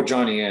through. Oh,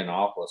 Johnny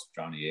Anopoulos,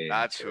 Johnny A.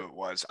 That's who it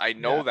was. I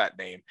know that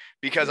name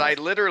because I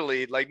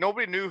literally, like,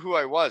 nobody knew who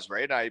I was,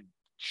 right? I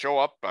show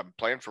up, I'm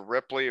playing for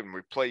Ripley, and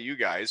we play you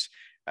guys,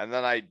 and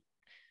then I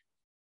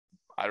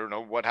don't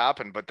know what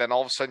happened, but then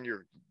all of a sudden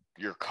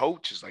your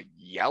coach is like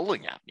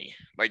yelling at me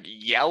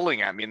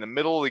in the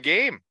middle of the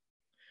game.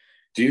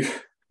 Do you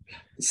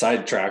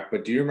sidetrack?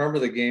 But do you remember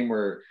the game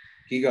where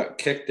he got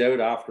kicked out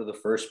after the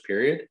first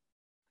period?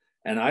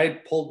 And I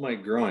had pulled my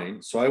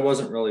groin, so I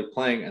wasn't really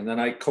playing. And then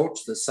I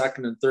coached the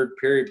second and third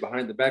period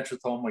behind the bench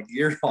with all my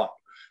gear on.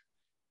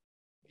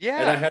 Yeah.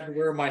 And I had to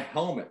wear my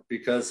helmet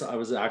because I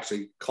was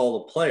actually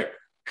called a player.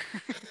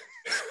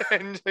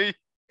 And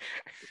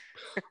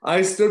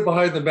I stood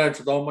behind the bench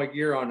with all my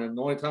gear on, and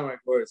the only time I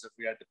go is if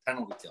we had the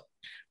penalty kill.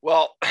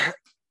 Well,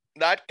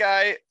 that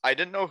guy, I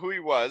didn't know who he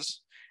was.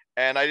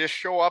 And I just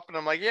show up and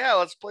I'm like, yeah,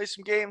 let's play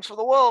some games for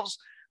the Wolves.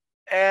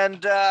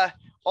 And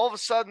all of a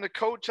sudden, the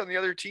coach on the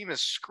other team is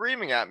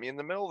screaming at me in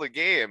the middle of the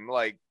game,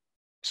 like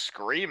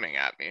screaming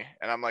at me.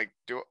 And I'm like,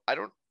 I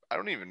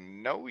don't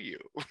even know you.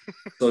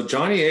 So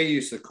Johnny A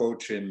used to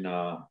coach in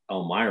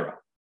Elmira.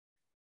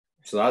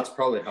 So that's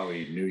probably how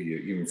he knew you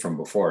even from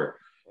before.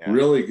 Yeah.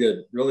 Really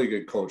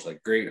good coach,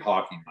 like great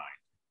hockey mind.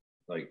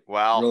 Like,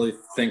 wow, really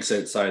thinks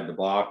outside the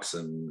box.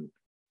 And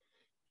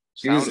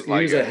he was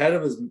ahead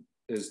of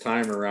his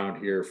time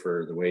around here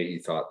for the way he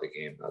thought the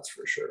game. That's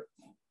for sure.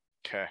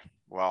 Okay.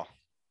 Well,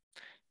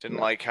 didn't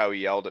like how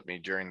he yelled at me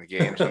during the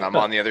games when I'm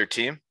on the other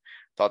team.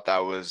 Thought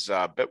that was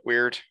a bit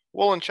weird.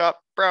 Woolen Chop,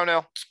 Brown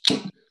Ale.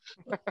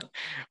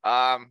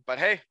 But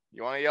hey,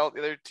 you want to yell at the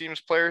other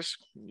team's players?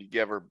 You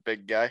give her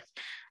big guy.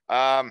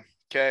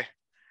 Okay.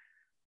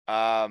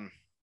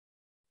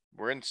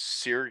 We're in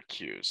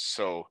Syracuse.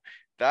 So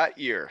that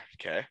year,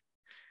 okay,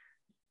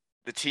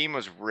 the team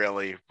was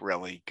really,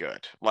 really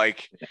good.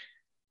 Like,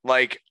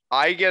 like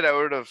I get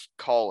out of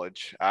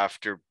college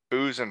after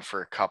boozing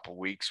for a couple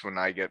weeks when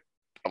I get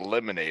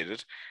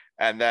eliminated,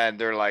 and then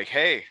they're like,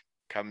 "Hey,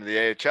 come to the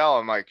AHL."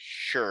 I'm like,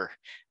 "Sure."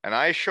 And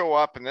I show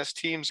up, and this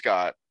team's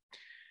got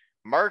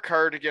Mark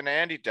Hardigan,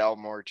 Andy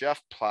Delmore,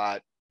 Jeff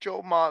Platt,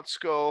 Joe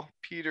Motzko,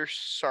 Peter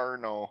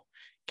Sarno,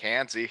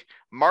 Kansi,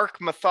 Mark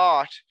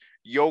Mathot,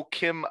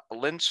 Joachim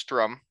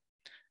Lindstrom,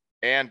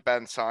 and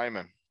Ben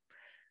Simon.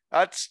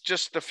 That's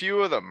just a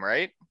few of them,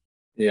 right?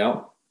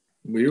 Yeah.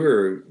 We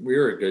were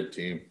a good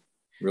team.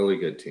 Really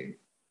good team.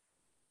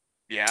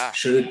 Yeah.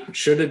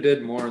 Should have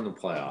did more in the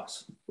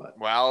playoffs. But.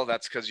 Well,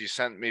 that's because you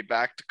sent me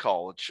back to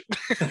college.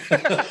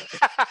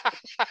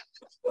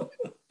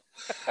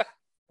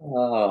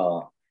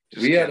 Oh,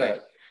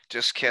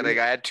 just kidding.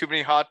 I had too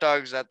many hot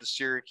dogs at the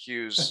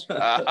Syracuse.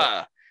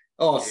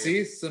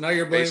 See, so now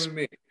you're blaming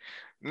me.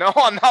 No,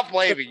 I'm not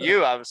blaming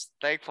you. I was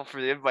thankful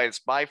for the invite.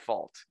 It's my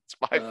fault. It's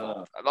my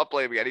fault. I'm not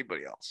blaming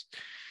anybody else.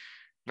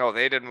 No,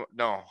 they didn't.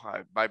 No,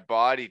 my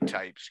body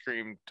type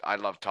screamed, "I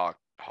love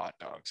hot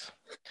dogs."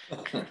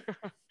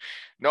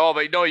 No,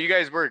 but no, you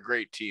guys were a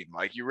great team.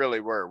 Like, you really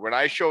were. When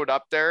I showed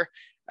up there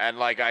and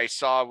like I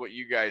saw what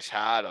you guys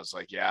had, I was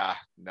like, yeah,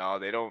 no,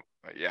 they don't.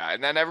 Yeah.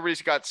 And then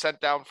everybody's got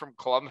sent down from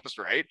Columbus,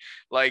 right?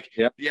 Like,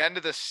 the end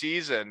of the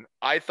season,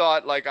 I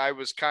thought like I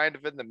was kind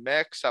of in the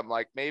mix. I'm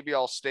like, maybe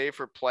I'll stay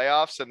for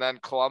playoffs. And then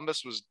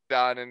Columbus was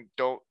done and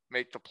don't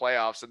make the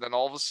playoffs. And then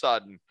all of a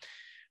sudden,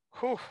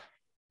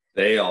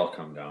 they all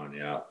come down.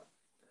 Yeah.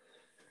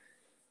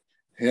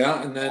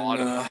 Yeah. And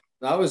then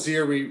that was the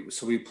year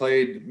we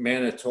played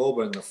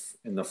Manitoba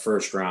in the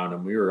first round,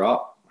 and we were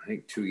up, I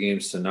think,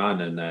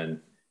 2-0, and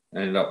then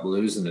ended up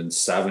losing in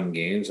 7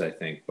 games, I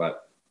think.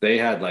 But they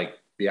had like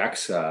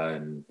Bieksa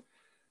and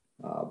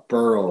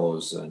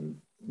Burrows,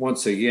 and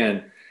once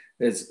again,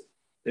 it's,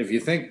 if you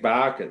think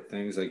back at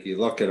things, like you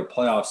look at a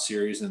playoff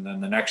series, and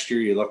then the next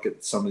year you look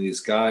at some of these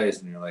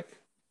guys, and you're like,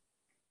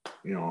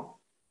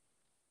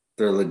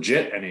 they're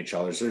legit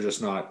NHLers. They're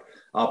just not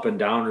up and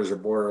downers or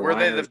borderliners. Were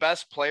they the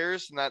best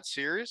players in that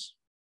series?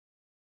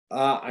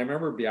 I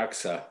remember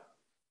Bieksa.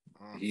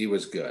 He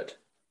was good.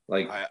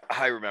 Like,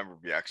 I remember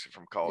Bieksa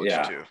from college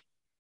too.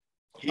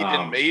 He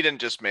didn't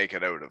just make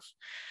it out of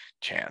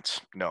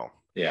chance. No.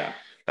 Yeah.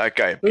 That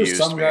guy abused There's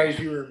some me. guys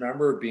you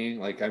remember being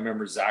like, I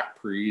remember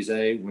Zach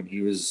Parise when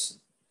he was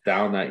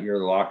down that year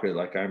locker.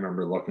 Like, I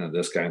remember looking at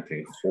this guy and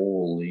thinking,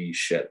 holy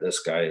shit, this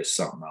guy is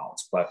something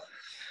else. But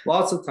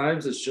lots of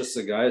times it's just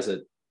the guys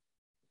that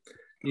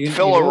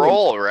fill a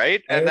role,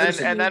 right? And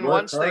then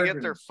once they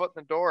get their foot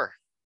in the door.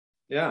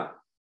 Yeah.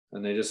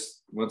 And they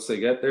just, once they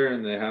get there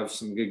and they have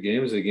some good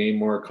games, they gain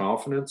more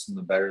confidence, and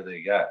the better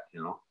they get,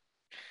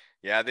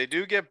 Yeah, they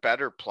do get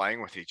better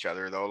playing with each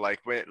other though.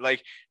 Like,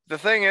 the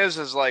thing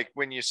is like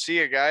when you see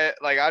a guy,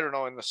 like, I don't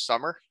know, in the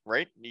summer,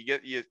 right? You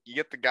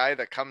get the guy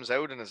that comes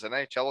out in his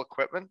NHL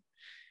equipment,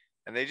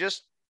 and they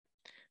just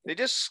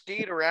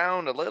skate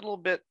around a little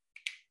bit.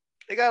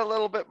 They got a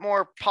little bit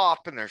more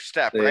pop in their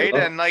step, right?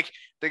 And like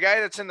the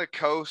guy that's in the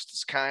coast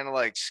is kind of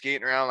like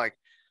skating around like,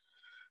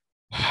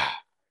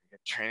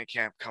 training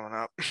camp coming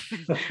up.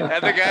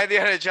 And the guy in the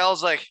NHL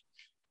is like,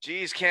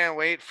 geez, can't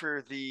wait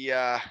for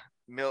the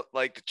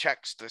the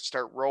checks to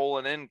start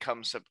rolling in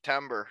come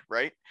September,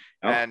 right?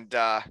 Oh. And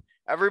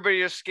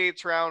everybody just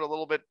skates around a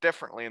little bit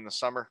differently in the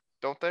summer,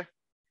 don't they?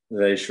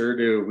 They sure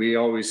do. We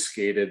always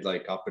skated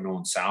like up in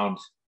Owen Sound,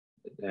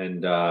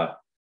 and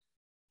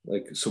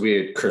so we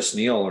had Chris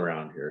Neal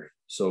around here.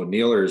 So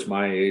Nealer is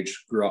my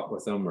age, grew up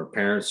with him. Our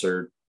parents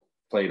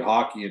played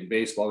hockey and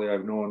baseball.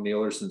 I've known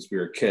Nealer since we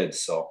were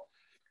kids. So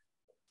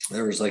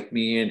there was like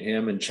me and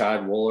him and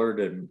Chad Woolard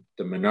and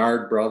the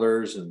Menard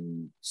brothers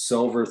and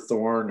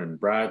Silverthorne and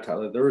Brad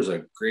Tyler. There was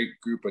a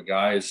great group of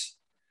guys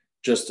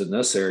just in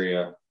this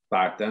area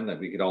back then that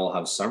we could all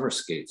have summer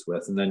skates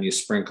with. And then you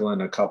sprinkle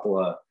in a couple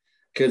of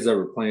kids that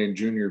were playing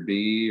junior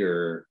B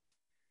or,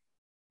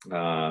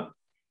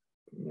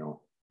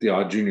 the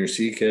odd junior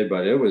C kid,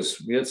 but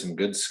we had some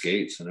good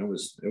skates, and it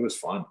was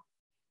fun.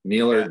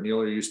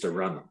 Nealer used to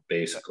run them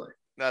basically.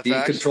 He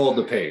controlled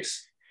the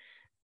pace.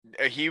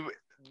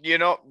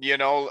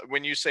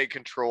 When you say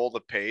control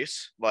the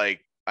pace,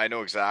 like, I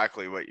know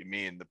exactly what you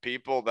mean. The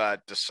people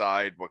that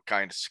decide what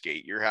kind of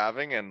skate you're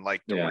having, and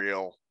like the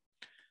real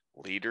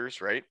leaders,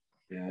 right?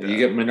 Yeah, you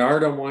get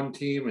Menard on one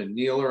team and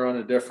Nealer on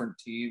a different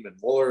team and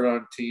Woolard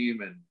on a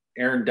team and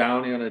Aaron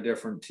Downey on a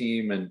different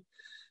team. And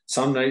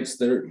some nights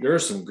there are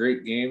some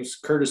great games.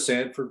 Curtis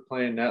Sanford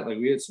playing that. Like,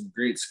 we had some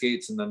great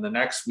skates. And then the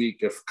next week,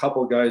 if a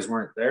couple of guys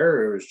weren't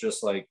there, it was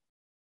just like,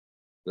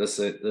 this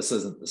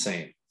isn't the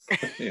same.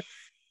 Yeah.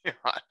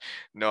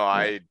 No,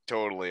 I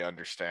totally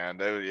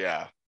understand.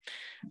 Yeah.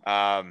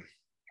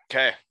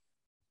 Okay.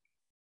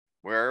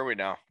 Where are we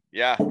now?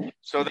 Yeah.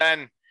 So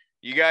then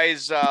you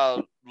guys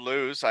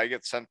lose. I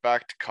get sent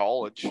back to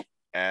college,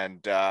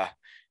 and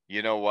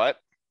you know what?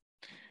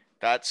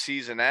 That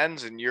season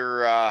ends, and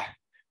you're a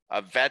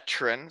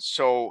veteran.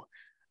 So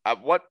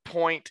at what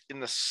point in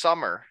the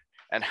summer,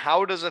 and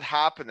how does it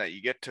happen that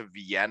you get to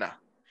Vienna?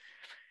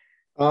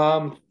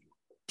 The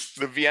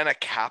Vienna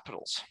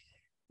Capitals.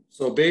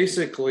 So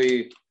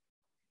basically,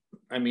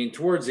 I mean,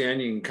 towards the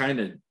end, you can kind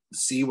of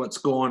see what's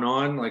going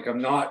on. Like,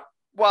 I'm not.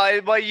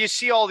 Well, you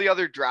see all the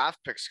other draft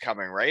picks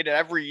coming, right?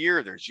 Every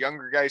year there's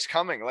younger guys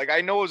coming. Like,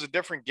 I know it was a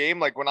different game.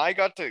 Like, when I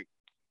got to,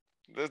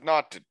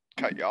 not to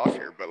cut you off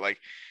here, but like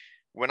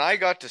when I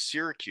got to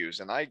Syracuse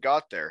and I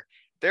got there,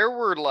 there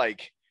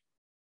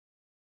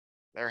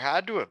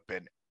had to have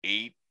been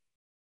 8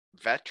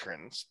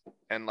 veterans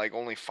and like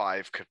only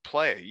 5 could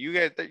play.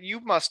 You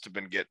must have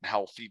been getting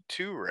healthy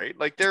too, right?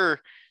 Like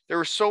there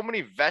were so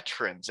many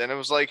veterans, and it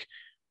was like,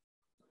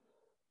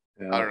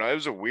 I don't know, it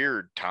was a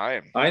weird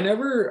time. I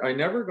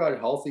never got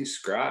healthy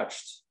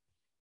scratched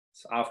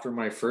after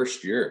my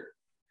first year.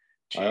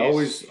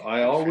 Jeez,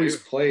 I always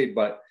played,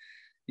 but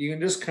you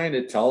can just kind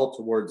of tell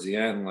towards the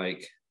end,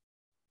 like,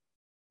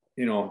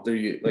 you know, there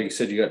like you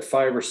said, you got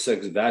 5 or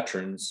 6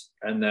 veterans,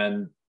 and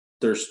then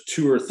there's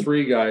 2 or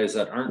 3 guys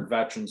that aren't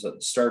veterans at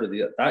the start of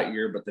that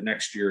year, but the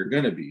next year are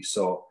going to be.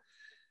 So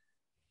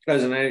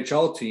as an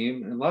NHL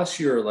team, unless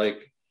you're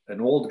like an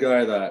old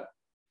guy that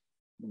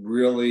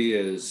really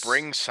is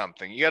bring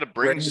something, you got to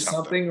bring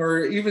something,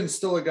 or even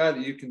still a guy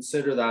that you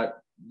consider that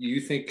you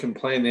think can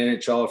play in the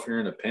NHL if you're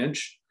in a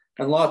pinch.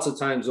 And lots of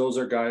times those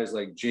are guys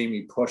like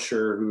Jamie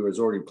Pusher, who has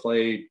already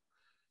played,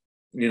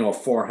 you know,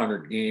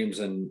 400 games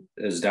and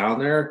is down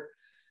there.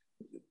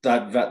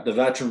 The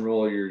veteran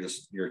role,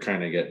 you're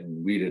kind of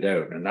getting weeded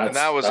out, and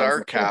that was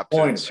our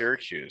captain in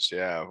Syracuse.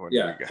 Yeah,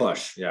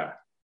 Push. Yeah,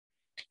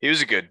 he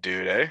was a good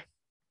dude, eh?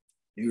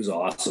 He was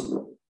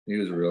awesome. He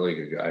was a really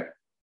good guy.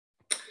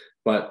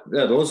 But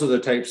yeah, those are the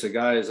types of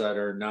guys that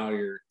are now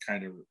your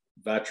kind of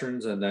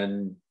veterans, and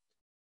then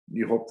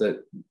you hope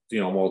that, you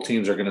know, well,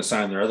 teams are going to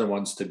sign their other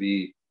ones to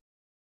be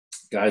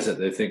guys that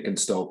they think can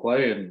still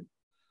play, and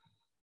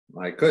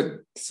I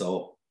couldn't.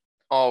 So,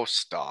 oh,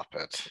 stop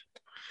it.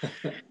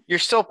 You're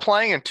still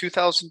playing in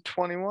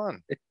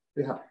 2021.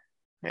 Yeah.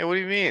 Hey, what do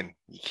you mean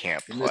you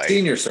can't play? In the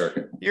senior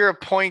circuit. You're a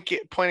point of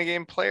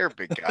game player,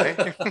 big guy.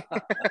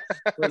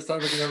 First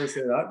time I can ever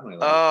say that in my life.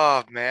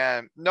 Oh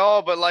man,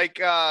 no, but like,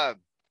 no,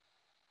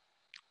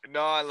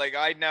 like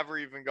I never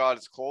even got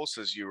as close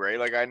as you, right?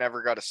 Like I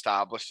never got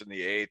established in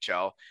the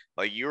AHL.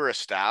 Like you were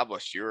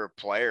established, you were a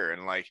player,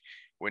 and like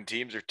when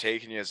teams are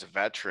taking you as a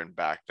veteran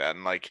back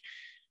then, like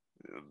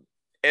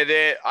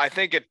I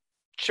think it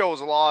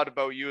shows a lot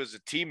about you as a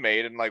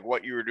teammate and like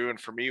what you were doing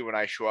for me when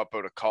I show up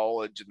out of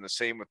college, and the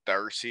same with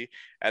Darcy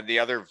and the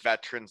other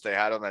veterans they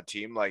had on that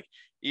team. Like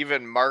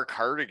even Mark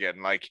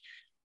Hartigan, like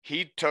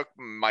he took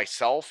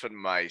myself and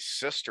my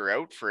sister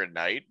out for a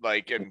night,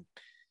 like, and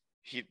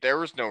there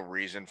was no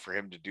reason for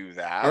him to do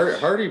that.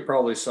 Hardy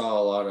probably saw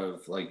a lot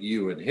of like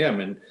you and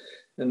him,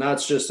 and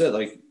that's just it.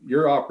 Like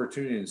your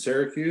opportunity in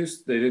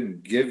Syracuse, they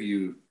didn't give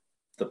you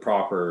the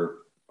proper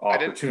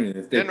opportunity.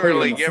 They didn't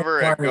really give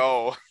her a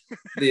go.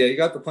 Yeah, you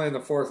got to play in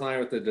the 4th line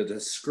with the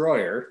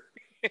destroyer,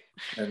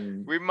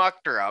 and we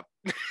mucked her up.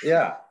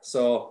 Yeah,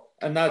 so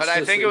and that's. But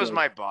I think it was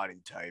my body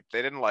type.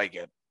 They didn't like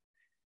it.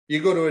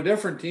 You go to a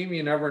different team,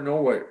 you never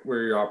know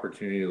where your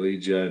opportunity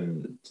leads you,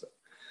 and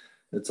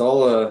it's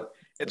all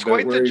it's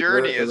quite the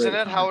journey, isn't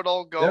it? How it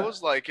all goes,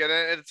 yeah. Like,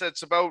 and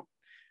it's about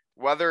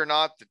whether or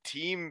not the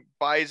team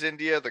buys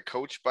into you, the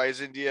coach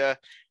buys into you,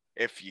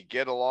 if you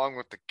get along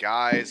with the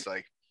guys,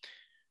 like.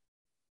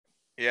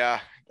 Yeah.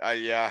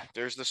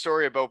 There's the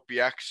story about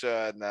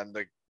Bieksa, and then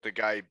the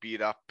guy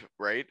beat up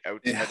right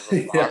outside of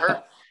a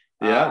bar.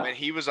 Yeah. And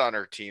he was on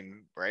our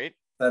team, right?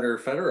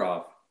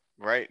 Fedorov.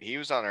 Right. He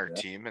was on our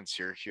team in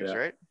Syracuse,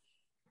 right?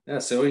 Yeah.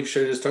 So he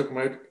should have just took him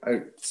out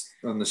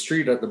on the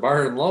street at the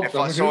bar and lumped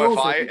him.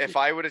 If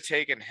I would have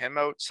taken him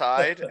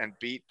outside and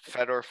beat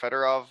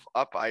Fedorov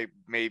up, I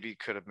maybe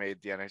could have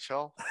made the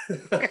NHL.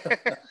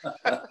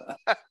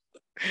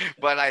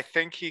 But I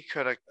think he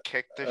could have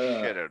kicked the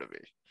shit out of me.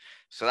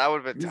 So that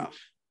would have been tough.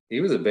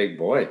 He was a big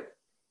boy.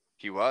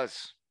 He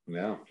was.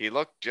 Yeah. He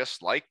looked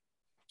just like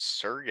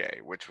Sergey,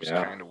 which was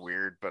kind of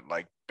weird, but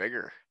like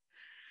bigger.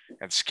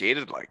 And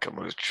skated like him,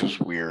 which was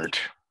weird.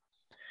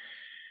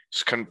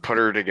 Just couldn't put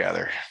her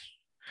together.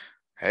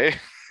 Hey?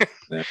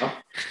 Yeah.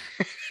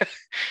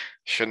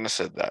 Shouldn't have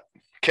said that.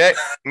 Okay,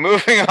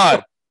 moving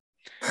on.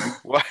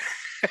 What?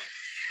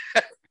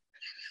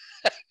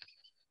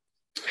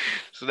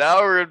 So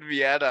now we're in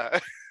Vienna.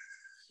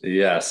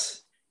 Yes.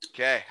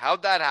 Okay,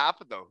 how'd that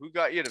happen though? Who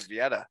got you to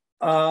Vienna?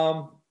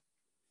 A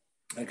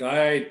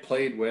guy I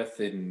played with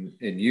in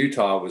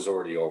Utah was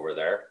already over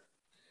there,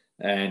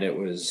 and it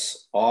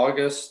was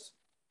August,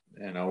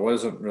 and I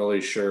wasn't really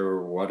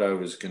sure what I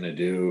was going to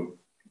do.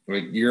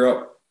 Like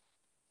Europe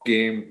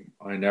game,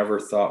 I never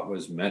thought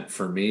was meant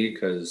for me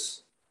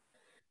because,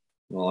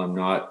 well, I'm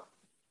not.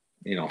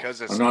 I'm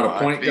not a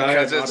point guy.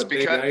 I'm not a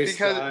big ice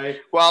guy.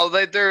 Well,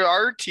 there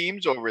are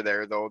teams over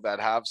there though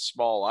that have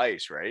small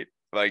ice, right?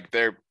 Like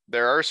there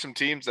are some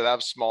teams that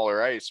have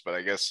smaller ice, but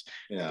I guess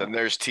then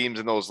there's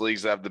teams in those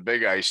leagues that have the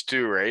big ice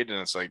too, right? And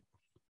it's like,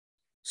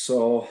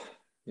 so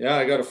yeah,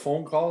 I got a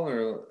phone call,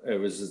 and it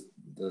was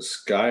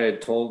this guy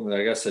had told me,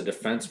 I guess a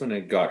defenseman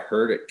had got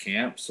hurt at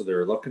camp, so they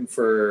were looking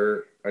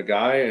for a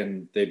guy,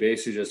 and they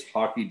basically just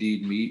hockey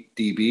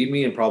DB'd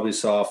me and probably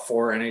saw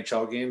 4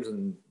 NHL games,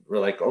 and we're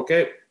like,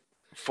 okay.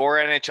 4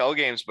 NHL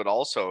games, but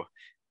also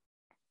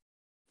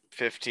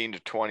 15 to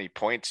 20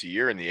 points a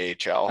year in the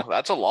AHL.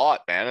 That's a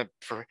lot, man,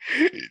 for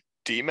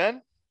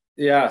D-men.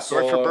 Yeah.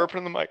 Sorry for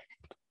burping the mic.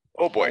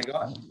 Oh boy.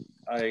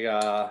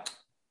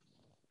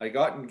 I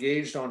got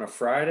engaged on a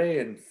Friday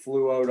and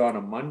flew out on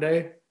a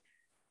Monday.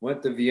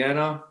 Went to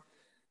Vienna,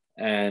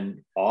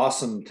 and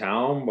awesome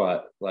town,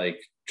 but like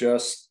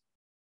just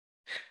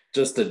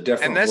a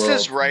different. And this world.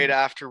 is right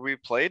after we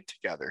played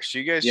together. So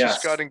you guys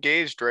just got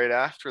engaged right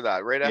after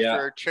that, right after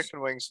our chicken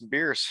wings and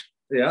beers.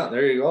 Yeah,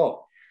 there you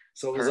go.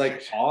 So it was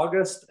like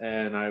August,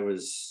 and I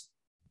was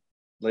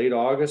late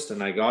August,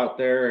 and I got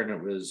there, and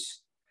it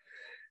was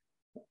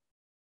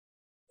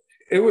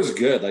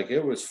good. Like,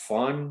 it was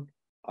fun.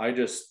 I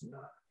don't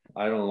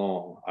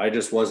know. I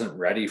just wasn't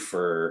ready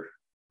for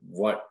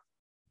what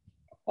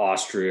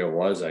Austria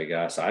was, I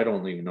guess. I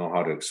don't even know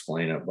how to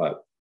explain it,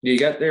 but you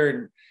get there,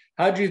 and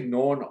had you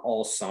known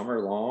all summer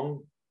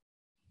long,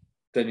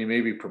 then you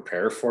maybe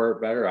prepare for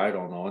it better. I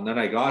don't know. And then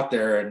I got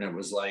there, and it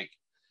was like,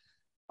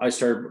 I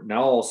started,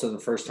 now all of a sudden,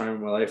 the first time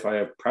in my life, I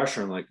have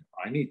pressure. I'm like,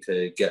 I need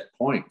to get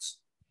points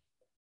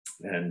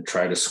and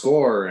try to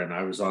score. And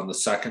I was on the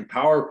second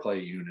power play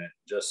unit,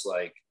 just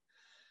like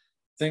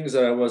things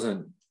that I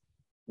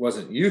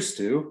wasn't used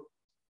to.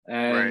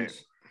 And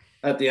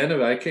at the end of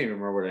it, I can't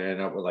remember what I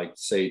ended up with, like,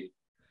 say,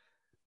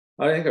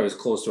 I think I was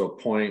close to a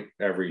point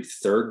every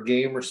third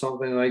game or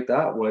something like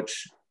that,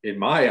 which in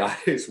my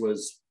eyes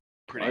was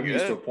pretty good. I'm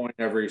used to a point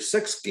every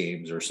 6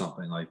 games or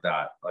something like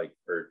that, like,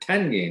 or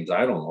 10 games.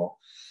 I don't know.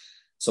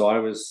 So I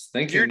was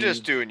thinking, you're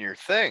just doing your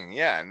thing.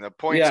 Yeah. And the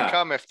points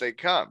come if they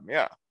come.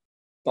 Yeah.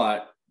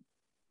 But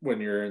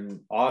when you're in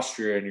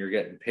Austria and you're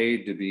getting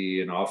paid to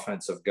be an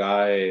offensive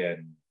guy,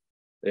 and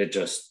it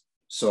just,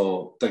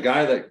 so the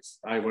guy that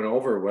I went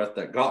over with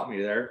that got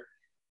me there,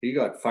 he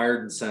got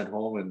fired and sent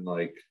home in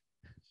like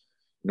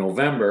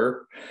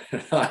November.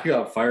 I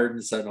got fired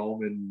and sent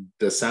home in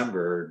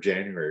December or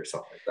January or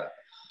something like that.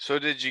 So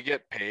did you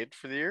get paid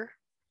for the year?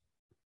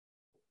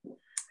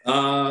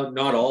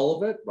 Not all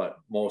of it, but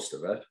most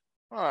of it.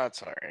 Oh,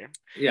 that's all right.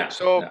 Yeah.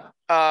 So,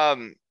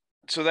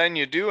 so then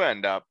you do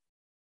end up.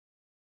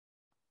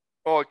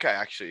 Oh, okay.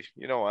 Actually,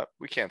 you know what?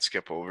 We can't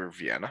skip over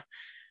Vienna.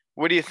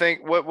 What do you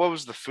think? What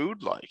was the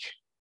food like?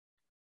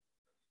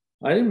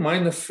 I didn't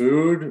mind the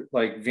food.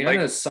 Like,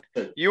 Vienna is such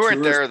a you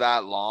weren't there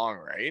that long,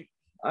 right?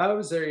 I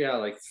was there,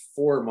 like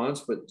 4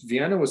 months, but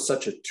Vienna was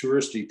such a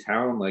touristy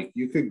town. Like,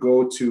 you could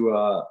go to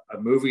a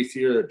movie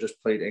theater that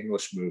just played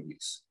English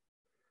movies.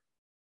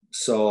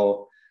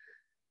 So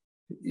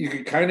you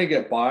could kind of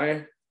get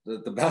by.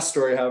 The best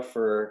story I have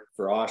for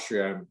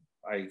Austria,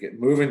 I get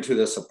moving to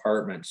this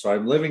apartment. So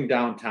I'm living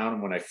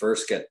downtown when I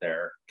first get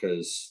there,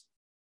 because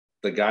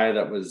the guy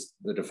that was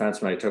the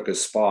defenseman I took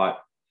his spot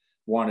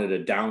wanted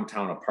a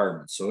downtown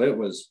apartment. So it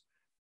was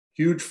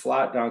huge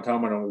flat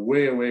downtown, but I'm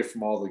way away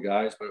from all the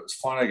guys, but it was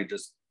fun. I could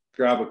just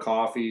grab a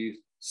coffee,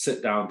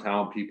 sit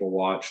downtown, people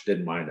watch,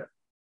 didn't mind it.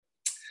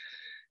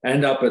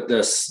 End up at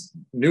this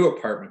new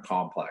apartment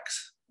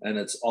complex, and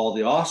it's all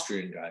the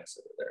Austrian guys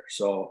that are there.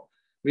 So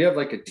we have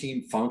like a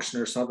team function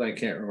or something, I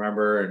can't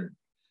remember. And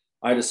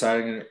I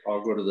decided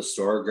I'll go to the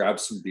store, grab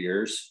some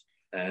beers,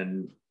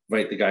 and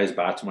invite the guys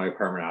back to my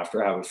apartment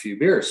after, have a few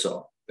beers.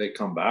 So they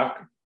come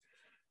back,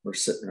 we're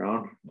sitting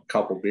around, a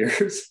couple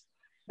beers,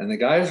 and the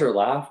guys are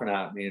laughing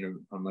at me, and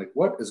I'm like,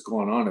 what is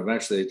going on?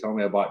 Eventually they told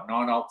me I bought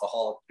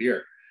non-alcoholic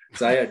beer,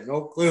 because I had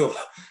no clue.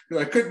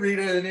 I couldn't read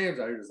any of the names.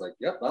 I was just like,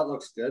 yep, that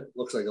looks good.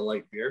 Looks like a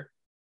light beer.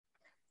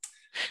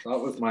 So that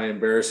was my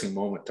embarrassing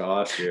moment to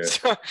Austria.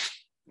 So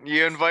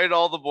you invite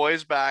all the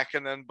boys back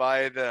and then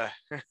buy the...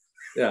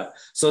 Yeah.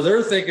 So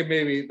they're thinking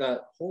maybe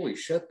that, holy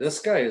shit, this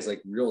guy is like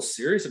real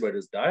serious about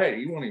his diet.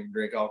 He won't even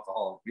drink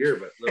alcoholic beer,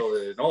 but little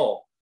did they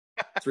know,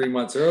 3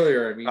 months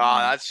earlier, I mean,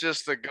 that's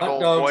just the good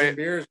old boy. And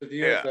beers with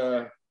you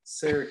at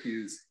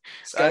Syracuse.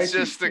 That's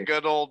just the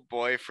good old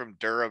boy from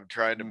Durham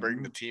trying to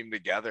bring the team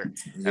together.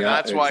 And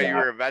that's why you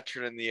were a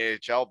veteran in the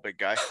AHL, big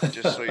guy,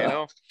 just so you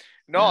know.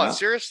 No,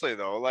 seriously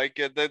though, like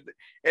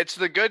it's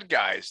the good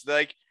guys.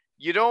 Like,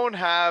 you don't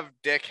have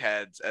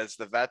dickheads as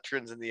the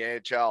veterans in the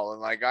AHL.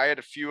 And like, I had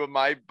a few of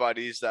my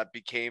buddies that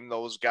became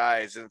those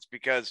guys, and it's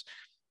because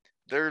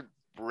they're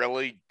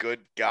really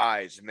good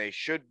guys, and they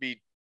should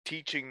be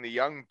teaching the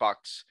young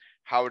bucks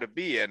how to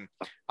be. And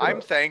I'm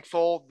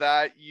thankful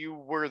that you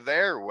were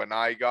there when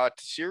I got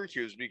to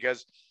Syracuse,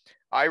 because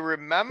I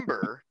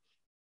remember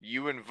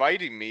you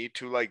inviting me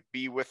to like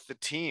be with the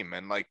team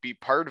and like be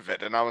part of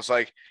it. And I was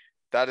like,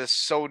 that is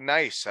so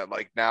nice that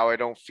like now I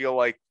don't feel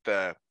like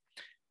the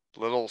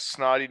little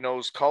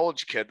snotty-nosed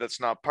college kid that's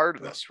not part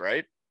of this,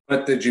 right?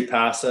 But did you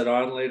pass that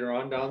on later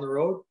on down the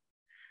road?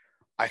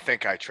 I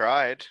think I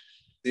tried.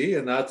 See,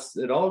 and that's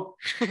it all.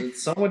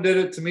 Someone did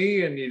it to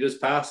me, and you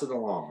just pass it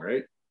along,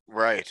 right?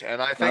 Right.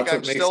 And I think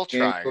I'm still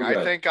trying.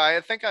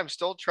 I think I'm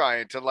still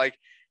trying to like,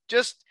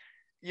 just,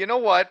 you know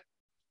what?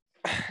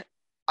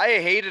 I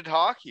hated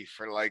hockey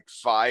for like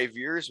 5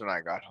 years when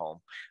I got home.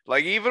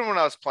 Like even when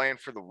I was playing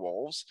for the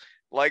Wolves,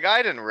 like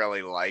I didn't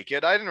really like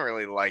it. I didn't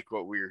really like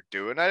what we were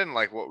doing. I didn't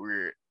like what we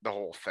were the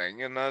whole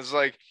thing. And I was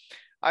like,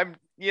 I'm,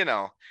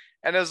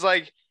 and it was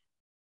like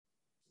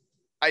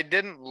I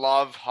didn't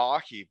love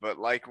hockey, but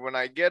like when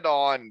I get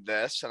on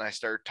this and I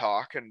start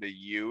talking to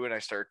you and I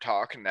start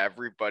talking to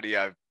everybody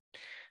I've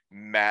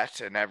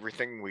met and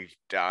everything we've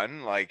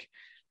done, like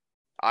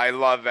I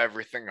love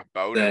everything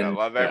about it. I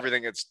love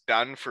everything it's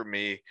done for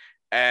me.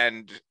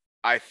 And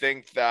I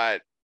think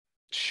that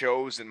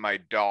shows in my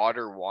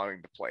daughter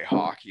wanting to play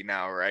hockey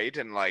now, right?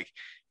 And like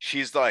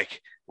she's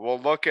like, well,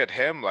 look at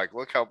him, like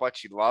look how much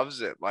he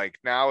loves it. Like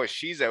now as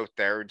she's out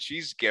there and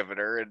she's giving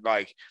her, and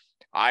like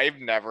I've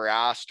never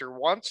asked her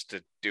once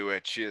to do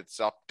it.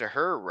 It's up to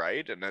her,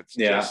 right? And it's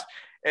just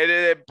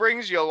it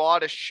brings you a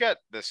lot of shit,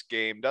 this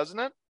game, doesn't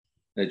it?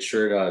 It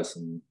sure does.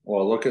 And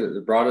well, look at it.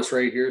 It brought us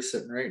right here,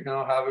 sitting right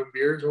now, having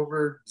beers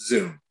over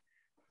Zoom.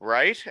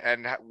 Right?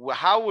 And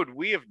how would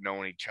we have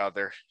known each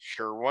other?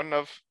 Sure wouldn't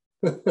have.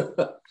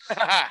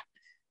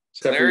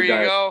 So there you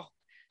go.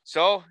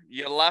 So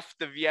you left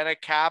the Vienna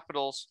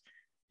Capitals.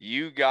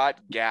 You got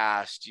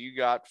gassed. You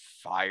got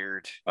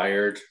fired.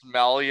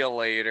 Smell you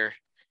later.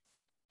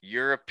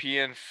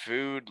 European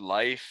food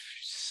life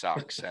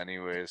sucks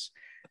anyways.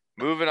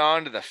 Moving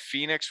on to the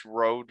Phoenix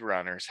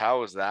Roadrunners.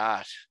 How was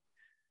that?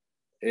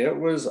 It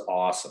was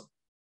awesome.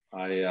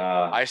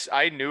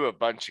 I knew a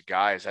bunch of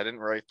guys. I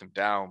didn't write them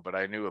down, but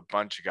I knew a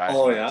bunch of guys.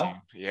 Oh yeah,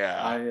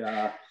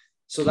 yeah.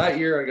 So that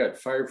year I got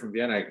fired from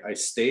Vienna. I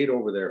stayed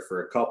over there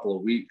for a couple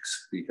of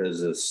weeks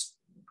because this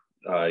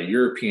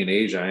European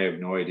agent, I have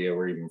no idea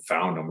where he even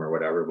found him or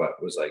whatever, but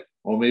it was like,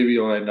 well, maybe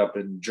you'll end up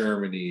in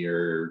Germany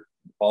or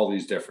all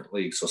these different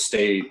leagues. So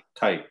stay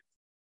tight.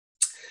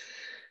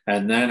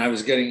 And then I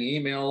was getting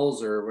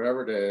emails or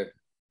whatever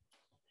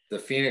the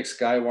Phoenix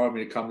guy wanted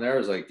me to come there. I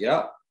was like,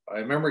 yeah. I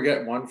remember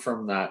getting one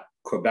from that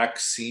Quebec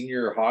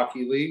Senior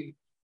Hockey League,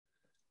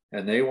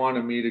 and they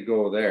wanted me to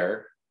go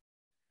there.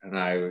 And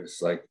I was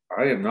like,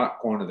 I am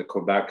not going to the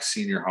Quebec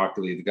Senior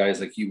Hockey League. The guy's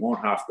like, you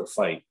won't have to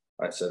fight.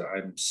 I said,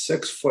 I'm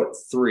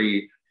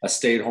 6'3", a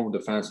stay-at-home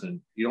defenseman.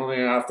 You don't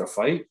think I have to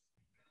fight?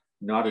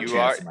 Not a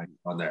chance in my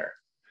on there.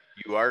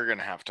 You are going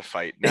to have to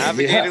fight.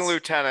 Navigating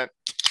lieutenant.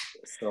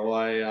 So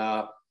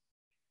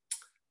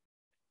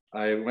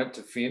I went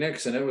to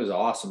Phoenix and it was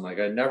awesome. Like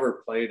I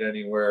never played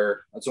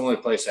anywhere. That's the only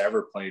place I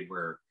ever played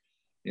where,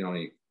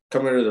 you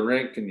come into the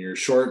rink in your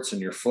shorts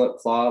and your flip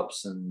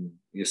flops and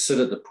you sit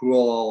at the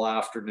pool all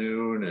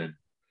afternoon. And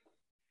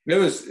it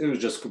was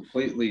just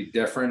completely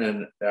different.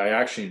 And I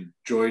actually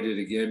enjoyed it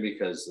again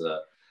because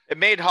it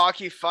made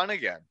hockey fun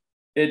again.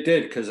 It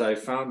did, because I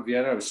found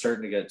Vienna, I was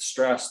starting to get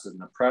stressed and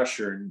the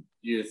pressure, and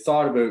you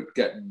thought about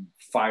getting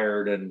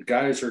fired and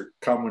guys are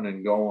coming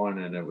and going,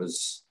 and it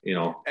was,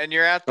 And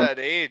you're at that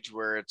age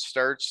where it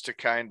starts to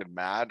kind of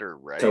matter,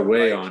 right? To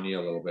weigh on you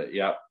a little bit,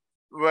 yeah.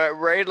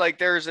 Right, like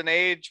there's an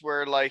age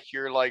where like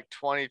you're like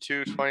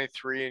 22,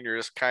 23 and you're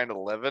just kind of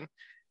living.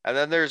 And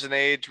then there's an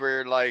age where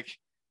you're like,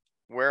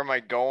 where am I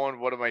going?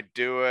 What am I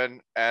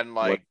doing? And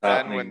like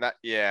then when that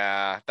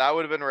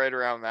would have been right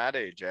around that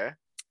age, eh?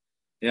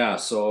 Yeah,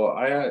 so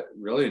I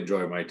really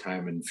enjoyed my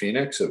time in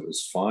Phoenix. It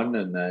was fun.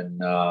 And then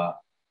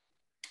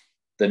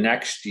the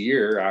next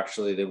year,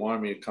 actually, they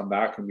wanted me to come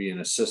back and be an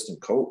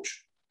assistant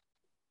coach.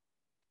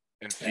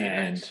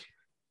 And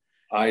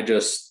I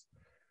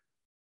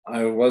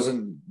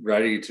wasn't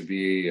ready to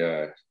be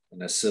an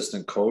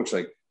assistant coach.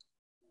 Like,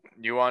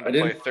 you wanted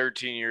to play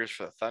 13 years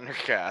for the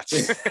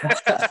Thundercats.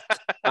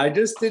 I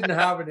just didn't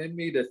have it in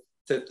me to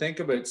think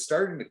about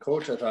starting to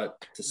coach. I thought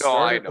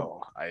I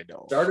know.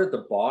 Start at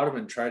the bottom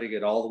and try to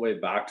get all the way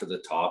back to the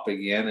top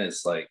again.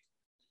 It's like,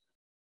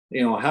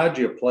 had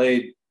you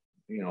played,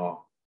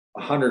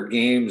 100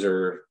 games,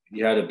 or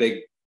you had a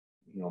big,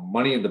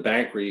 money in the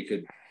bank where you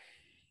could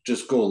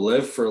just go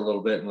live for a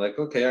little bit and like,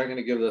 okay, I'm going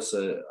to give this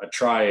a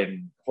try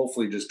and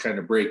hopefully just kind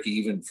of break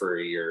even for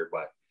a year.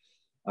 But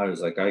I was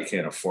like, I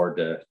can't afford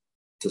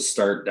to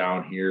start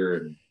down here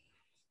and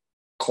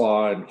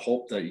claw and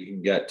hope that you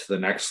can get to the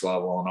next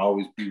level and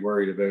always be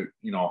worried about,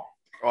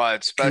 well,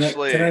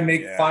 especially can I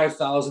make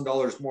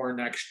 $5,000 more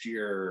next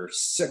year or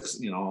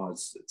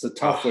 $6,000? It's a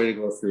tough way to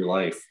go through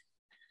life.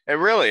 It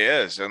really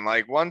is. And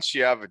like once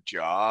you have a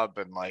job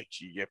and like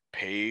you get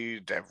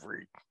paid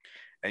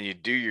and you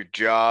do your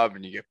job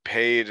and you get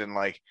paid, and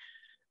like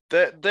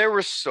there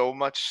was so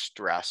much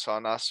stress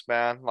on us,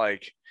 man.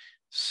 Like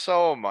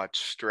so much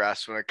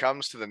stress when it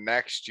comes to the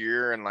next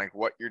year and like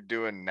what you're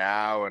doing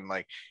now, and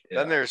like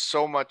then there's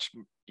so much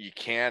you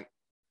can't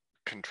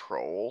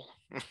control.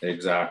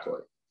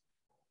 Exactly.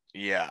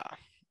 Yeah.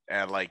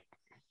 And like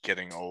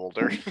getting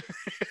older.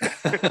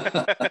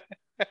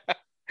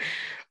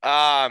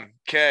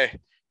 Okay,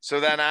 so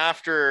then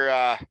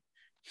after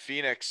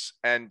Phoenix,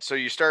 and so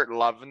you start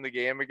loving the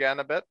game again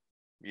a bit.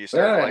 You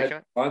start liking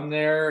it. Fun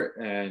there,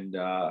 and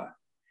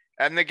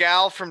And the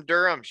gal from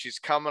Durham, she's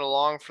coming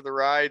along for the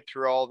ride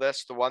through all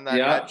this. The one that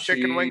had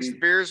chicken wings and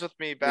beers with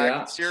me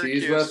back in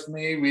Syracuse. She's with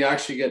me. We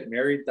actually get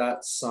married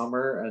that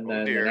summer. And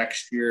then the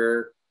next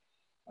year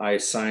I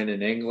sign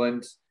in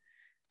England,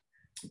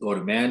 go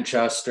to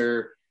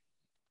Manchester.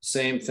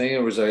 Same thing.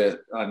 It was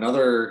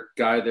another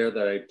guy there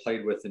that I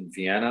played with in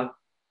Vienna,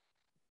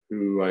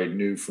 who I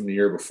knew from the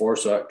year before.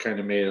 So that kind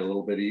of made it a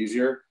little bit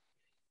easier.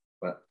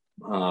 But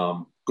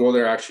go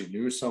there, actually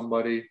knew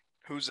somebody.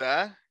 Who's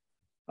that?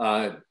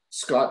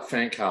 Scott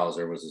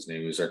Fankhauser was his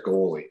name. He was our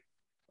goalie.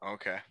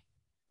 Okay.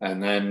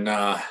 And then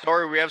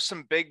sorry, we have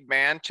some big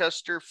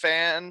Manchester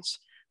fans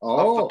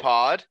of the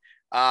pod,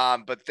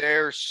 but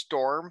they're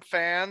Storm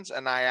fans,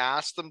 and I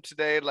asked them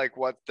today like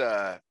what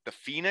the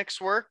Phoenix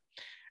were,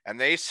 and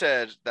they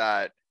said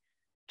that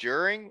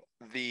during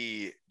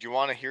the, do you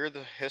want to hear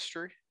the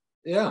history?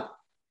 Yeah.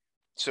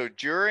 So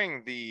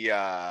during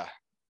the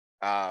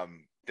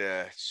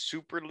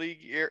Super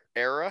League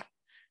era,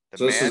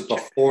 so this is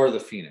before the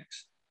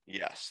Phoenix.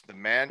 Yes, the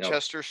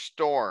Manchester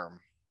Storm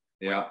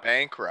went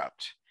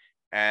bankrupt,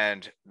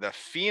 and the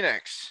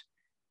Phoenix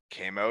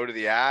came out of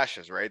the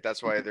ashes, right?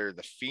 That's why they're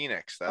the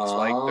Phoenix. That's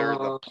like they're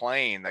the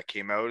plane that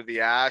came out of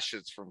the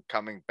ashes from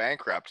coming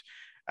bankrupt.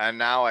 And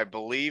now I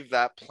believe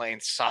that plane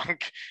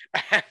sunk,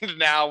 and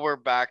now we're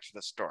back to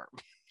the Storm.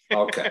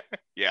 Okay.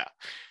 Yeah.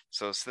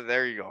 So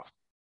there you go.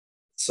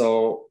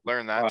 So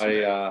learn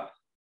that.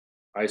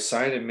 I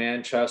signed in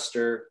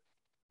Manchester.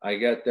 I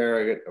get there.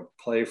 I get to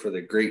play for the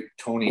great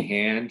Tony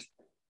Hand.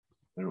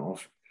 I don't know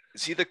if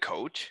is he the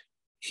coach?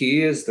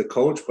 He is the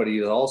coach, but he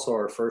is also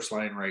our first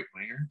line right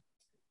winger.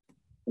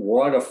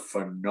 What a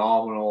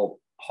phenomenal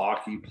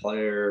hockey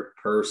player,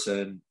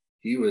 person.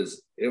 It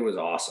was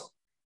awesome.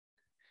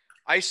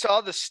 I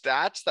saw the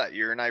stats that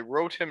year and I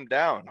wrote him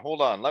down.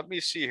 Hold on. Let me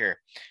see here.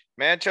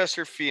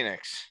 Manchester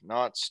Phoenix,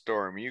 not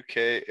Storm, UK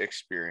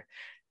experience.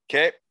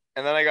 Okay.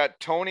 And then I got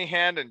Tony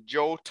Hand and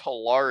Joe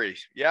Talari.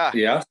 Yeah.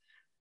 Yeah.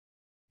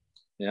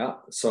 Yeah.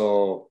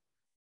 So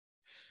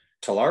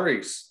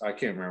Talari's, I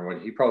can't remember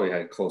what he probably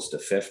had close to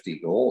 50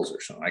 goals or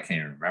something. I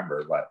can't even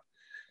remember,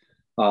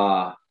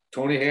 but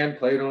Tony Hand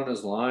played on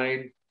his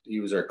line. He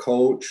was our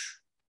coach.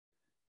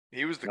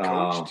 He was the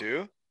coach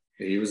too.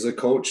 He was the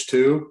coach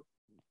too.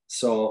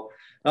 So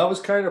that was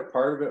kind of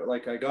part of it.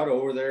 Like I got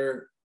over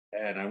there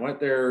and I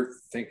went there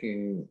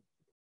thinking,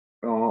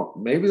 oh,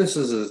 maybe this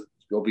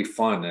it'll be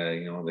fun.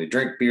 They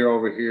drink beer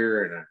over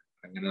here and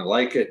I'm going to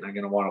like it. And I'm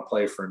going to want to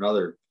play for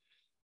another,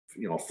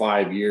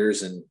 5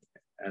 years. And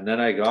then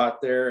I got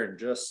there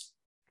and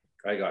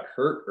I got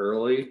hurt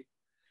early.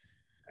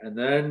 And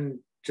then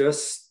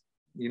just,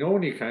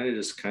 when you kind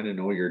of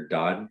know you're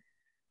done.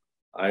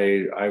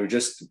 I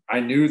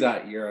knew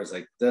that year, I was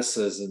like,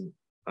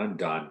 I'm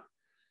done.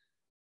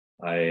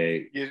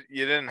 You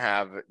didn't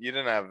have it.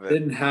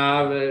 Didn't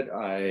have it.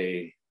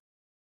 I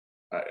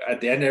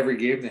at the end of every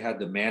game, they had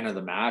the man of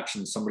the match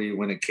and somebody would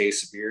win a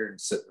case of beer and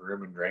sit in the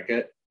room and drink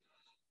it.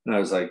 And I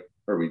was like,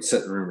 or we'd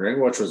sit in the room and drink,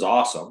 which was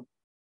awesome.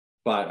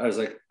 But I was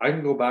like, I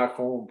can go back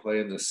home and play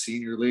in the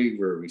senior league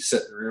where we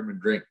sit in the room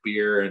and drink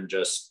beer and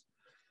just.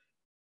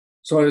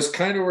 So I was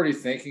kind of already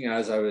thinking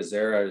as I was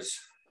there,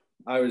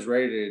 I was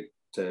ready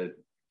to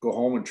go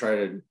home and try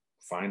to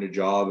find a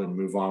job and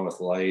move on with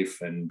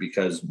life. And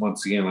because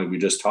once again, like we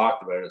just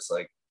talked about, it's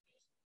like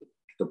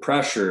the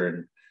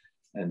pressure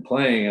and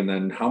playing, and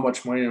then how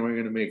much money am I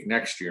going to make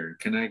next year?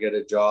 Can I get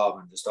a job?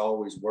 And just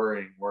always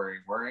worrying.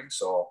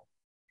 So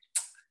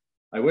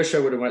I wish I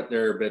would have went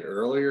there a bit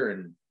earlier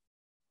and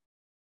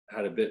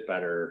had a bit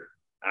better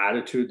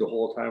attitude the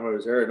whole time I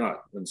was there. I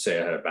wouldn't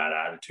say I had a bad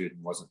attitude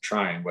and wasn't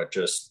trying, but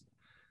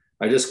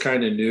I just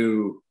kind of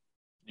knew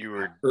you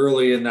were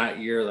early in that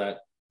year that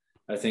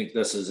I think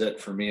this is it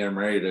for me. I'm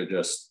ready to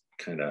just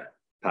kind of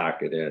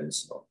pack it in.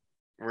 So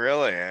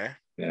really, eh?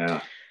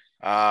 Yeah.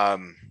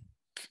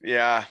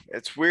 Yeah,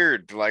 it's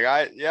weird.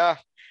 Like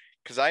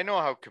because I know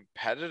how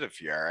competitive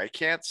you are. I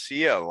can't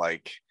see you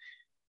like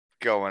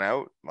going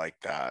out like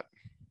that.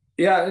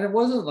 Yeah, and it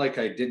wasn't like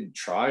I didn't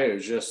try. It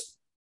was just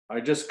I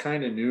just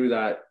kind of knew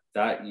that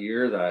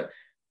year that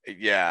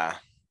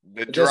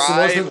the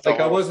drive.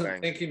 I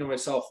wasn't thinking to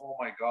myself, oh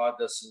my God,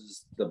 this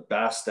is the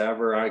best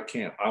ever. I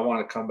want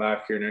to come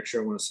back here next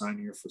year. I want to sign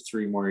here for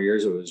 3 more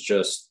years. It was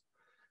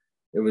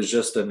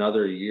just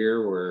another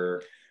year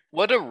where.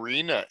 What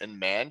arena in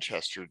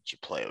Manchester did you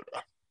play out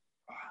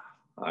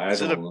of?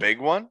 Is it a big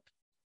one?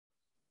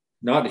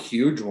 Not a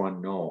huge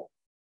one, no.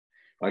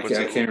 I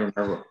can't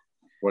remember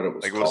what it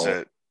was called. Was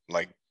it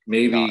like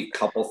maybe a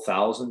couple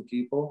thousand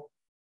people?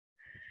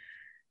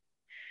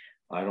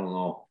 I don't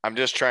know. I'm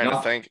just trying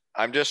to think.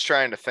 I'm just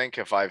trying to think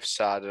if I've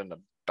sat in a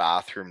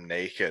bathroom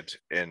naked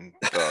in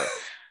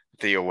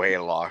the away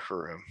locker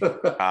room.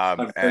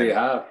 I'm sure you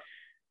have.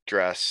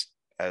 Dressed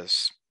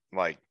as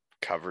like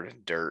covered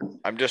in dirt.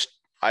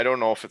 I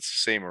don't know if it's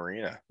the same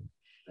arena.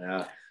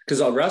 Yeah, because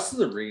the rest of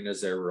the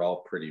arenas there were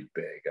all pretty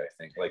big. I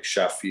think like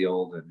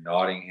Sheffield and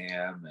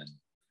Nottingham and.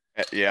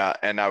 Yeah,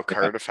 and now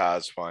Cardiff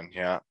has one.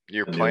 Yeah,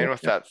 you're playing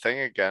with that thing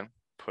again.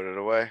 Put it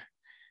away.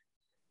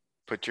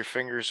 Put your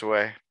fingers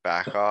away.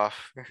 Back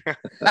off.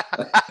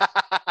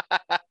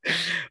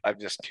 I'm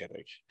just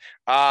kidding.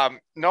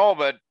 No,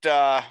 but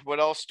what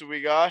else do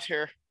we got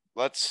here?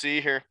 Let's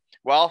see here.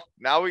 Well,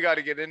 now we got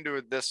to get into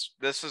it. This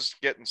is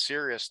getting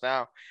serious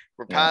now.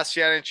 We're past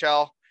the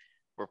NHL.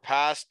 We're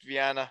past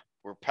Vienna.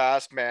 We're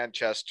past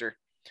Manchester.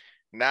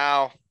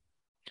 Now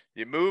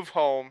you move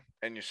home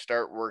and you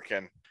start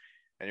working,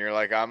 and you're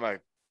like, I'm a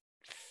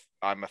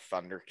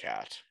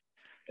Thundercat.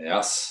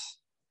 Yes.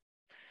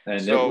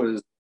 And so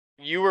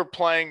you were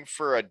playing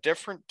for a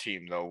different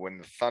team though when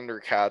the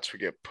Thundercats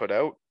would get put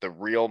out, the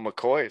real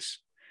McCoys.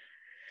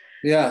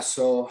 Yeah,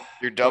 so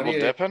you're double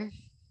dipping?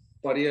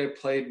 Buddy I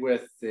played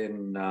with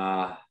in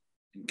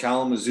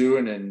Kalamazoo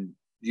and in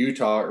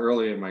Utah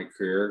early in my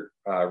career,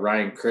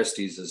 Ryan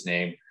Christie's his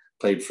name,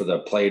 played for the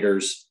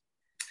Platers.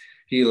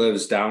 He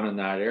lives down in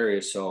that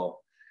area, so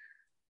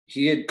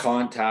he had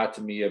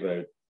contacted me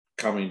about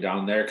coming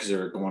down there because they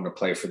were going to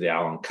play for the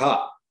Allen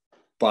Cup.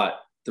 But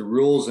the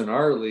rules in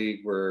our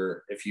league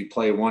were if you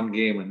play one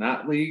game in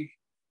that league,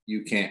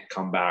 you can't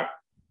come back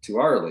to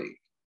our league.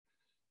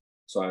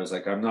 So I was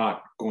like, I'm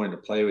not going to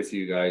play with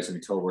you guys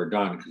until we're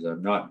done because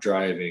I'm not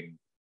driving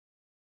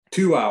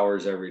 2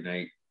 hours every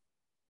night.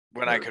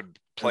 When I could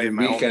play in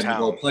my weekend hometown. To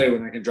go play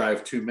when I can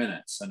drive 2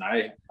 minutes. And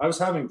I was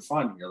having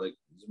fun here, like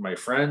my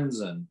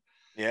friends and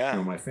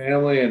my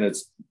family, and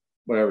it's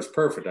whatever's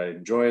perfect. I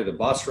enjoy the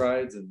bus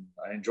rides and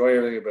I enjoy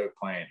everything about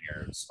playing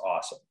here. It's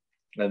awesome.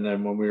 And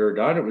then when we were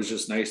done, it was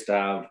just nice to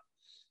have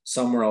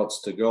somewhere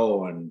else to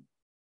go and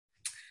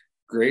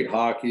great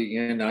hockey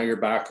again. Now you're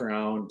back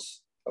around,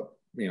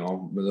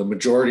 the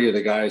majority of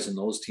the guys in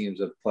those teams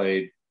have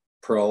played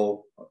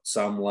pro at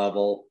some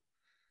level.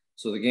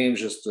 So the game's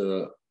just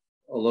a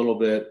little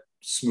bit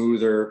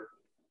smoother,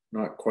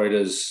 not quite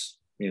as,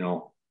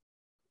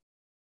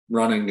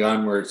 run and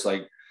gun where it's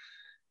like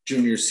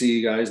junior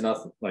C guys,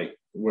 nothing like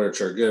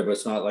which are good, but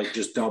it's not like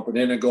just dump it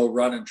in and go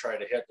run and try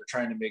to hit. They're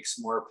trying to make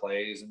some more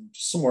plays and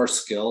just some more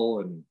skill.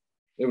 And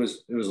it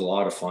was a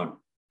lot of fun.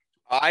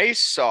 I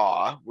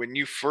saw when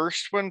you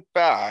first went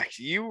back,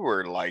 you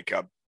were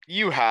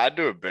you had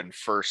to have been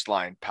first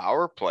line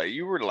power play.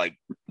 You're like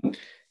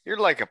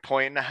 1.5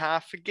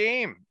 points a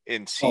game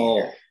in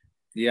senior. Oh,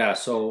 yeah.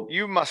 So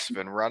you must have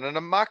been running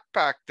amok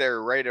back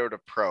there right out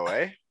of pro,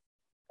 eh?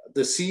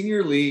 The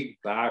senior league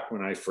back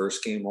when I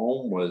first came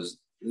home was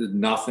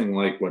nothing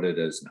like what it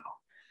is now.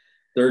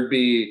 There'd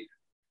be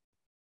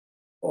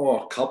a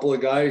couple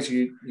of guys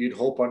you'd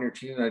hope on your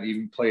team that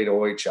even played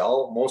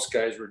OHL. Most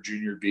guys were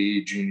junior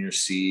B, junior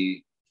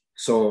C.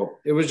 So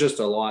it was just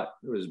a lot.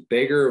 It was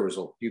bigger.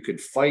 You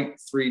could fight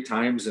 3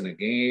 times in a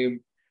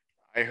game.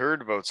 I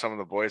heard about some of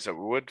the boys that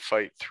would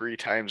fight 3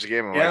 times a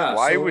game. I'm like,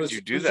 why would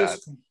you do that?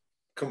 Just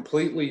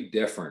completely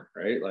different,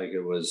 right? Like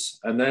it was,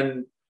 and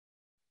then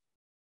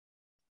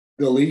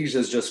the leagues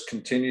has just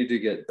continued to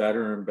get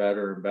better and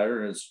better and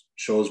better, and it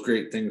shows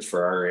great things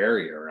for our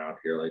area around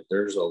here. Like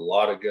there's a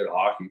lot of good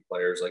hockey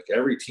players. Like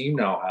every team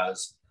now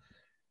has,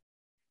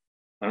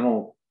 I don't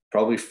know,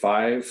 probably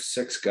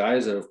 5-6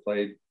 guys that have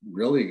played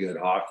really good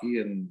hockey,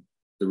 and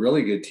the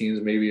really good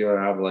teams maybe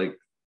have like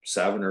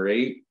 7 or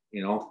 8.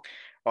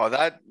 Oh,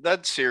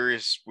 that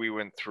series we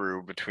went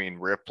through between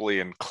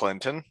Ripley and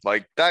Clinton,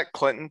 like that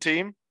Clinton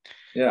team,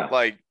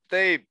 like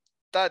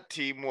that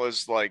team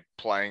was like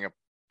playing a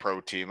pro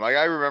team. Like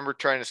I remember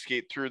trying to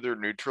skate through their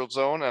neutral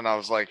zone and I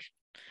was like,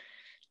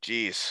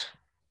 geez,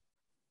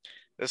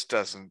 this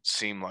doesn't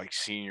seem like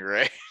senior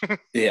A.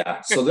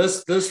 Yeah. So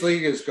this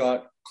league has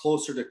got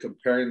closer to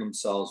comparing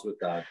themselves with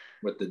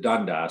the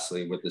Dundas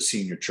League, with the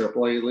senior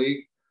AAA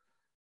league.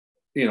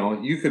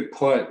 You could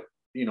put,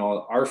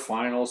 our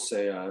finals,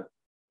 say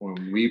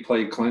when we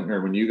played Clinton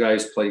or when you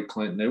guys played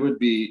Clinton, it would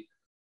be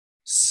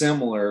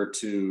similar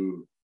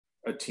to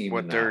a team.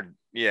 What they're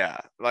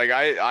like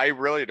I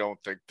really don't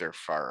think they're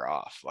far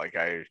off. Like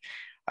I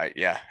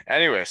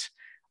anyways,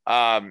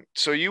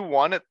 so you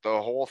won it the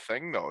whole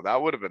thing though.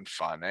 That would have been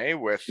fun, eh?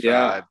 With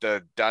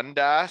the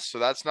Dundas. So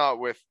that's not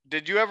with,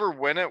 did you ever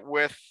win it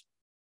with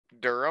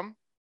Durham?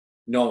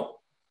 No,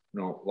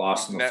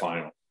 lost in the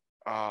final.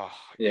 Oh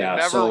yeah, you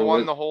never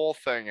won the whole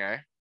thing, eh?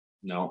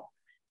 No,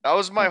 that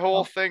was my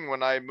whole thing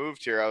when I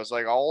moved here. I was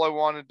like, all I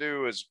want to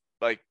do is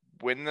like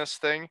win this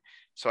thing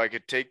so I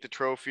could take the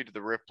trophy to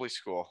the Ripley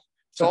school.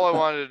 That's all I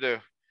wanted to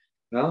do.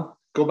 No,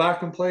 go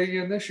back and play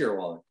again this year,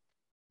 Wally.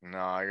 No,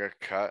 I got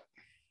cut.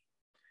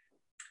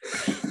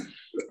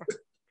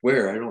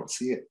 Where? I don't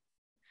see it.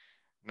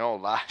 No,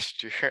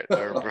 last year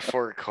or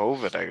before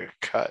COVID, I got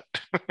cut.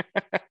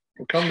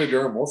 We'll come to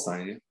Durham. We'll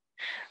sign you.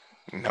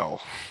 No.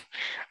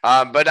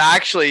 But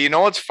actually,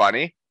 what's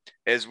funny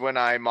is when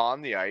I'm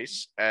on the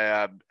ice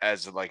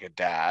as like a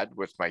dad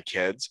with my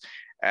kids,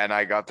 and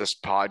I got this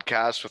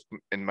podcast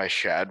in my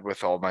shed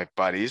with all my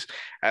buddies,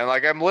 and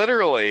like I'm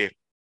literally,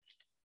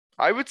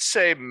 I would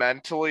say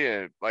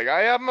mentally, like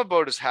I am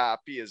about as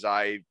happy as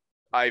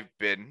I've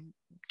been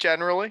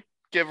generally,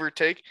 give or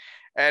take.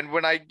 And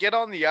when I get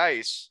on the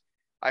ice,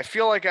 I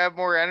feel like I have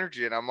more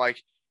energy, and I'm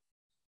like,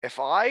 if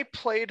I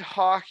played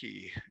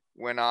hockey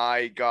when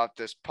I got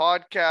this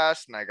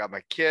podcast and I got my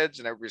kids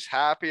and everybody's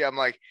happy, I'm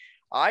like,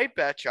 I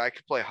bet you I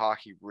could play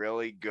hockey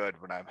really good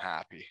when I'm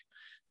happy,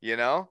 you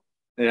know?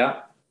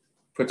 Yeah.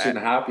 Puts you in a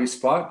happy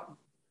spot.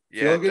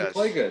 Feel good,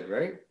 play good,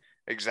 right?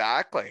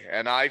 Exactly.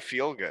 And I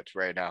feel good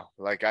right now.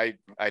 Like I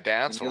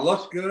dance. And you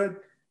look good.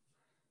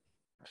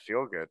 I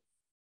feel good.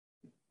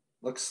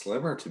 Looks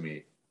slimmer to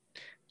me.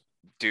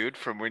 Dude,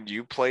 from when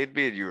you played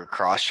me and you were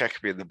cross-checking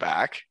me in the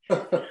back,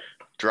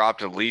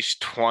 dropped at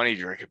least 20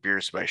 drinking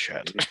beers by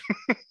shit.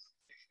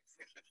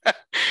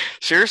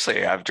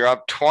 Seriously, I've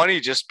dropped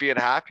 20 just being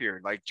happier,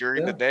 like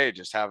during the day,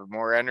 just having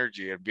more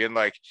energy and being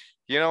like,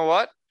 you know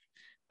what?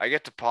 I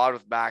get to pod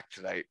with Mac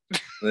tonight.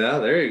 Yeah,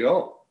 there you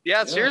go.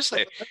 Yeah,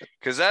 seriously.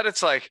 Because then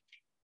it's like,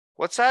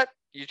 what's that?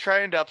 You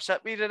trying to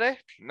upset me today?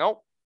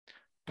 Nope.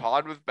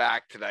 Pod with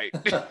Mac tonight.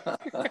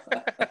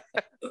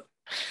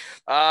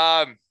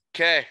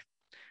 Okay.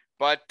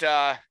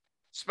 But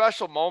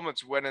special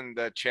moments winning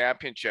the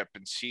championship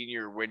and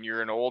senior when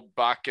you're an old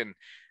buck and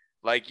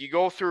like you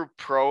go through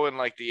pro and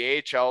like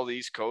the AHL, the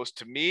East Coast,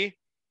 to me,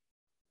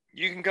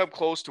 you can come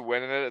close to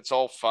winning it. It's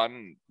all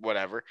fun,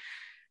 whatever.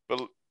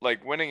 But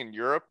like winning in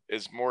Europe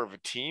is more of a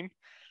team.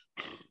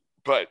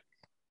 But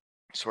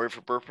sorry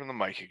for burping the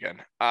mic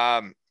again.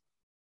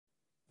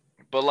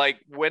 But like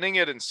winning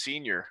it in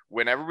senior,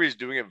 when everybody's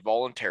doing it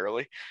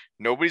voluntarily,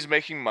 nobody's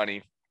making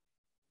money.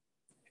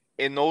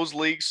 In those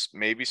leagues,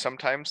 maybe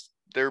sometimes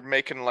they're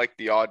making like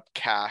the odd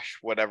cash,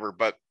 whatever,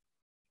 but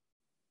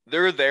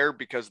they're there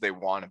because they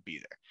want to be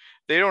there.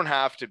 They don't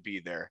have to be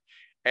there.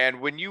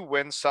 And when you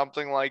win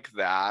something like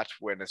that,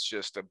 when it's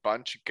just a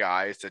bunch of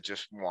guys that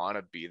just want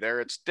to be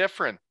there, it's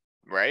different,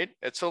 right?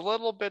 It's a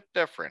little bit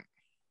different.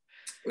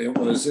 It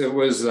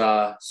was,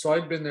 so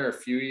I'd been there a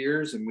few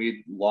years and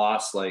we'd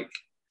lost, like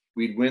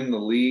we'd win the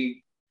league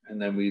and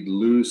then we'd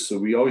lose. So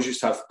we always used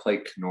to have to play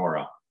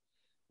Kenora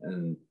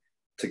and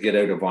to get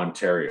out of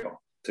Ontario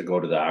to go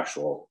to the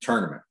actual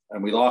tournament.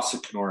 And we lost to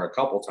Kenora a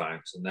couple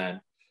times. And then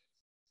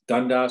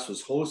Dundas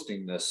was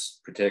hosting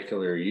this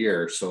particular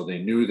year, so they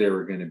knew they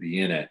were going to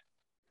be in it.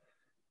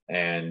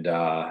 And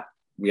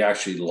we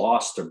actually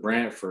lost to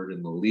Brantford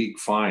in the league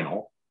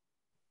final.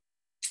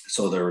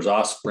 So there was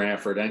us,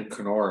 Brantford, and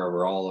Kenora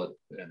were all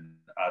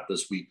at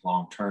this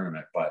week-long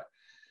tournament. But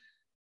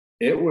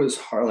it was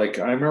hard. Like,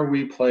 I remember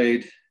we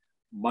played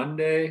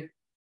Monday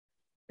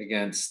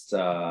against,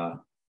 I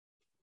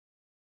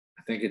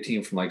think a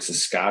team from like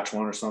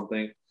Saskatchewan or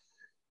something.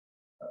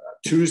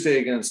 Tuesday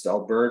against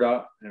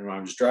Alberta, and when I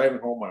was driving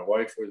home, my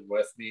wife was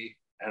with me,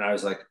 and I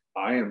was like,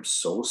 I am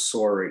so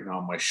sore right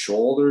now. My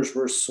shoulders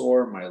were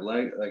sore, my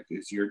leg, like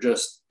you're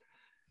just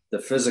the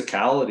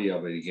physicality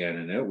of it again.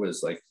 And it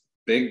was like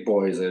big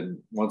boys. And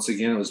once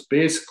again, it was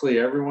basically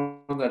everyone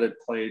that had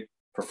played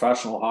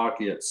professional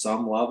hockey at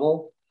some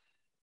level.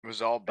 It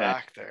was all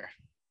back there.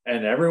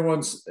 And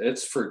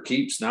it's for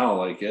keeps now.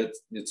 Like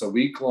it's a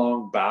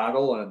week-long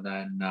battle. And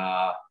then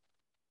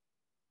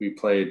we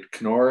played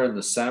Kenora in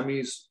the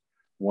semis,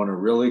 won a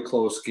really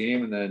close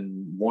game, and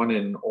then won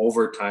in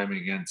overtime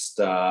against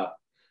a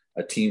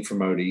team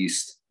from out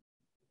east.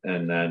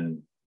 And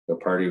then the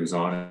party was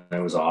on, and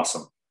it was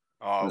awesome.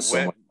 Oh, it was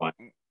so much fun.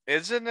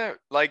 Isn't it,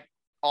 like,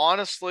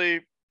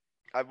 honestly,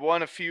 I've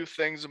won a few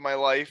things in my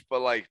life,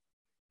 but like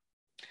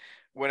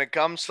when it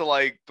comes to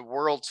like the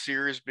World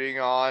Series being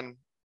on,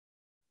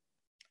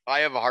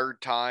 I have a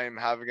hard time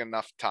having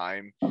enough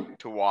time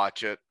to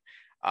watch it.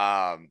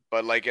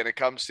 But like when it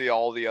comes to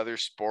all the other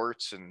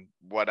sports and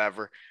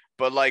whatever,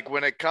 but like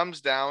when it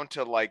comes down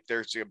to like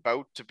there's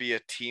about to be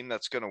a team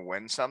that's going to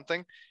win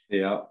something,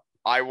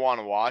 I want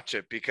to watch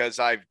it because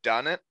I've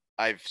done it,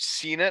 I've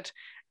seen it,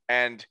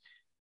 and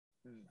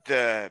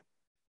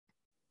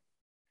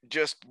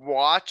just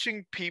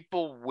watching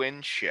people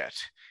win shit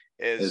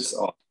is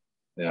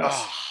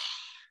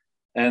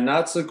and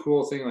that's the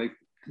cool thing. Like,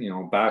 you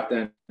know, back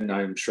then, and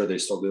I'm sure they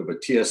still do,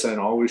 but TSN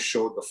always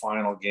showed the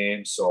final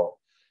game, so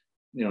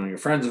you know, your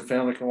friends and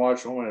family can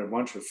watch home. I had a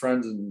bunch of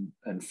friends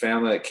and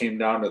family that came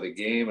down to the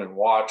game and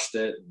watched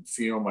it. And,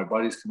 you know, my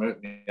buddies come out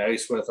in the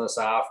ice with us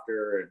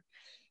after.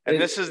 And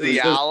this is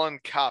the Allen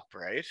Cup,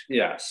 right?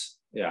 Yes.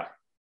 Yeah.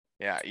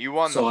 Yeah. You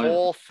won the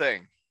whole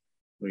thing.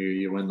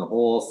 You win the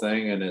whole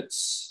thing. And it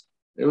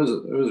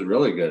was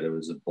really good. It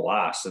was a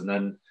blast. And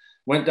then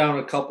went down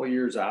a couple of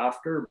years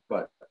after,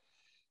 but,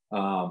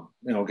 you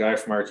know, guy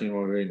from our team,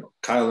 you know,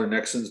 Kyler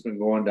Nixon's been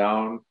going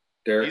down.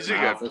 Derek He's a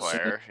good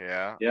player.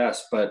 Yeah.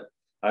 Yes. But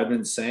I've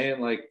been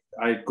saying, like,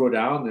 I'd go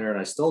down there and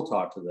I still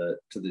talk to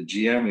the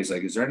GM. He's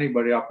like, is there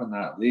anybody up in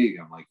that league?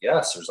 I'm like,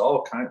 yes, there's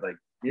all kinds, like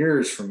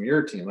years from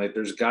your team. Like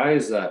there's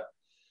guys that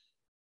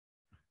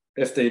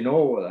if they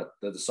know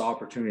that this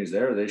opportunity is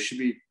there, they should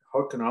be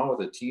hooking on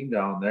with a team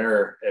down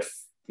there. If,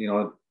 you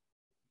know,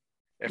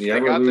 if they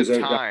got the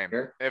time,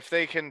 if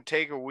they can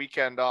take a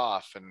weekend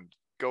off and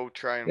go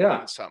try and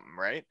win something,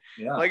 right?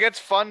 Yeah. Like it's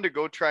fun to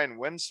go try and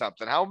win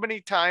something. How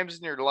many times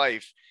in your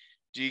life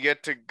do you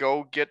get to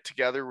go get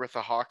together with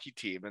a hockey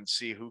team and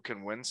see who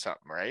can win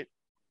something, right?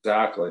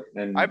 Exactly.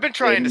 And I've been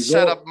trying to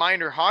set up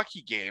minor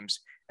hockey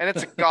games, and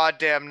it's a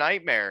goddamn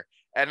nightmare.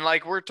 And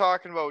like we're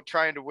talking about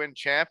trying to win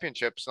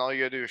championships, and all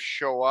you gotta do is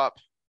show up,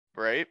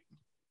 right?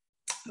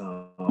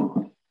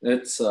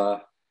 It's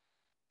no,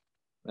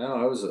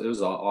 it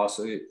was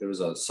awesome. It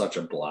was such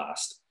a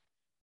blast.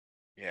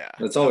 Yeah,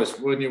 it's always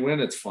when you win,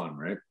 it's fun,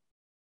 right?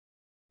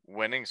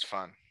 Winning's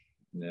fun.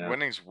 Yeah,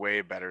 winning's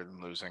way better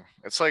than losing.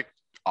 It's like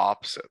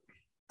opposite,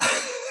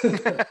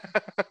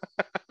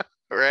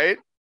 right?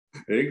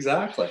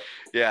 Exactly.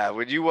 Yeah,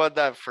 when you won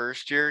that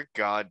first year,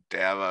 god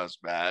damn, I was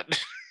mad.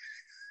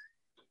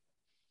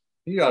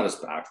 You got us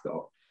back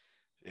though.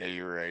 Yeah,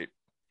 you're right.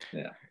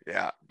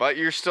 Yeah, but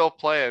you're still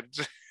playing.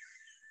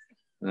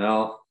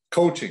 No,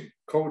 coaching.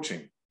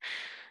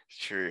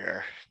 Sure you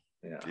are.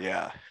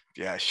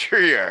 Yeah,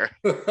 Sure you are.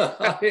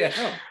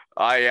 Yeah.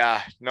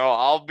 Yeah, no,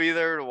 I'll be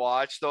there to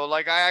watch though.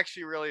 Like I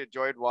actually really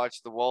enjoyed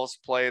watching the Wolves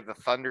play the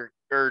Thunder,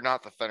 or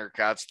not the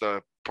Thundercats,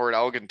 the Port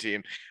Elgin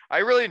team. I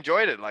really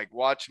enjoyed it. Like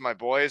watching my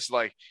boys.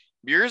 Like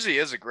Murzy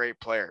is a great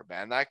player,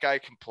 man. That guy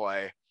can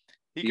play.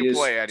 He can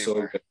play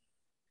anywhere. So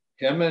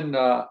him and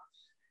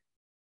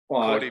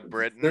Cody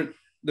Britton.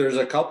 There's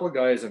a couple of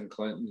guys in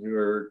Clinton who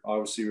are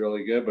obviously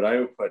really good, but I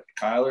would put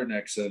Kyler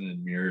Nixon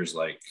and Mears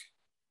like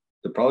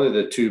they're probably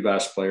the two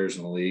best players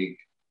in the league,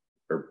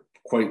 or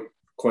quite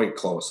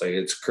close. Like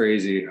it's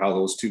crazy how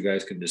those two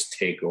guys can just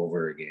take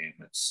over a game.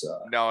 It's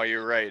no,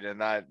 you're right, and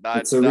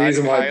that's the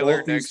reason why Kyler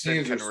both these Nixon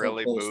teams can are so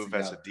really close move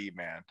together. as a D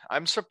man.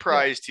 I'm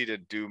surprised he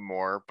didn't do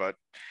more, but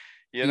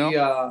you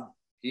know,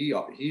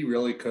 he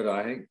really could.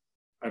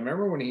 I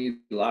remember when he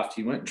left,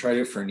 he went and tried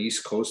it for an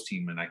East Coast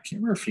team, and I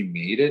can't remember if he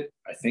made it.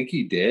 I think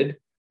he did,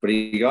 but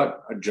he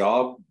got a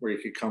job where he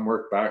could come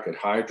work back at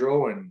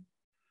Hydro, and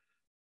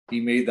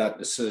he made that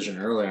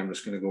decision early. I'm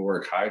just going to go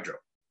work Hydro.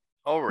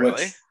 Oh, really?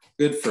 Which,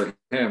 good for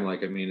him.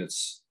 Like, I mean,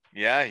 it's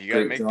you got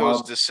to make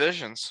those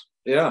decisions.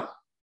 Yeah,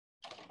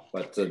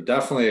 but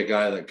definitely a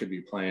guy that could be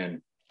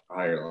playing a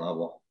higher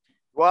level.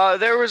 Well,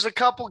 there was a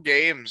couple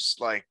games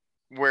like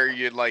where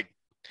you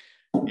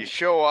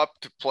show up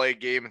to play a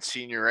game in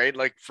senior A.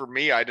 Like for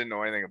me, I didn't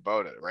know anything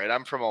about it, right?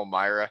 I'm from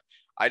Elmira.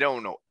 I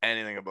don't know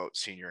anything about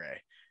senior A.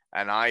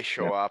 And I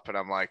show up and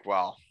I'm like,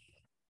 well,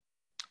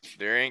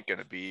 there ain't going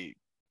to be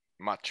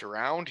much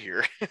around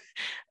here.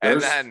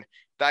 And then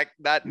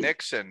that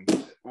Nixon,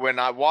 when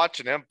I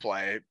watching him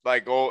play,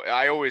 like,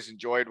 I always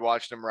enjoyed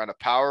watching him run a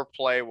power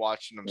play,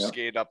 watching him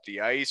skate up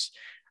the ice.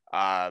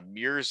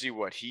 Murzy,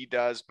 what he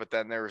does. But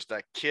then there was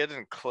that kid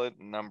in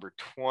Clinton, number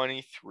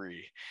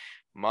 23.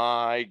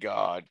 My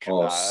God.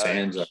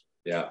 Sansa.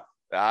 Yeah.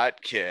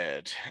 That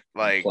kid,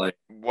 like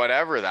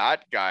whatever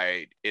that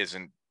guy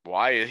isn't,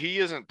 why he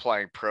isn't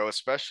playing pro,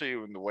 especially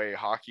in the way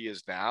hockey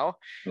is now.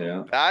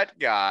 Yeah. That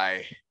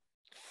guy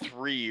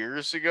 3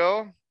 years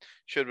ago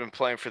should have been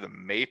playing for the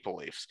Maple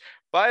Leafs.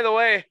 By the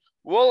way,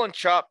 Woolen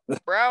Chop,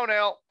 brown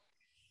ale.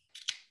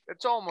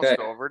 It's almost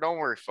over. Don't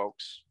worry,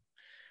 folks.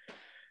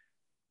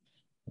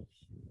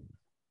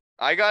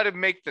 I got to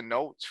make the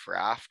notes for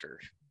after,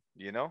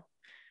 you know?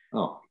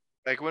 Oh.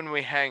 Like when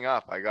we hang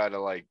up, I got to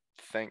like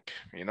think,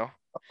 you know?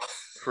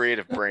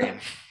 Creative brain.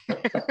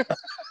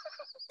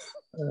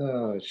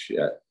 Oh,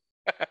 shit.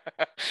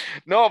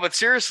 No, but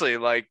seriously,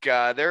 like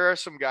there are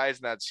some guys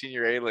in that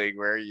senior A league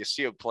where you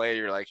see a play,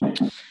 you're like,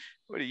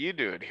 what are you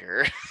doing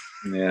here?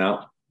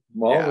 Yeah.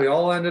 Well, we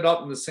all ended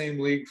up in the same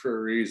league for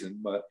a reason,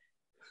 but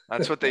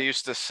that's what they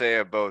used to say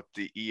about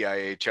the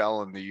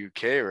EIHL in the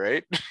UK,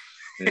 right?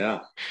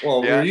 Yeah.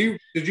 Well, did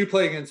you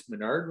play against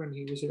Menard when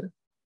he was here?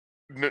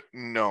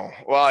 No.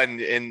 Well,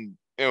 in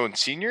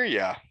senior,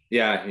 yeah.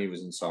 Yeah, he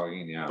was in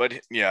Saugeen, yeah. But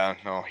yeah,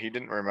 no, he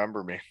didn't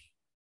remember me.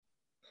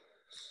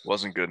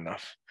 Wasn't good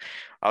enough.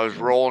 I was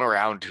rolling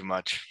around too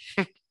much.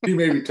 He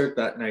maybe took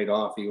that night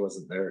off. He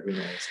wasn't there. Who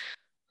knows?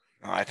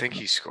 I think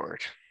he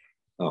scored.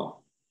 Oh.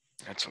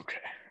 That's okay.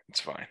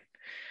 It's fine.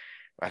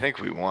 I think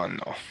we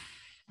won, though.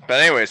 But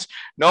anyways,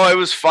 no, it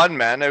was fun,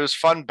 man. It was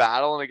fun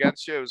battling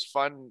against you. It was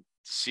fun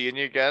seeing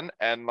you again.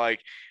 And,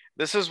 like,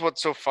 this is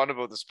what's so fun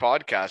about this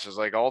podcast is,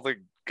 like, all the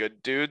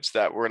good dudes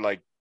that were, like,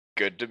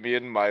 good to me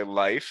in my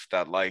life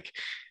that, like,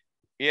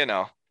 you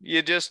know,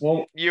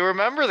 you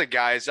remember the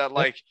guys that,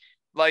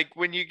 like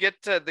when you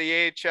get to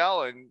the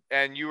AHL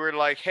and you were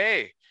like,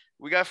 hey,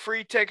 we got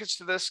free tickets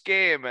to this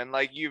game. And,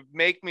 like, you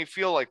make me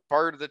feel like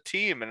part of the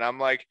team. And I'm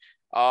like,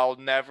 I'll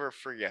never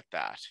forget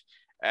that.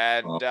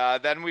 And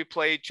then we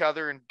play each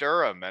other in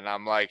Durham. And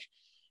I'm like,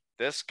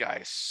 this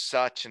guy's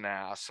such an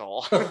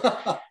asshole.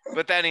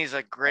 But then he's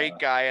a great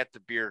guy at the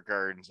beer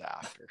gardens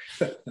after.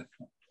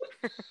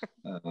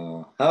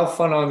 Have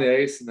fun on the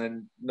ice, and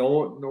then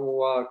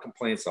no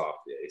complaints off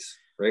the ice,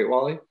 right,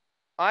 Wally?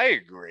 I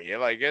agree.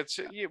 Like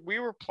we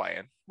were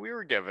playing, we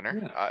were giving her.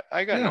 Yeah.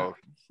 I got no.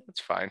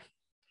 It's fine.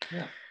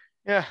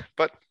 Yeah.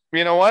 But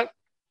you know what?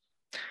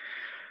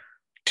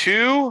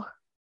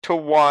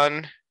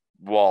 2-1,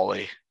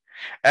 Wally.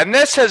 And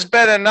this has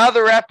been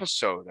another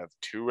episode of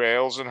Two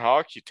Ales and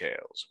Hockey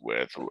Tales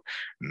with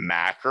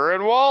Macker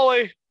and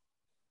Wally.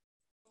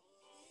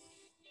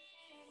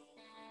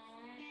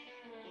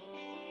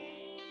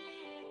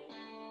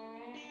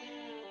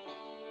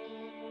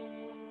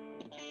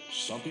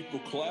 Some people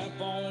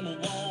clap on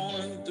the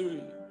 1 and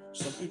 3.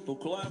 Some people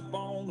clap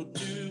on the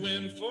 2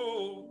 and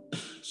 4.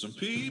 Some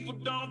people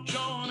don't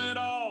join at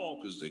all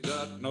because they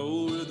got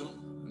no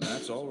rhythm, and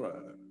that's all right.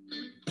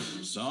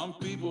 Some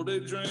people, they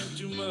drink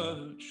too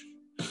much.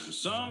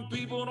 Some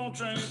people don't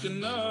drink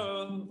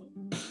enough.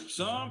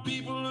 Some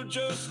people are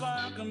just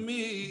like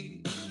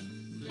me.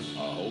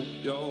 I hope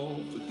y'all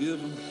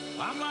forgive them.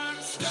 I'm like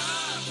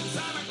stars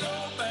inside a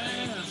gold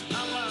bands.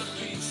 I'm like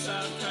peace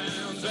side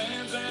towns,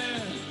 and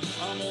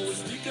I'm always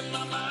speaking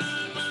my mind.